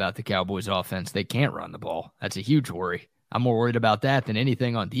have about the Cowboys offense. They can't run the ball. That's a huge worry. I'm more worried about that than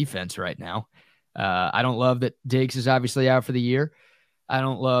anything on defense right now. I don't love that Diggs is obviously out for the year. I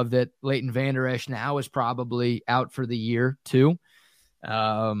don't love that Leighton Vander Esch now is probably out for the year too.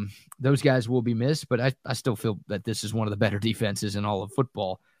 Those guys will be missed, but I still feel that this is one of the better defenses in all of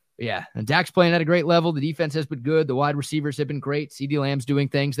football. But yeah, and Dak's playing at a great level. The defense has been good. The wide receivers have been great. CeeDee Lamb's doing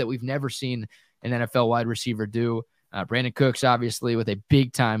things that we've never seen an NFL wide receiver do. Brandon Cooks, obviously, with a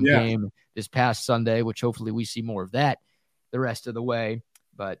big-time game this past Sunday, which hopefully we see more of that the rest of the way.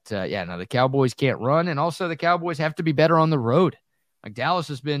 But, the Cowboys can't run, and also the Cowboys have to be better on the road. Like, Dallas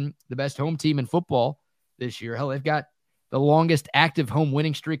has been the best home team in football this year. Hell, they've got the longest active home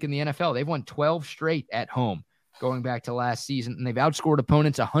winning streak in the NFL. They've won 12 straight at home going back to last season, and they've outscored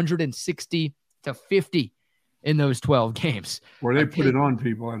opponents 160-50 in those 12 games. Where they put it on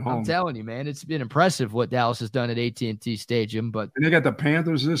people at home. I'm telling you, man, it's been impressive what Dallas has done at AT&T Stadium. And they got the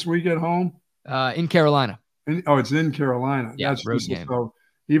Panthers this week at home? In Carolina. It's in Carolina. Yeah, that's road game. So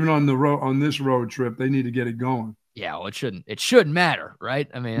even on this road trip, they need to get it going. Yeah, well, it shouldn't matter, right?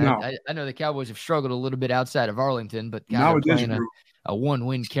 I mean, no. I know the Cowboys have struggled a little bit outside of Arlington, but now they're playing a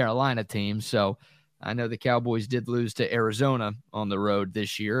one-win Carolina team. So I know the Cowboys did lose to Arizona on the road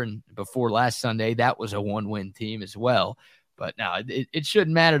this year, and before last Sunday, that was a one-win team as well. But no, it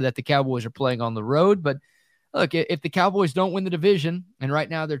shouldn't matter that the Cowboys are playing on the road. But look, if the Cowboys don't win the division, and right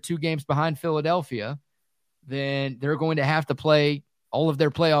now they're 2 games behind Philadelphia, then they're going to have to play all of their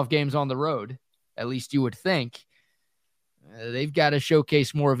playoff games on the road. At least you would think. They've got to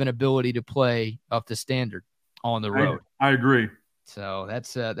showcase more of an ability to play up to standard on the road. I agree. So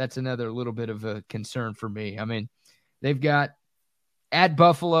that's another little bit of a concern for me. I mean, they've got at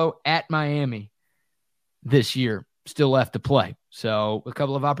Buffalo, at Miami this year still left to play. So a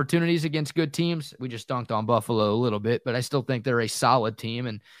couple of opportunities against good teams. We just dunked on Buffalo a little bit, but I still think they're a solid team,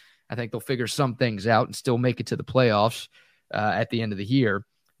 and I think they'll figure some things out and still make it to the playoffs at the end of the year.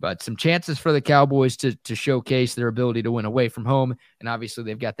 But some chances for the Cowboys to showcase their ability to win away from home. And obviously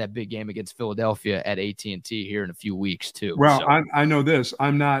they've got that big game against Philadelphia at AT&T here in a few weeks too. Well, so. I know this.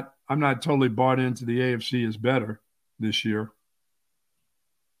 I'm not totally bought into the AFC is better this year.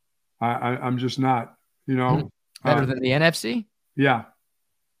 I'm just not, Better than the NFC? Yeah.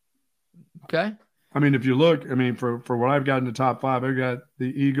 Okay. I mean, if you look, for what I've got in the top 5, I've got the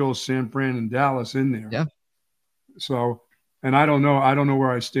Eagles, San Fran, and Dallas in there. Yeah. So, and I don't know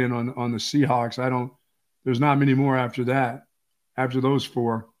where I stand on the Seahawks. There's not many more after that, after those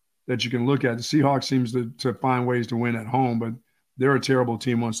 4 that you can look at. The Seahawks seems to find ways to win at home, but they're a terrible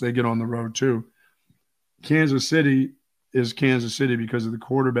team once they get on the road too. Kansas City is Kansas City because of the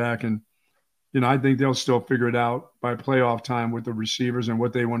quarterback, and I think they'll still figure it out by playoff time with the receivers and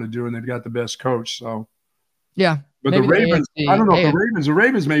what they want to do, and they've got the best coach. So, yeah. But the Ravens, I don't know if the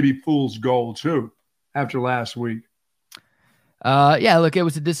Ravens may be fool's gold too after last week. Look, it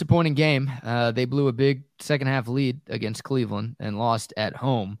was a disappointing game. They blew a big second half lead against Cleveland and lost at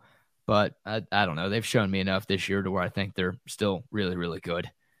home. But I don't know. They've shown me enough this year to where I think they're still really, really good.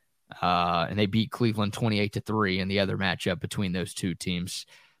 And they beat Cleveland 28-3 in the other matchup between those two teams.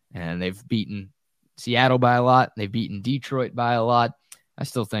 And they've beaten Seattle by a lot. They've beaten Detroit by a lot. I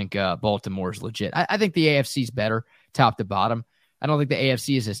still think Baltimore is legit. I think the AFC is better top to bottom. I don't think the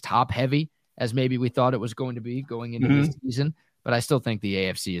AFC is as top heavy as maybe we thought it was going to be going into this season. But I still think the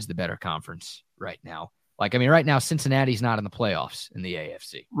AFC is the better conference right now. Right now, Cincinnati's not in the playoffs in the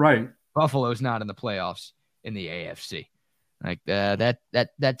AFC. Right. Buffalo's not in the playoffs in the AFC.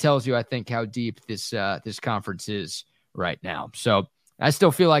 That tells you, I think, how deep this conference is right now. So I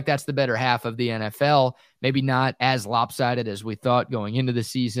still feel like that's the better half of the NFL. Maybe not as lopsided as we thought going into the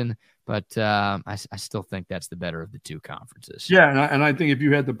season, but I still think that's the better of the 2 conferences. Yeah, and I think if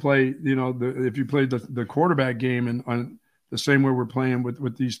you had to play, if you played the quarterback game and on the same way we're playing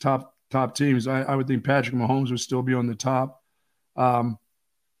with these top teams, I would think Patrick Mahomes would still be on the top.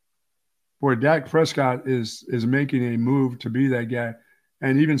 boy, Dak Prescott is making a move to be that guy.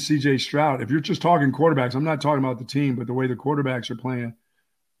 And even C.J. Stroud, if you're just talking quarterbacks, I'm not talking about the team, but the way the quarterbacks are playing,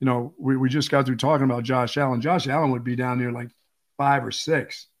 you know, we just got through talking about Josh Allen. Josh Allen would be down there like 5 or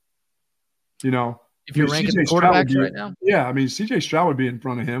 6, you know. If you're ranking the quarterbacks right now? Yeah, I mean, C.J. Stroud would be in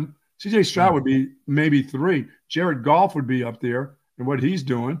front of him. C.J. Stroud would be maybe 3. Jared Goff would be up there and what he's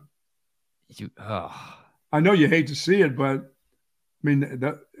doing. I know you hate to see it, but I'm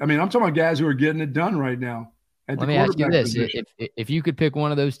talking about guys who are getting it done right now. Let me ask you this. If you could pick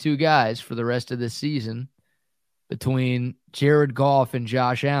one of those 2 guys for the rest of this season between Jared Goff and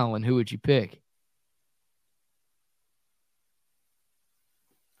Josh Allen, who would you pick?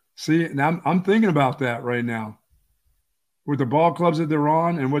 See, now I'm thinking about that right now. With the ball clubs that they're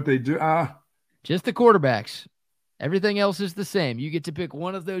on and what they do. Just the quarterbacks. Everything else is the same. You get to pick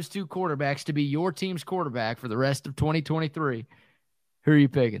one of those 2 quarterbacks to be your team's quarterback for the rest of 2023. Who are you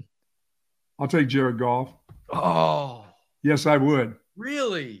picking? I'll take Jared Goff. Oh. Yes, I would.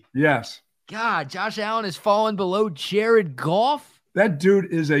 Really? Yes. God, Josh Allen has fallen below Jared Goff? That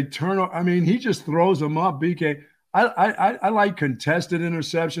dude is a turnover. I mean, he just throws them up, BK. I like contested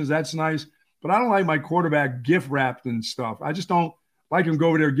interceptions. That's nice. But I don't like my quarterback gift wrapped and stuff. I just don't like him go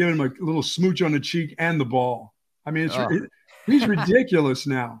over there giving him a little smooch on the cheek and the ball. I mean, he's ridiculous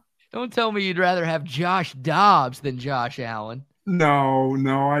now. Don't tell me you'd rather have Josh Dobbs than Josh Allen. No,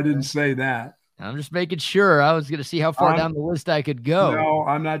 I didn't say that. I'm just making sure. I was going to see how far down the list I could go. No,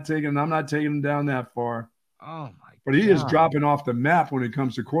 I'm not taking him down that far. Oh, my But he is dropping off the map when it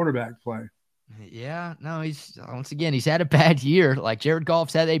comes to quarterback play. Yeah, no, he's had a bad year. Like Jared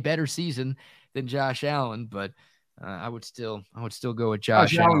Goff's had a better season than Josh Allen, but I would still go with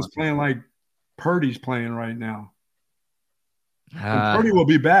Josh Allen. Allen's playing like Purdy's playing right now. Purdy will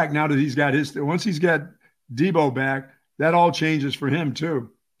be back now that once he's got Debo back, that all changes for him too.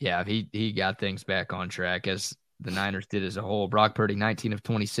 Yeah, he got things back on track as the Niners did as a whole. Brock Purdy, 19 of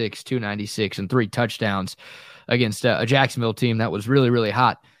 26, 296, and 3 touchdowns against a Jacksonville team that was really, really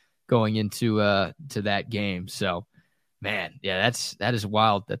hot going into to that game. So, man, yeah, that is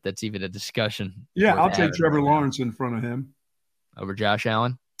wild that's even a discussion. Yeah, I'll take Trevor Lawrence in front of him. Over Josh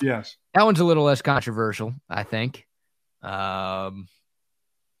Allen? Yes. That one's a little less controversial, I think. Man.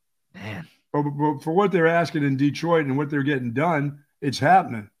 But for what they're asking in Detroit and what they're getting done, it's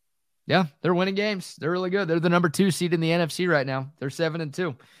happening. Yeah, they're winning games. They're really good. They're the number 2 seed in the NFC right now. They're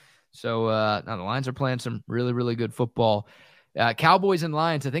 7-2. So now the Lions are playing some really, really good football. Cowboys and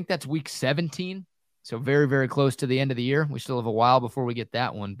Lions, I think that's week 17. So very, very close to the end of the year. We still have a while before we get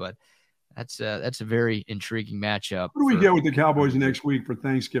that one, but that's a very intriguing matchup. What do we get with the Cowboys next week for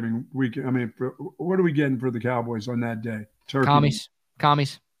Thanksgiving week? I mean, what are we getting for the Cowboys on that day? Turkey.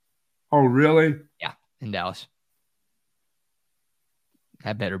 Commies. Oh, really? Yeah, in Dallas.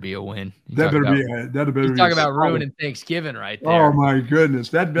 That better be a win. That better be. Talk about ruining Thanksgiving right there. Oh my goodness,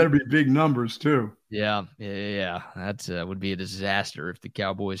 that better be big numbers too. Yeah. That would be a disaster if the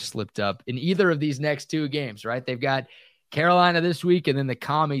Cowboys slipped up in either of these next 2 games. Right? They've got Carolina this week and then the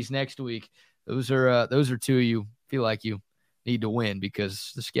Commies next week. Those are 2 you feel like you need to win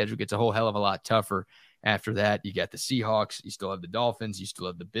because the schedule gets a whole hell of a lot tougher. After that, you got the Seahawks, you still have the Dolphins, you still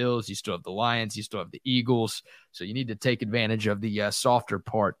have the Bills, you still have the Lions, you still have the Eagles. So you need to take advantage of the softer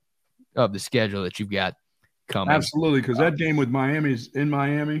part of the schedule that you've got coming. Absolutely, because that game with Miami is in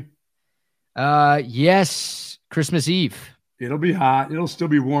Miami. Yes, Christmas Eve. It'll be hot. It'll still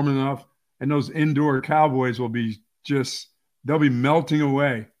be warm enough. And those indoor Cowboys will be they'll be melting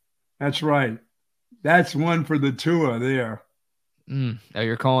away. That's right. That's one for the Tua there. Oh,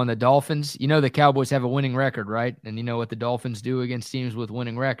 you're calling the Dolphins? You know the Cowboys have a winning record, right? And you know what the Dolphins do against teams with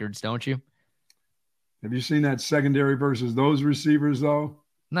winning records, don't you? Have you seen that secondary versus those receivers, though?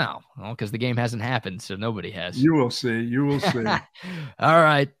 No, because the game hasn't happened, so nobody has. You will see. All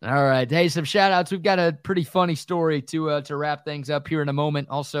right. Hey, some shout-outs. We've got a pretty funny story to wrap things up here in a moment.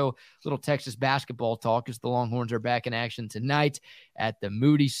 Also, a little Texas basketball talk as the Longhorns are back in action tonight at the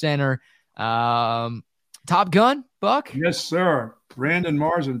Moody Center. Top Gun, Buck? Yes, sir. Brandon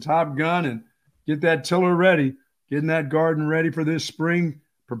Mars and Top Gun, and get that tiller ready, getting that garden ready for this spring,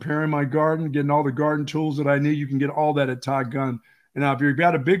 preparing my garden, getting all the garden tools that I need. You can get all that at Top Gun. And now if you've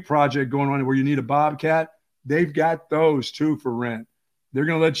got a big project going on where you need a Bobcat, they've got those too for rent. They're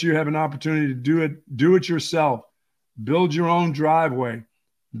going to let you have an opportunity to do it yourself, build your own driveway,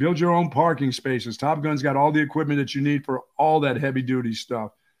 build your own parking spaces. Top Gun's got all the equipment that you need for all that heavy duty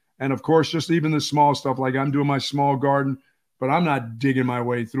stuff. And of course, just even the small stuff, like I'm doing my small garden, but I'm not digging my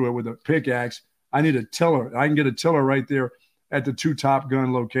way through it with a pickaxe. I need a tiller. I can get a tiller right there at the 2 Top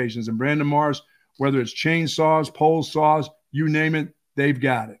Gun locations. And Brandon Mars, whether it's chainsaws, pole saws, you name it, they've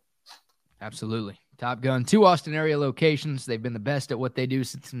got it. Absolutely. Top Gun, 2 Austin area locations. They've been the best at what they do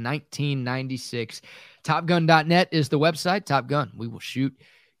since 1996. TopGun.net is the website. Top Gun, we will shoot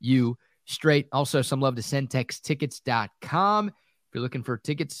you straight. Also, some love to SendTexTickets.com. If you're looking for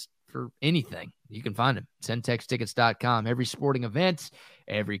tickets for anything, you can find them. SendTexTickets.com. Every sporting event,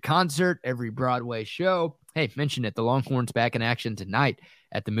 every concert, every Broadway show. Hey, mention it. The Longhorns back in action tonight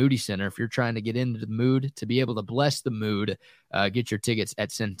at the Moody Center. If you're trying to get into the mood, to be able to bless the mood, get your tickets at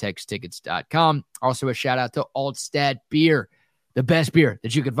SendTexTickets.com. Also, a shout out to Altstadt Beer, the best beer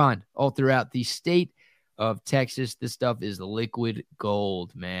that you can find all throughout the state of Texas. This stuff is liquid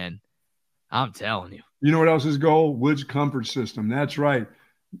gold, man. I'm telling you. You know what else is gold? Woods Comfort System. That's right.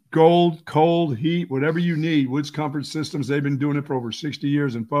 Gold, cold, heat, whatever you need. Woods Comfort Systems. They've been doing it for over 60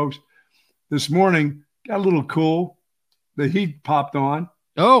 years. And folks, this morning got a little cool. The heat popped on.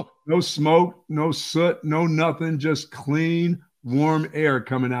 Oh, no smoke, no soot, no nothing. Just clean, warm air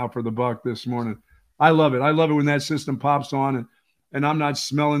coming out for the Buck this morning. I love it. I love it when that system pops on and I'm not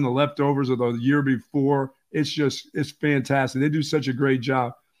smelling the leftovers of the year before. It's fantastic. They do such a great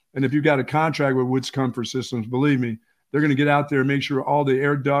job. And if you've got a contract with Woods Comfort Systems, believe me, they're going to get out there and make sure all the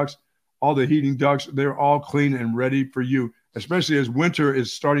air ducts, all the heating ducts, they're all clean and ready for you, especially as winter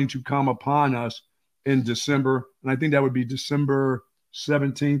is starting to come upon us in December. And I think that would be December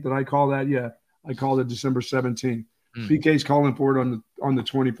 17th. Did I call that? Yeah, I called it December 17th. BK's calling for it on the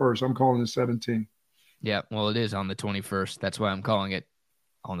 21st. I'm calling it 17th. Yeah, well, it is on the 21st. That's why I'm calling it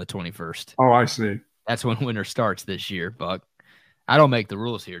on the 21st. Oh, I see. That's when winter starts this year, Buck. I don't make the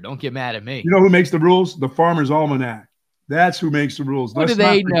rules here. Don't get mad at me. You know who makes the rules? The Farmer's Almanac. That's who makes the rules. What do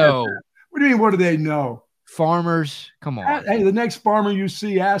they know? What do you mean, what do they know? Farmers, come on. Hey, the next farmer you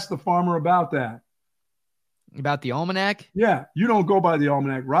see, ask the farmer about that. About the almanac? Yeah, you don't go by the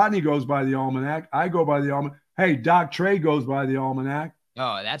almanac. Rodney goes by the almanac. I go by the almanac. Hey, Doc Trey goes by the almanac.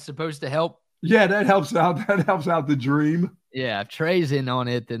 Oh, that's supposed to help? Yeah, that helps out. That helps out the dream. Yeah, if Trey's in on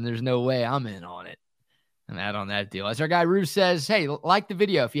it, then there's no way I'm in on it. I'm out on that deal. As our guy Rue says, hey, like the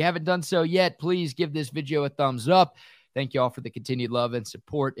video. If you haven't done so yet, please give this video a thumbs up. Thank you all for the continued love and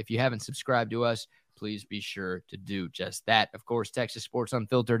support. If you haven't subscribed to us, please be sure to do just that. Of course, Texas Sports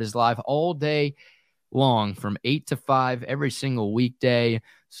Unfiltered is live all day long from 8 to 5 every single weekday.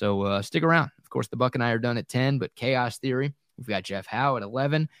 So stick around. Of course, the Buck and I are done at 10, but Chaos Theory, we've got Jeff Howe at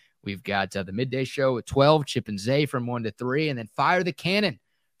 11. We've got the midday show at 12, Chip and Zay from 1 to 3, and then Fire the Cannon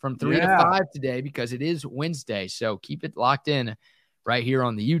from 3 to 5 today because it is Wednesday. So keep it locked in right here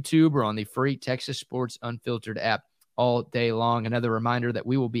on the YouTube or on the free Texas Sports Unfiltered app all day long. Another reminder that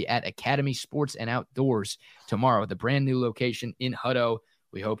we will be at Academy Sports and Outdoors tomorrow, the brand new location in Hutto.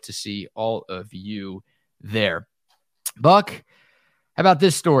 We hope to see all of you there. Buck, how about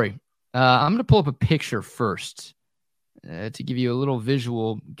this story? I'm going to pull up a picture first to give you a little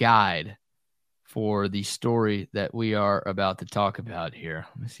visual guide for the story that we are about to talk about here.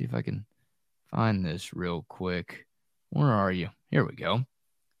 Let me see if I can find this real quick. Where are you? Here we go.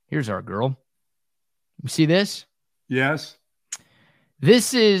 Here's our girl. You see this? Yes.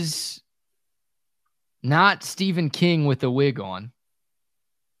 This is not Stephen King with a wig on.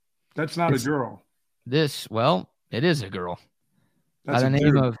 That's not a girl. Well, it is a girl. That's by the a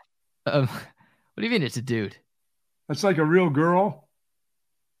name dude. of what do you mean it's a dude? That's like a real girl?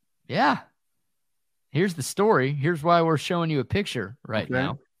 Yeah. Here's the story. Here's why we're showing you a picture right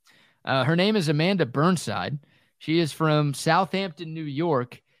now. Her name is Amanda Burnside. She is from Southampton, New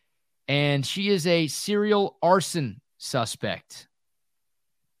York, and she is a serial arson suspect.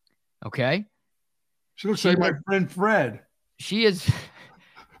 Okay? She looks like my friend Fred. She is...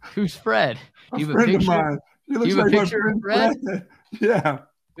 Who's Fred? Do you have a picture? Of mine. She looks like my friend Fred. Yeah.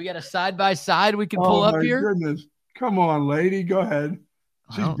 We got a side-by-side we can pull up here? Oh, my goodness. Come on, lady. Go ahead.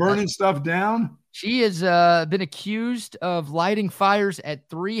 She's burning stuff down? She has been accused of lighting fires at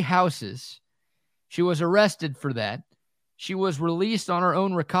 3 houses. She was arrested for that. She was released on her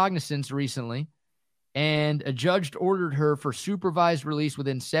own recognizance recently, and a judge ordered her for supervised release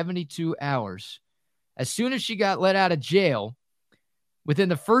within 72 hours. As soon as she got let out of jail, within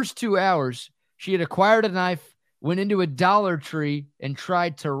the first 2 hours, she had acquired a knife, went into a Dollar Tree, and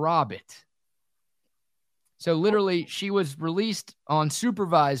tried to rob it. So literally, she was released on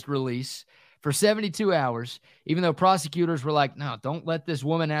supervised release for 72 hours, even though prosecutors were like, no, don't let this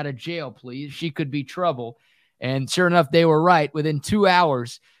woman out of jail, please. She could be trouble. And sure enough, they were right. Within 2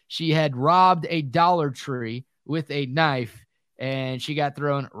 hours, she had robbed a Dollar Tree with a knife, and she got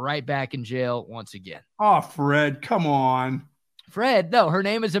thrown right back in jail once again. Oh, Fred, come on. Fred, no, her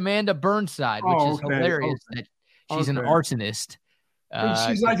name is Amanda Burnside, which is hilarious that she's an arsonist.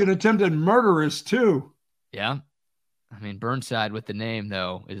 She's like an attempted murderess, too. Yeah. I mean, Burnside with the name,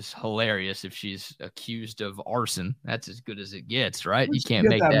 though, is hilarious if she's accused of arson. That's as good as it gets, right? Where'd You she can't get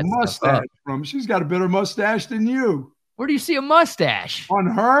make that that stuff mustache up. from? She's got a better mustache than you. Where do you see a mustache? On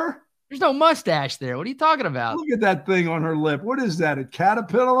her? There's no mustache there. What are you talking about? Look at that thing on her lip. What is that? A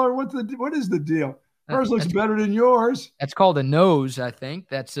caterpillar? What is the deal? Hers looks better than yours. That's called a nose, I think.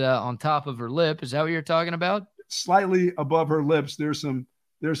 That's on top of her lip. Is that what you're talking about? Slightly above her lips, there's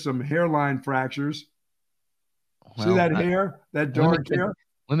some hairline fractures. Well, see that hair? That dark hair?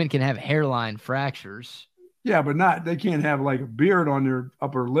 Women can have hairline fractures. Yeah, but they can't have like a beard on their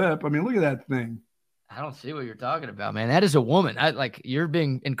upper lip. I mean, look at that thing. I don't see what you're talking about, man. That is a woman. You're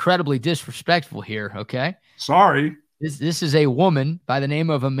being incredibly disrespectful here, okay? Sorry. This is a woman by the name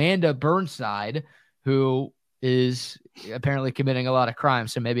of Amanda Burnside who is apparently committing a lot of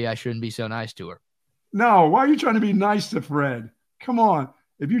crimes, so maybe I shouldn't be so nice to her. No, why are you trying to be nice to Fred? Come on.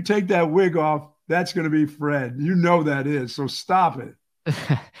 If you take that wig off, that's going to be Fred. You know that is, so stop it.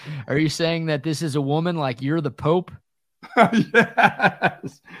 Are you saying that this is a woman like you're the Pope?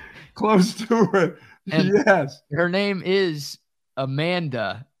 Yes. Close to it. And yes. Her name is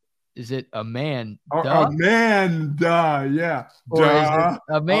Amanda. Is it Amanda? Amanda, yeah. Or is it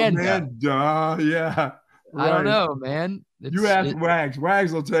Amanda? Amanda, yeah. Right. I don't know, man. You ask Wags.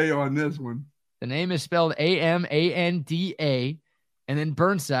 Wags will tell you on this one. The name is spelled Amanda, and then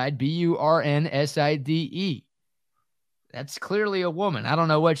Burnside, Burnside. That's clearly a woman. I don't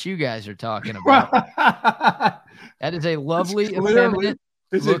know what you guys are talking about. That is a lovely, effeminate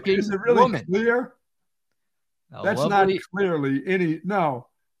looking is it really woman. Clear? That's not clearly any. No,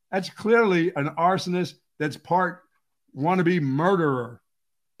 that's clearly an arsonist. That's part wannabe murderer.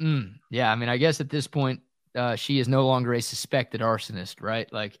 Yeah, I mean, I guess at this point, she is no longer a suspected arsonist,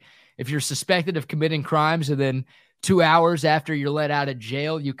 right? Like, if you're suspected of committing crimes and then 2 hours after you're let out of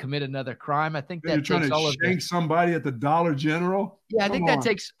jail, you commit another crime, I think that you're trying to shank somebody at the Dollar General. Yeah, I think that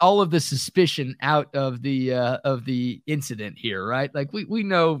takes all of the suspicion out of the incident here, right? Like we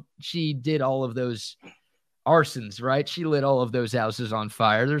know she did all of those arsons, right? She lit all of those houses on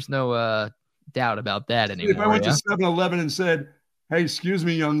fire. There's no doubt about that anymore. If I went to 7-Eleven and said, "Hey, excuse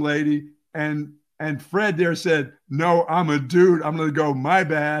me, young lady," and Fred there said, "No, I'm a dude. I'm going to go, my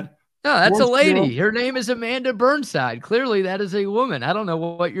bad." No, that's a lady. Her name is Amanda Burnside. Clearly, that is a woman. I don't know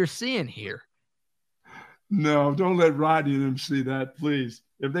what you're seeing here. No, don't let Rodney and them see that, please.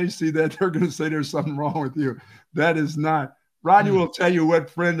 If they see that, they're going to say there's something wrong with you. That is not. Rodney will tell you what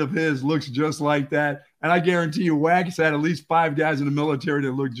friend of his looks just like that. And I guarantee you, Wags had at least 5 guys in the military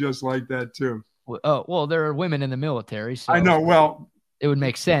that look just like that, too. Well, there are women in the military. So I know. Well, it would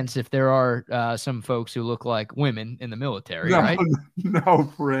make sense if there are some folks who look like women in the military, right?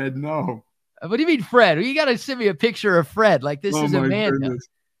 No, Fred, no. What do you mean, Fred? You got to send me a picture of Fred. Like, this is Amanda. Goodness.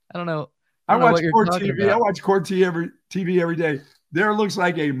 I don't know. I watch Court TV. I watch Court TV every day. There looks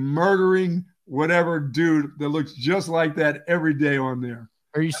like a murdering whatever dude that looks just like that every day on there.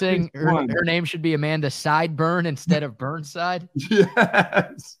 Are you saying her name should be Amanda Sideburn instead of Burnside?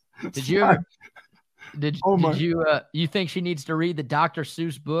 Yes. Did you you think she needs to read the Dr.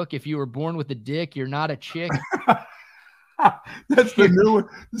 Seuss book? If you were born with a dick, you're not a chick. That's the new one.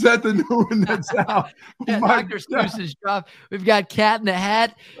 Is that the new one that's out? Yeah, Dr. Seuss's drop. We've got Cat in the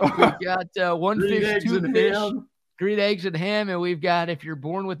Hat. We've got One Fish, Two Fish, Green Eggs and Ham, and we've got If You're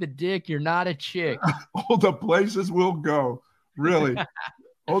Born with a Dick, You're Not a Chick. All the places will go. Really.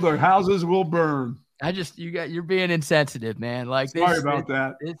 All the houses will burn. You're being insensitive, man. Like, sorry about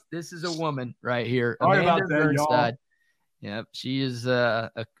that. This is a woman right here. Sorry about that, y'all. Yep, she is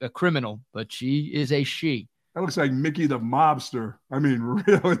a criminal, but she is a she. That looks like Mickey the mobster. I mean,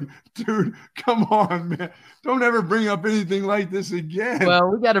 really, dude, come on, man. Don't ever bring up anything like this again. Well,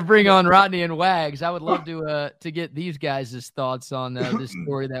 we got to bring on Rodney and Wags. I would love to get these guys' thoughts on this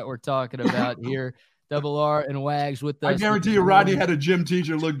story that we're talking about here. Double R and Wags with us. I guarantee you, Rodney had a gym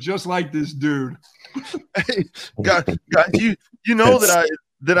teacher look just like this dude. Hey, guys, you know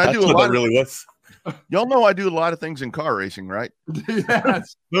that I do a lot. Really was. Y'all know I do a lot of things in car racing, right?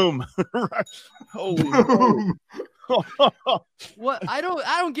 Yes. Boom. Right. Holy boom. What? I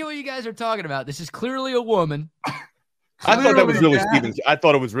don't get what you guys are talking about. This is clearly a woman. I thought that was really Stephen. I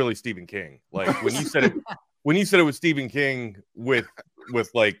thought it was really Stephen King. Like when you said it was Stephen King with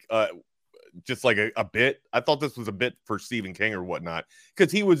like just like a bit. I thought this was a bit for Stephen King or whatnot,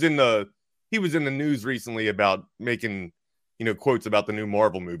 because he was in the news recently about making quotes about the new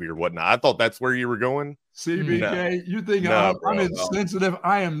Marvel movie or whatnot. I thought that's where you were going. CBK, you think I'm insensitive?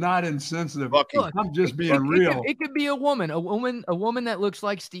 I am not insensitive. Look, I'm just being real. It could be a woman that looks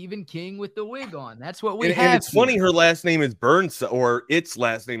like Stephen King with the wig on. That's what we have. And it's funny her last name is Burnside, or its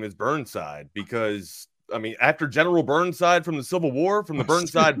last name is Burnside, because I mean, after General Burnside from the Civil War, from the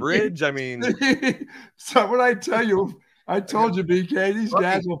Burnside Bridge. I mean, so what I tell you, I told you, BK, these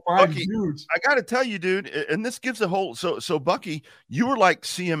guys will find dudes. I got to tell you, dude, and this gives a whole. So Bucky, you were like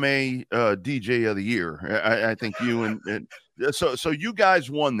CMA DJ of the year. I think you and so you guys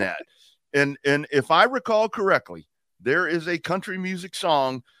won that. And if I recall correctly, there is a country music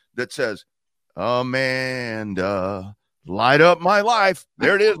song that says, "Amanda, light up my life."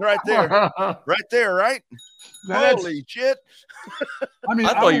 There it is, right there, right there, right? Holy shit! I mean,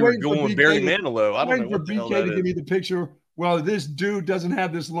 I thought you were going with Barry Manilow. I don't know what the hell that BK to give me the picture. Well, this dude doesn't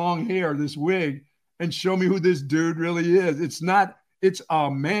have this long hair, this wig, and show me who this dude really is. It's not. It's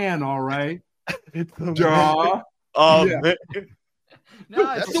a man, all right. It's a man. Yeah.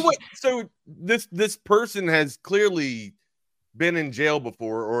 No, so this person has clearly been in jail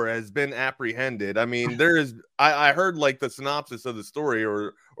before or has been apprehended. I mean, there is. I heard like the synopsis of the story,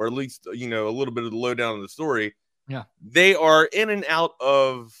 or at least a little bit of the lowdown of the story. Yeah, they are in and out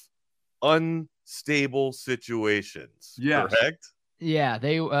of unstable situations. Yes. Correct. Yeah,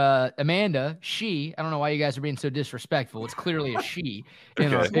 they Amanda, I don't know why you guys are being so disrespectful. It's clearly a she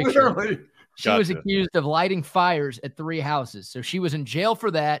in our picture. She was accused of lighting fires at 3 houses. So she was in jail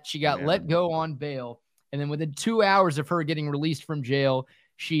for that. She got let go on bail. And then within 2 hours of her getting released from jail,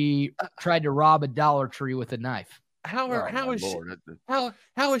 she tried to rob a Dollar Tree with a knife. How is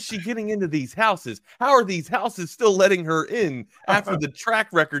she getting into these houses? How are these houses still letting her in after the track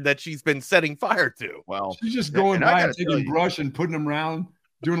record that she's been setting fire to? Well, she's just going by and taking brush and putting them around,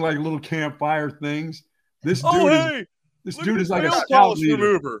 doing like little campfire things. This dude is like a scout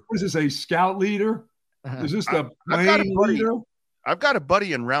leader. What is this, a scout leader? Is this the plane leader? I've got a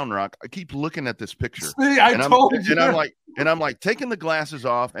buddy in Round Rock. I keep looking at this picture. See, I'm like taking the glasses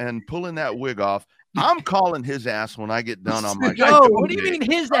off and pulling that wig off. I'm calling his ass when I get done on my show. Oh, what do you mean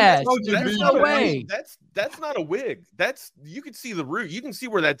his ass? There's no way. That's not a wig. You can see the root. You can see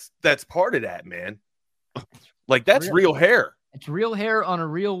where that's parted at, man. Like that's real hair. It's real hair on a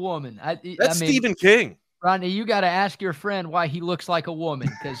real woman. That's Stephen King. Rodney, you got to ask your friend why he looks like a woman,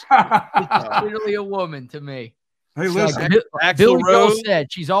 because it's clearly a woman to me. Hey, listen, Billy Joel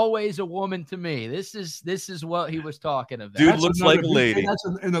said she's always a woman to me. This is what he was talking about. Dude looks like a lady. That's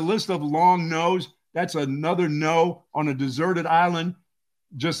in the list of long no's. That's another no on a deserted island.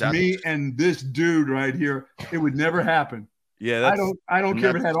 Just me and this dude right here. It would never happen. Yeah, I don't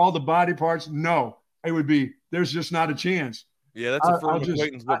care if it had all the body parts. No, it would be. There's just not a chance. Yeah, that's a firm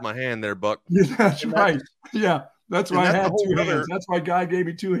acquaintance with my hand there, Buck. Yeah, that's right. Yeah, that's why I had 2 hands. That's why God gave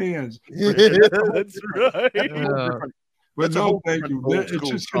me 2 hands. That's right. But no, thank you. It's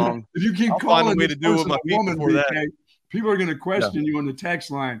just if you keep calling this person a woman, BK, people are going to question you on the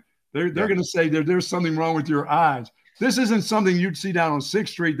text line. They're going to say there's something wrong with your eyes. This isn't something you'd see down on 6th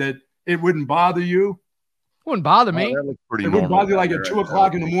Street that it wouldn't bother you. Wouldn't bother me. That looks pretty it wouldn't bother you like at 2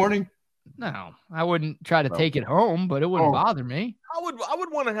 o'clock in the morning. No, I wouldn't try to take it home, but it wouldn't bother me. I would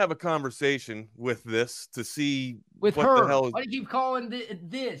want to have a conversation with this to see with what her. The hell is... Why do you keep calling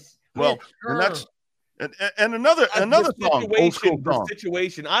this? Well, and another song, old school song.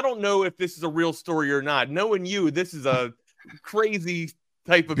 Situation. I don't know if this is a real story or not. Knowing you, this is a crazy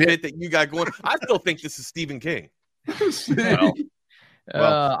type of bit that you got going. I still think this is Stephen King. Then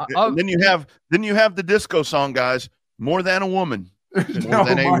you have the disco song, guys. More than a woman. More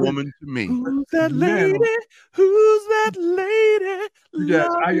than a woman to me. Who's that lady? Who's that lady? Yeah,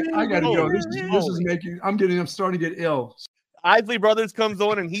 I gotta go. This is making. I'm starting to get ill. Isley Brothers comes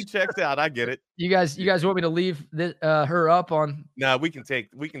on and he checks out. I get it. You guys want me to leave her up on? No, we can take.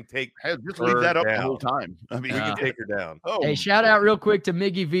 Hey, just leave that up the whole time. I mean, we can take her down. Oh. Hey, shout out real quick to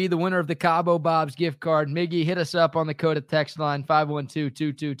Miggy V, the winner of the Cabo Bob's gift card. Miggy, hit us up on the Coda text line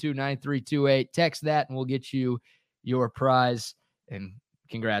 512-222-9328. Text that and we'll get you your prize. And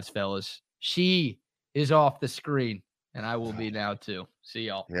congrats, fellas. She is off the screen, and I will be now too. See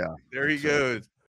y'all. Yeah, there he goes.